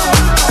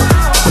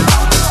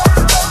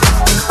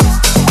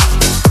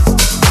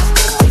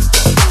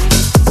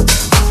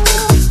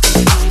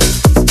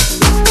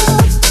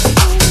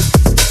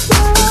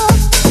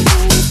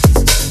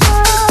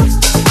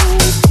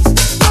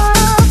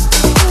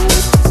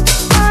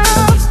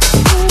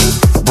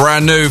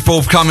 Brand new,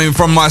 forthcoming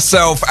from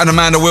myself and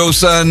Amanda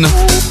Wilson.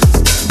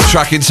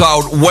 Track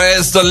entitled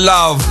Where's the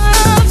Love?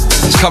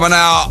 It's coming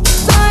out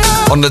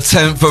on the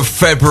 10th of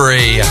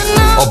February.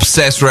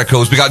 Obsessed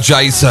Records. We got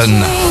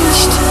Jason.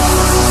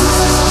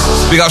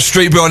 We got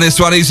Street Boy on this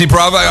one. Easy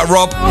brother. I got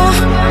Rob.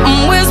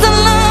 Where's the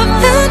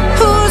love and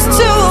who's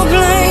to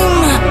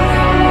blame?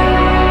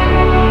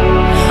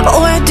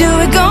 Where do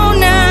we go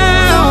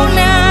now?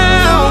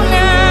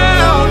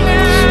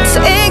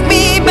 Take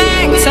me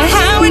back to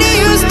how it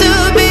used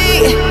to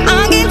be.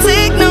 I can't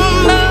take no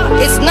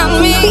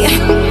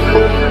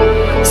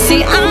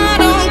See, I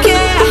don't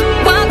care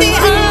what the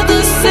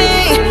others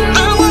say.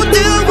 I will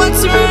do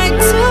what's right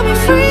to be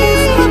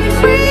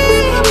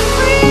free.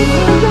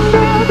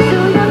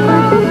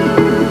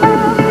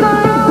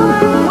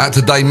 Out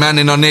to Dave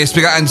Manning on this.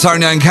 We got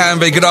Antonio and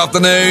Canvey. Good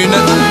afternoon.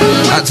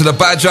 Out to the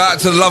Badger. Out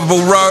to the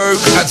Lovable Rogue.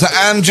 Out to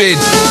Amjid.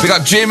 We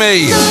got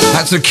Jimmy.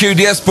 Out to the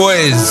QDS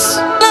boys.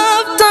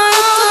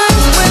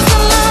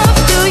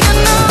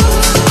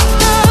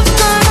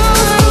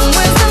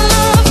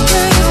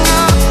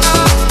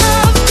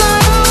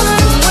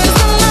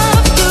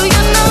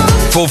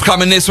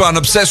 Forthcoming this one,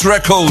 Obsessed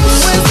Records,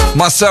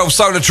 myself,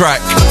 SolarTrak,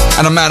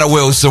 and Amanda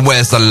Wilson,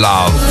 Where's the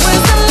Love?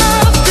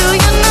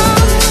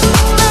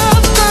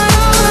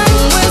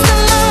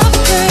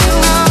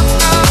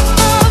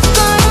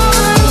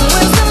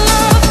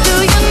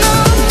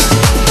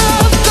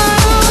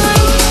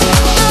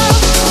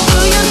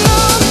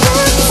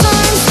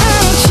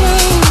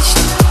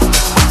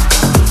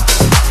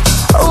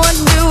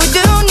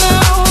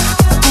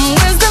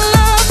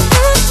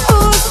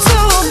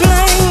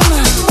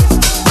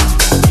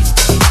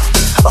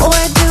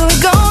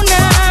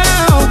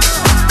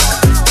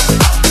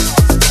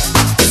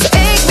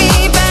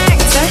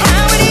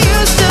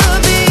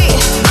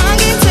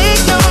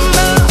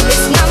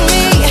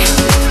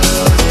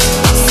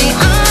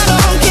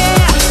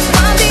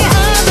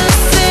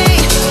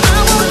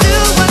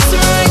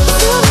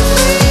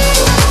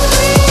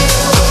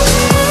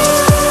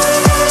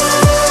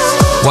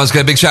 Once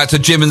again, a big shout out to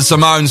Jim and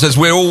Simone. Says,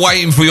 we're all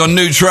waiting for your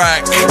new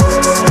track.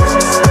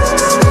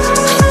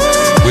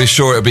 We're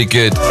sure it'll be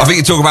good. I think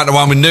you're talking about the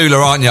one with Nula,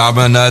 aren't you? I'm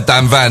and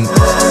Dan Van.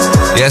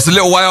 Yeah, it's a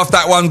little way off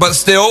that one, but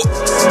still.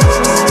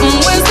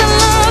 Where's the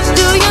love?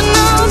 Do you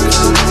know?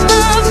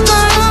 Love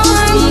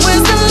time.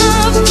 Where's the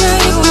love?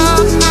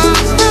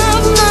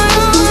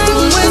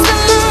 Where's the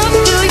love?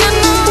 Do you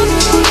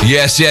know?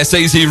 Yes,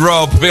 easy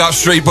Rob. Big up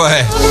Street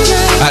Boy.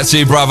 That's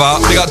you,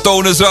 brother. Big up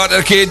Dawn as well to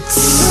the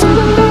kids.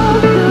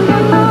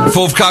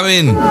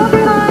 Forthcoming.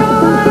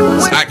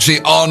 It's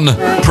actually on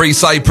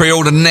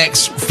pre-order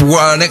next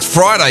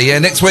Friday, yeah,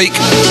 next week.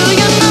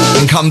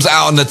 And comes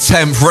out on the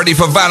 10th. Ready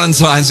for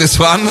Valentine's, this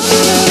one.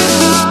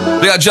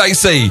 We got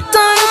JC.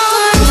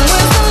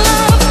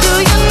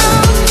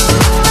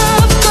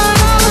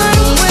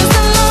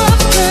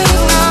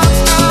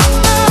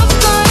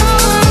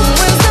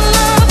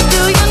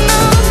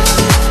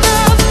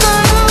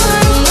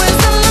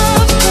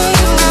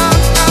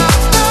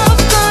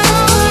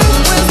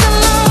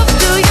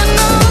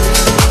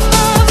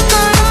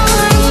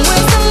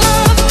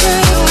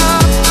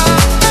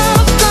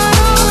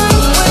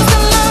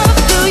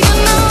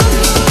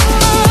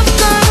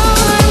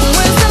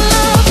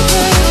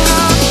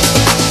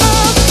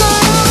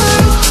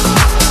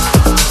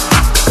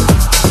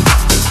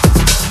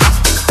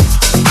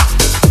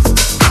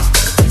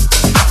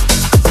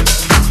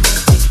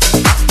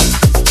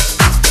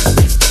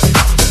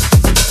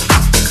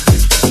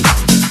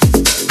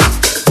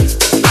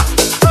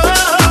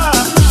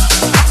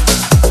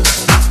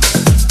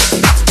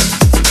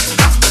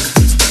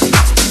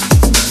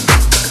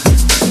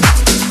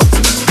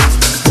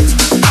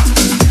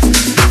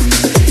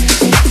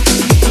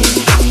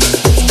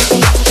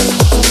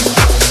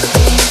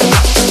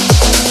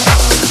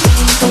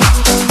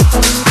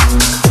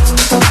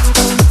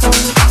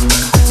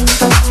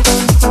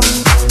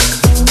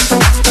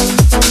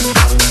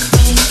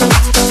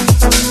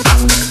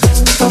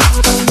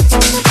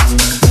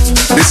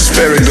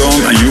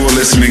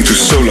 Listening to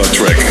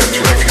SolarTrak.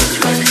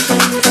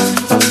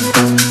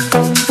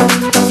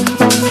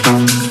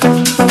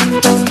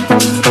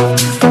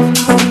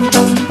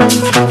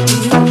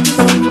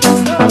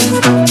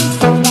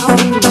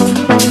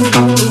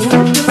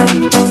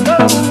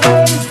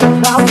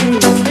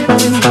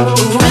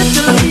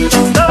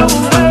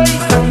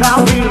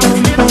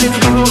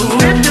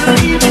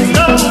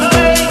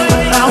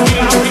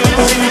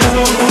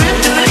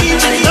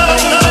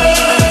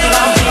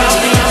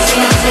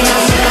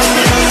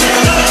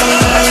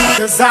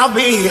 I'll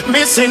be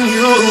missing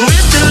you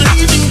if the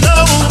leaving go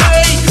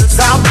away. 'Cause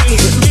I'll be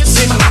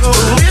missing you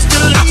if the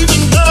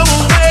leaving go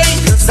away.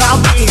 'Cause I'll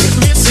be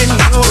missing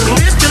you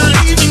if the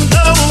leaving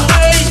go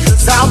away.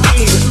 'Cause I'll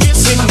be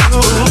missing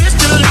you if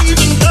the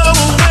leaving go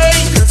away.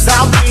 'Cause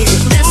I'll be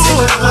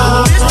missing you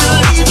if the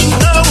leaving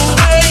go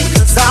away.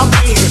 'Cause I'll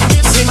be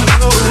missing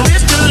you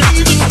if the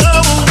leaving go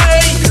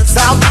away. 'Cause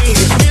I'll be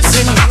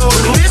missing you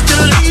if the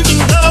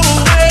leaving go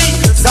away.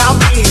 'Cause I'll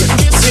be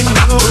missing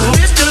you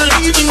if the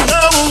leaving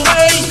go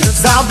away.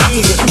 I'll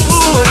be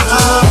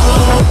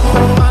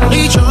I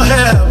need your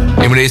help.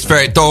 In with his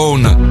Spirit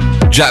Dawn,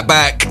 Jack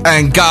Back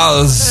and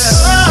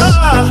Guz.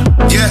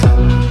 Yeah.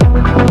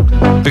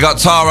 We got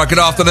Tara, good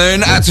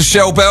afternoon. Out to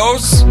Shell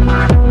Bells.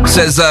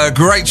 Says,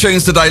 great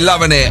tunes today,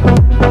 loving it.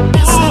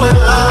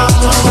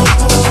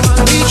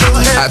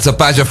 Out to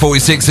Badger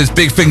 46, says,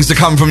 big things to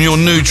come from your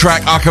new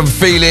track. I can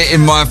feel it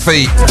in my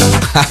feet.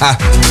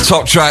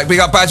 Top track. We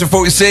got Badger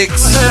 46.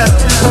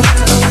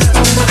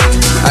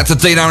 Out to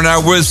Dino and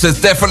Al Woods says,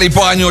 definitely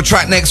buying your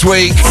track next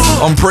week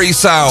on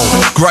pre-sale.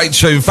 Great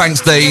tune, thanks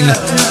Dean.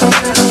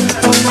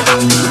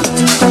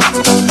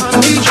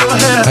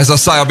 As I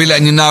say, I'll be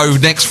letting you know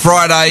next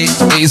Friday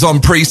it is on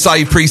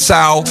pre-sale. If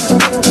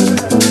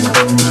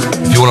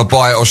you want to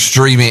buy it or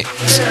stream it.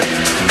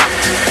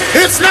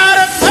 It's not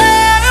a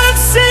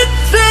fancy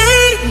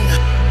thing.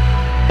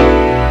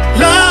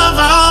 Love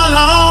I'll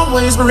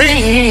always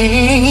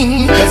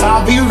bring. 'Cause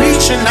I'll be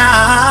reaching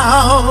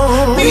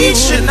out.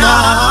 Reaching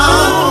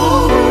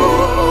out.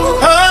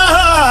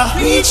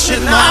 I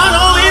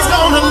know it's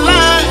gonna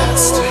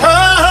last.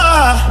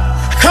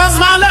 'Cause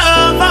my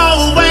love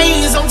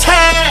always on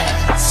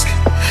task.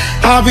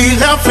 I'll be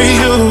there for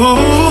you.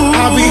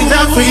 I'll be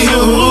there for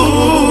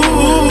you.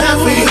 There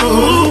for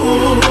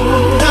you.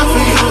 There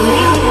for you.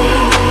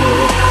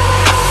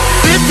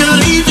 If you're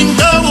leaving,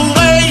 go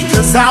away,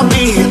 'cause I'll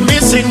be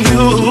missing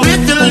you.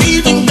 If you're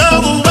leaving,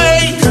 go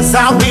away, 'cause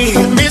I'll be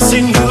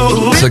missing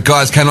you. So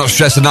guys, cannot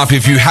stress enough,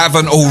 if you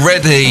haven't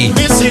already,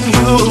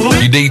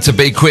 you need to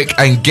be quick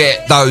and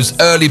get those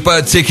early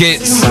bird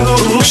tickets.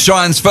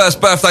 Shine's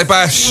first birthday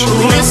bash,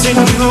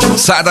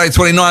 Saturday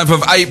 29th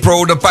of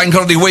April, the bank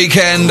holiday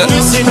weekend.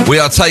 We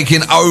are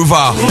taking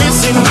over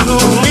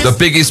the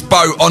biggest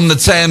boat on the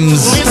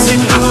Thames,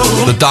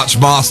 the Dutch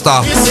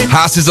Master.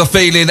 Houses of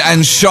Feeling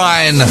and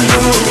Shine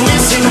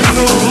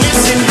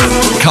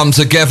come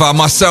together.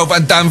 Myself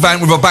and Dan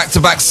Vant with a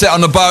back-to-back set on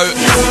the boat.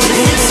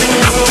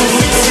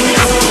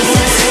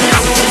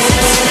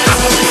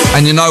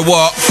 And you know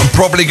what? I'm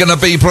probably going to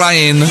be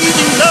playing the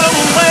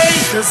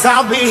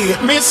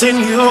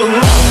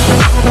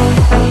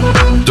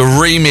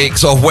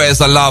remix of Where's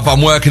the Love.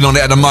 I'm working on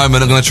it at the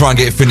moment. I'm going to try and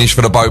get it finished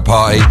for the boat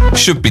party.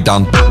 Should be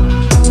done.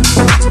 I'm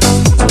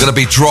going to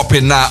be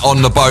dropping that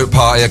on the boat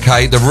party,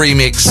 okay? The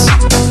remix.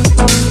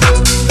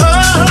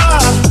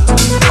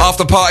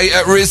 After party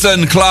at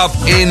Risen Club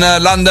in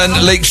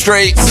London, Leek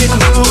Street.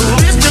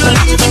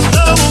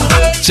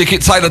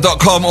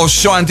 TicketTailor.com or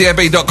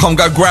ShineDAB.com.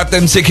 Go grab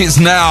them tickets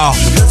now.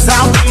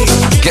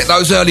 Get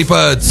those early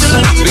birds.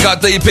 We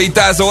got DP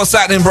Dazzle. What's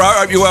happening, bro?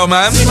 Hope you're well,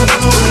 man.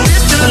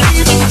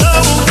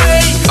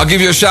 I'll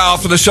give you a shout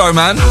after the show,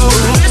 man.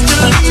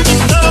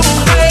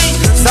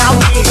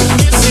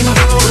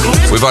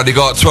 We've only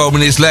got 12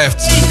 minutes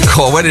left.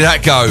 God, where did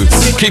that go?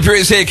 Keep your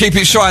ears here. Keep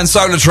it Shine,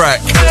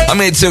 SolarTrak. I'm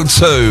here till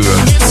 2.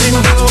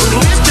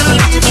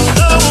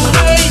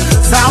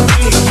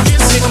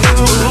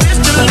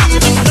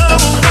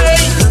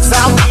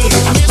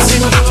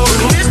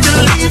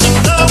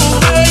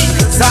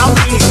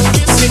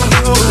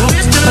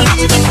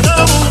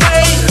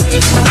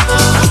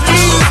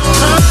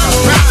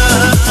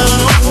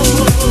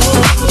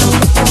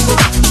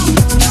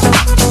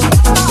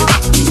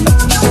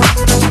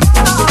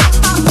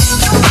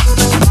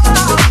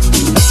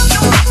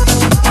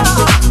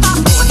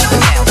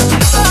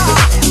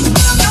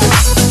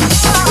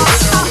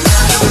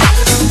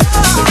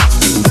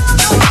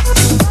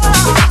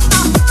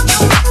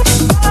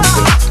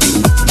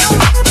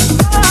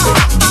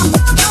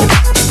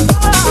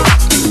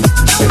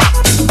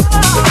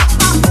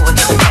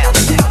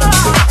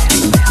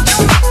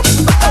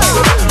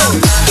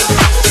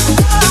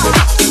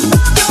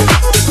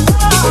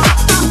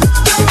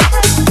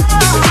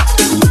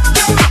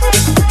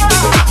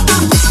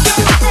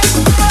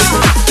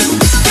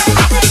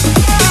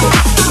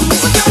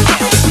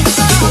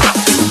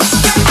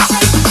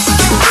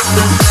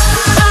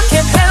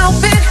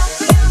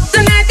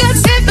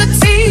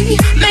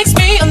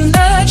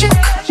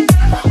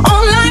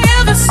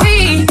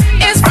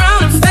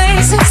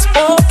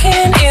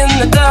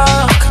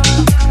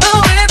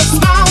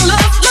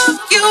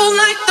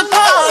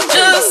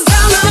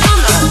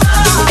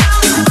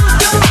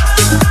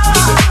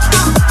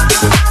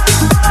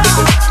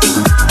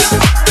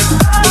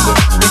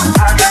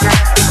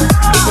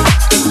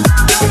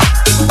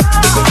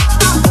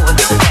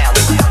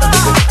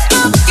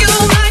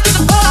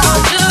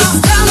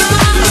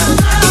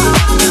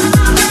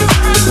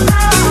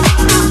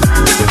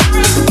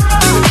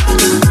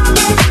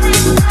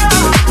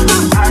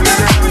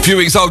 Few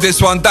weeks old,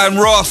 this one, Dan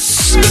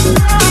Ross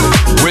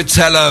with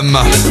Tell 'em.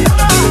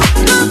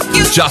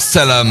 Just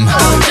Tell 'em.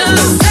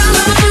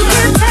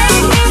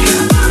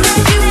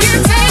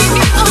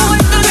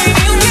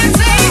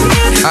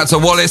 Out to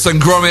Wallace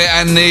and Gromit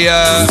and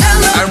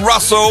and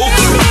Russell,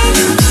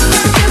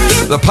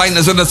 the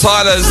Painters and the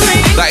Tylers.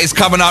 That is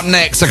coming up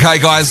next. Okay,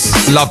 guys,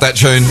 love that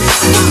tune.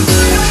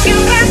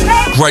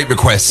 Great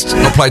request.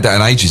 Not played that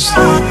in ages.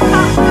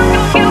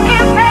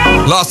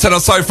 Last 10 or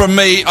so from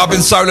me. I've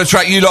been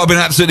SolarTrak. You lot have been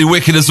absolutely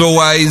wicked as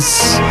always.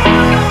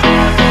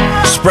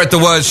 Spread the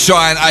word.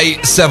 Shine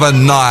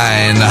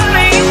 879.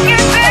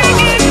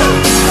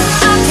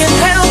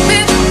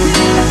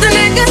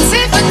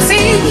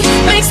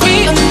 Makes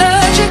me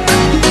allergic.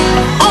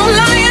 All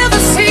I ever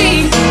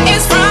see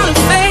is frowning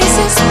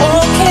faces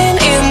walking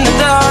in the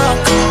dark.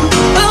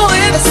 But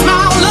with a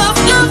smile of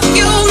love,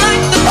 you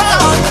like the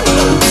park.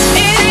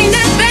 It ain't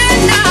that bad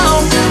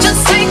now.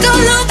 Just take a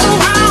look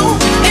around.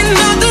 In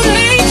Mother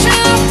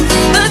Nature,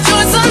 the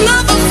choice of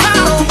love I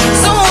found.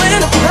 So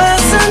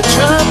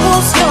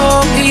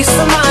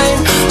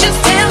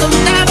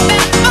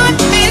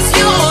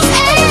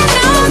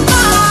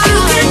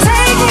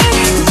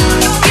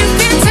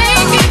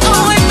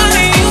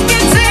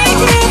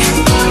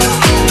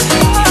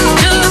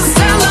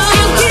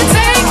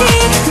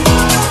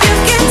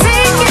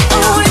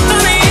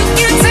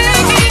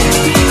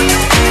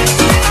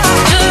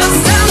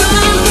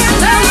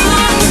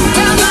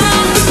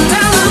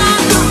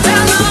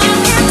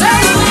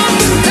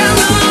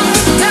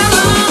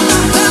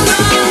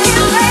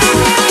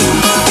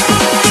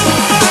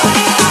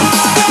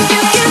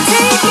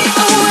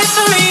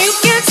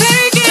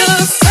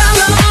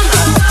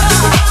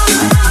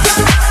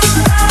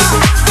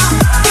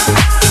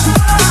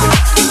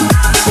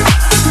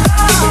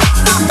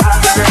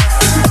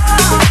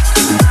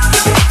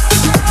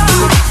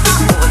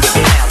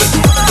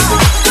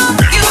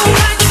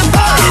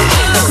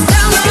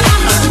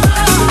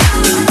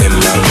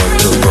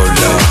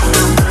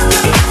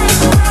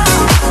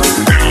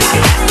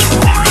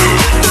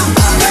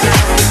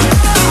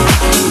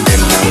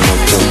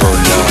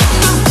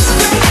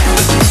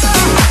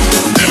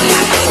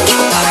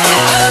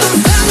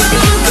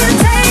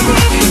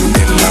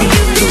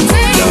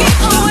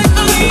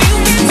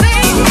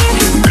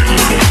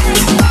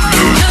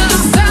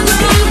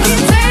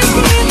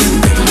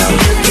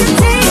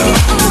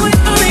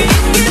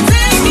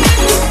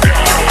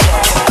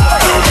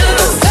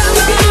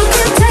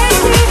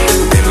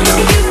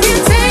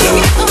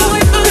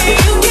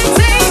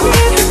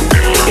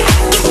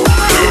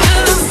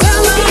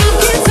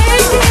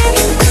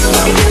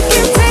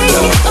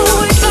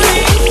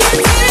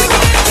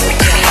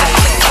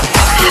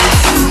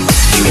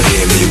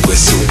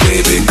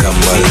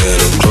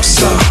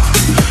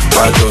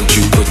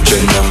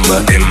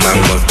in my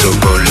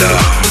Motorola.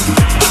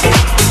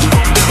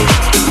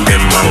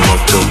 In my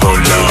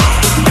Motorola.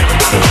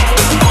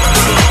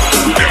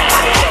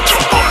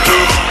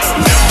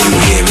 You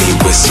hear me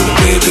whistle,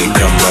 baby,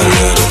 come a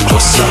little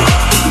closer.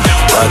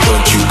 Why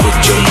don't you put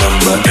your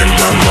number in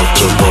my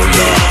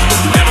Motorola?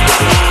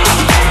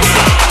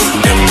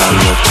 In my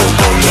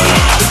Motorola.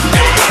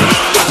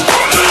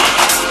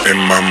 In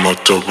my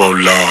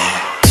Motorola.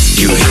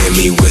 You hear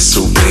me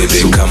whistle,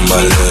 baby, come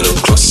a little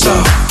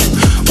closer.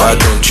 Why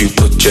don't you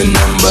put your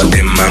number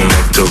in my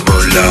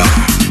Motorola?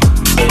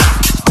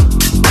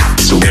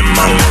 So in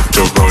my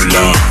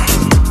Motorola.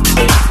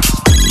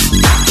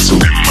 So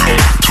in my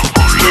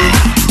Motorola.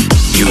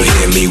 You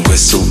hear me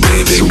whistle,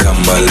 baby,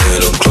 come a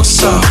little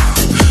closer.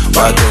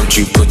 Why don't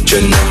you put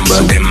your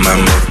number in my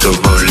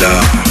Motorola?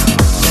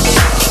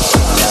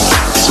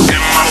 So in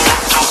my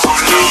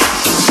Motorola.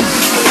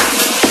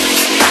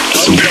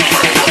 So in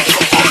my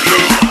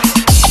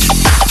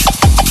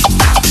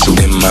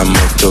my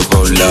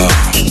Motorola.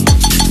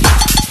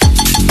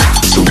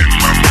 So in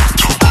my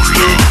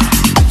Motorola.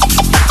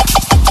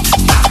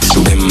 So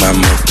in my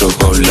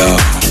Motorola.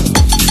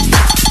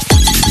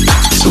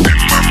 So in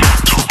my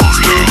Motorola.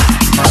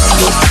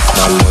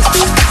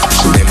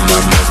 So in my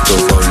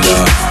Motorola.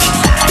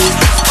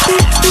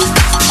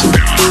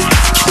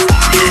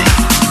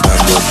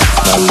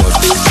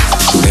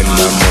 So in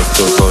my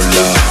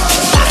Motorola.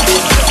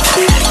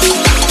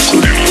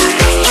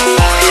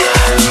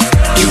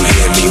 You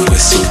hear me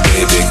whistle,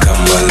 baby,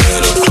 come a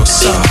little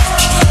closer.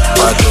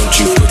 Why don't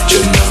you put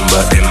your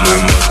number in my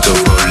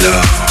Motorola?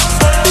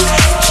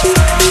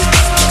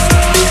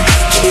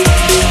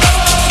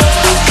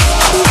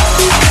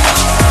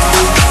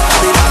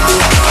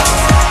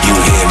 You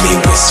hear me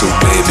whistle,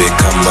 baby,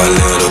 come a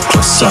little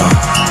closer.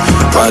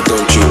 Why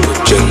don't you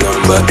put your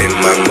number in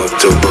my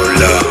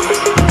Motorola?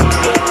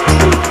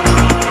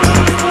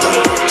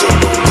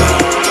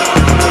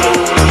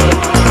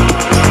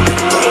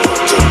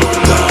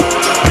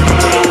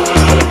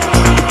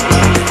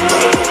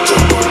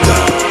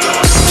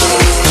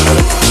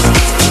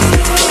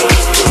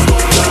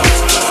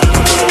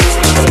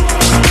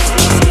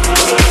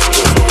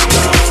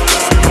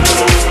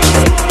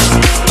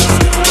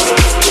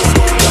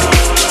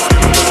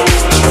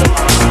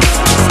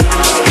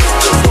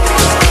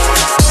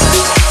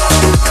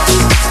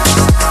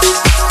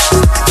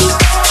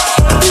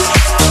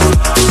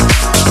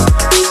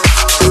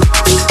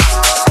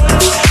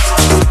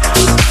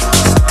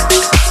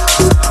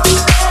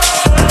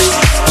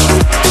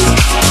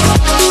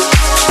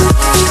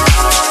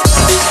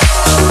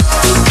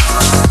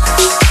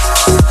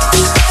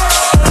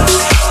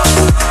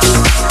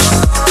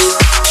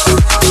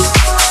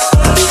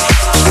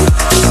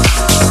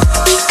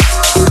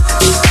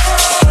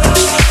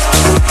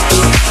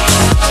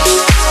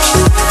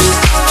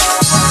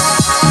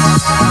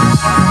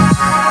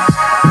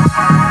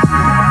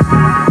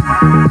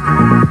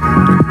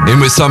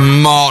 With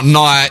some Mark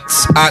Knight.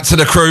 Out to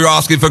the crew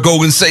asking for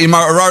Gorgon City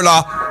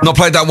Motorola. Not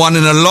played that one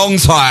in a long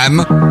time,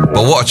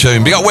 but what a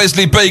tune. We got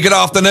Wesley B, good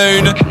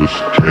afternoon.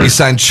 He's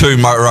saying tune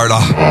Motorola.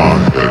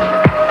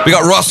 We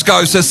got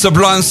Roscoe, says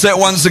Sublime set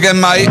once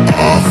again, mate.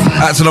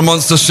 Out to the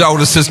Monster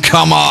Shoulder, says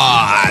come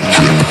on.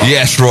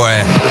 Yes,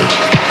 Roy.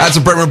 Out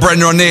to Brent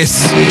Brenner on this.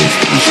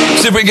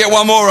 See if we can get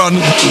one more on. I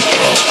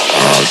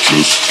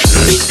just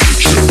can't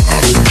get you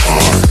out of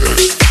my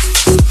head.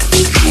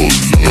 Your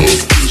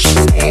love is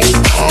all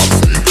I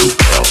think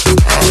about.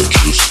 I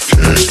just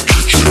can't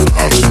get you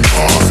out of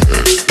my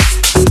head.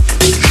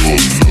 Your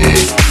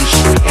love is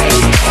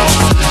all I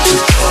think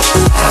about.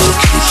 I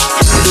just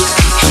can't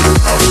get you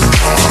out of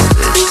my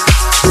head.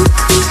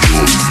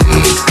 Your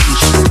love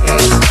is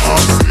all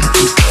I think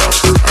about.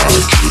 I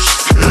just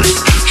can't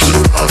get you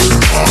out of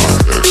my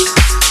head.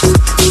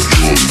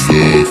 Your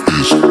love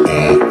is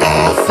all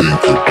I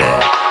think about.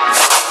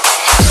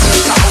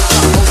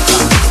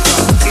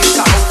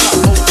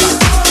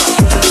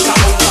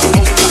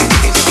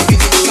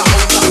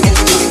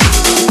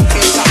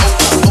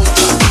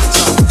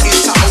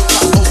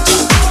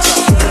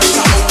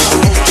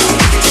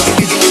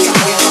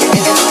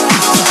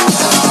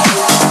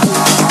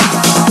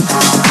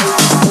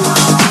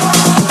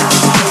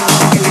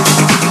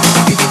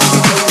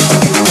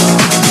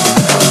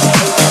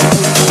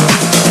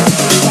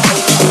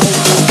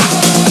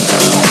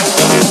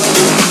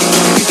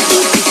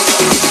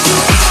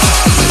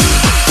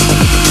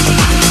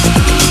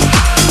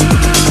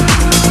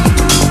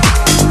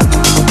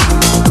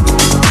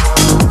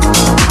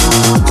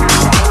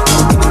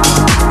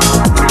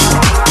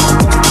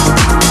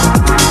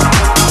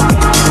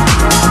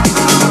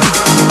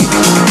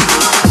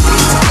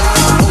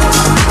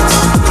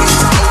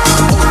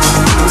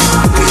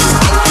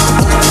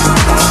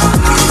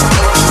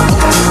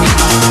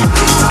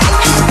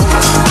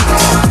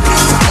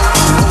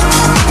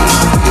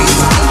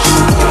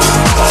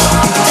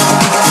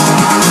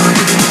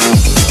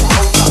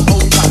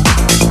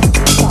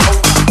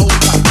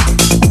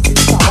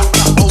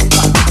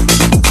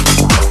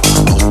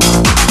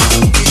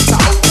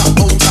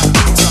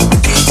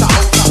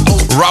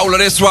 roll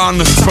of this one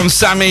from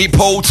Sammy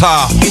Porter,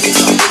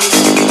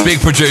 big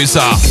producer.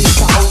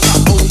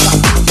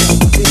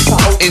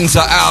 Into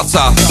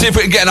outer. See if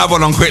we can get another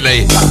one on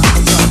quickly.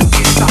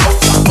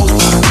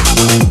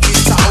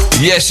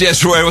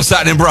 Yes, Roy, what's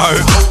happening, bro?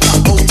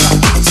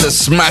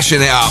 Just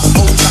smashing it up.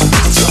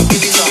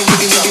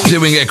 See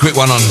if we can get a quick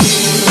one on.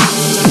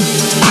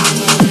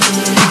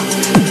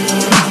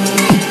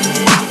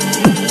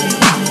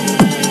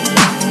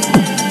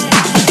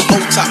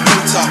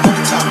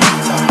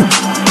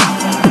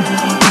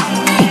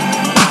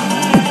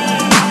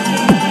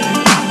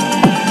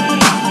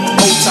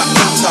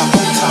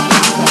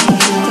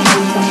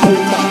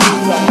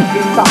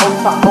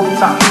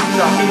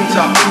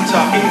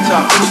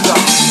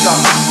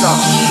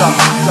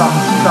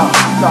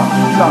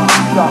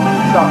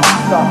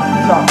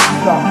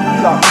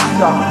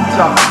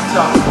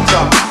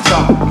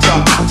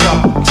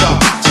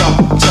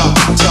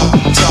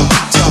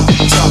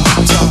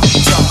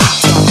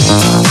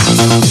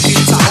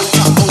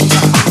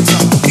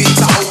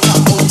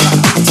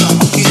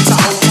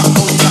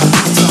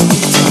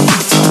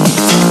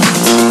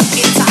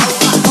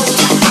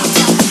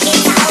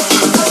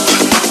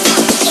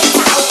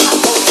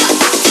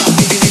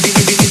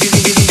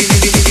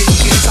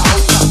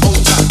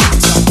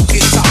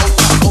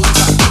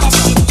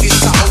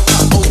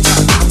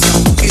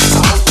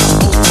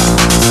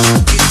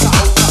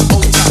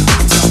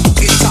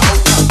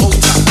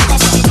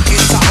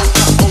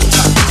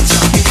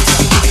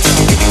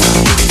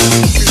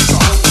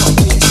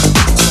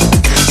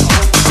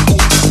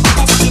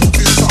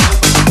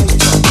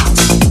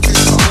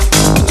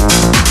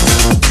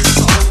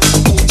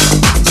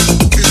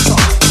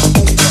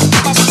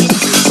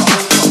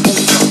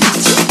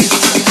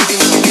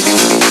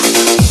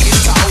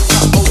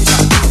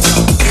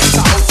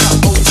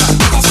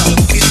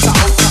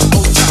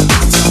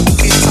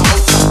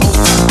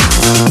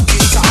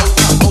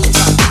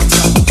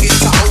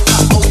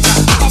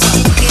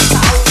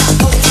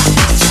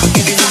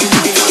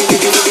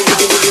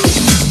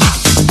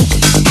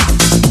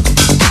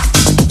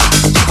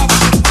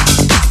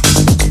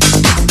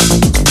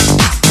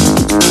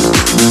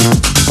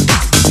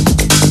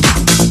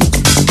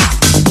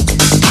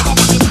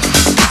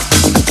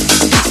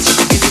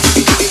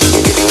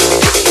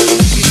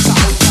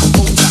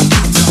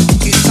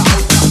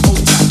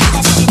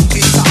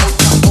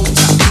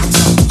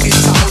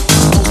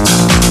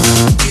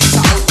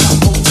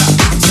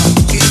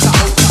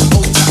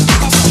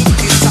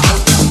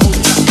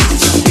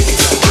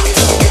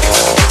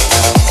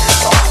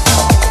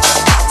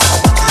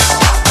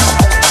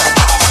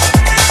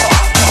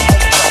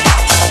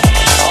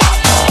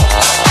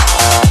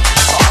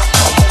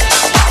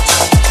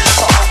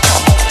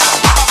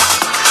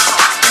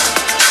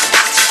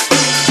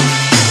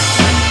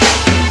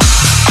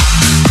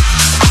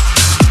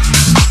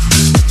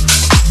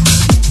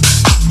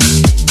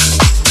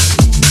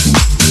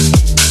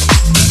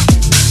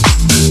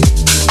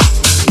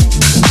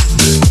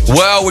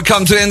 Well, we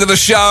come to the end of the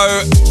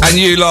show, and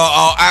you lot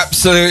are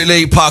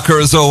absolutely pucker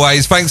as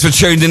always. Thanks for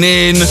tuning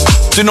in.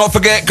 Do not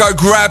forget, go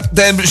grab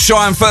them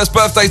Shine first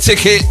birthday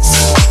tickets.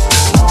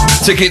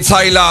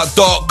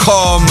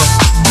 Tickettailor.com.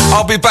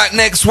 I'll be back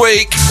next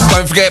week.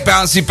 Don't forget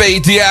Bouncy B,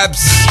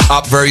 Diabs,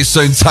 up very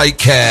soon. Take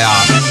care.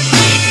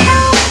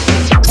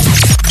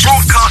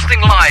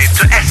 Broadcasting live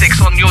to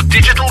Essex on your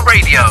digital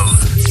radio.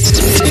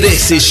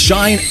 This is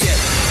Shine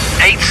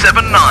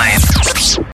 879.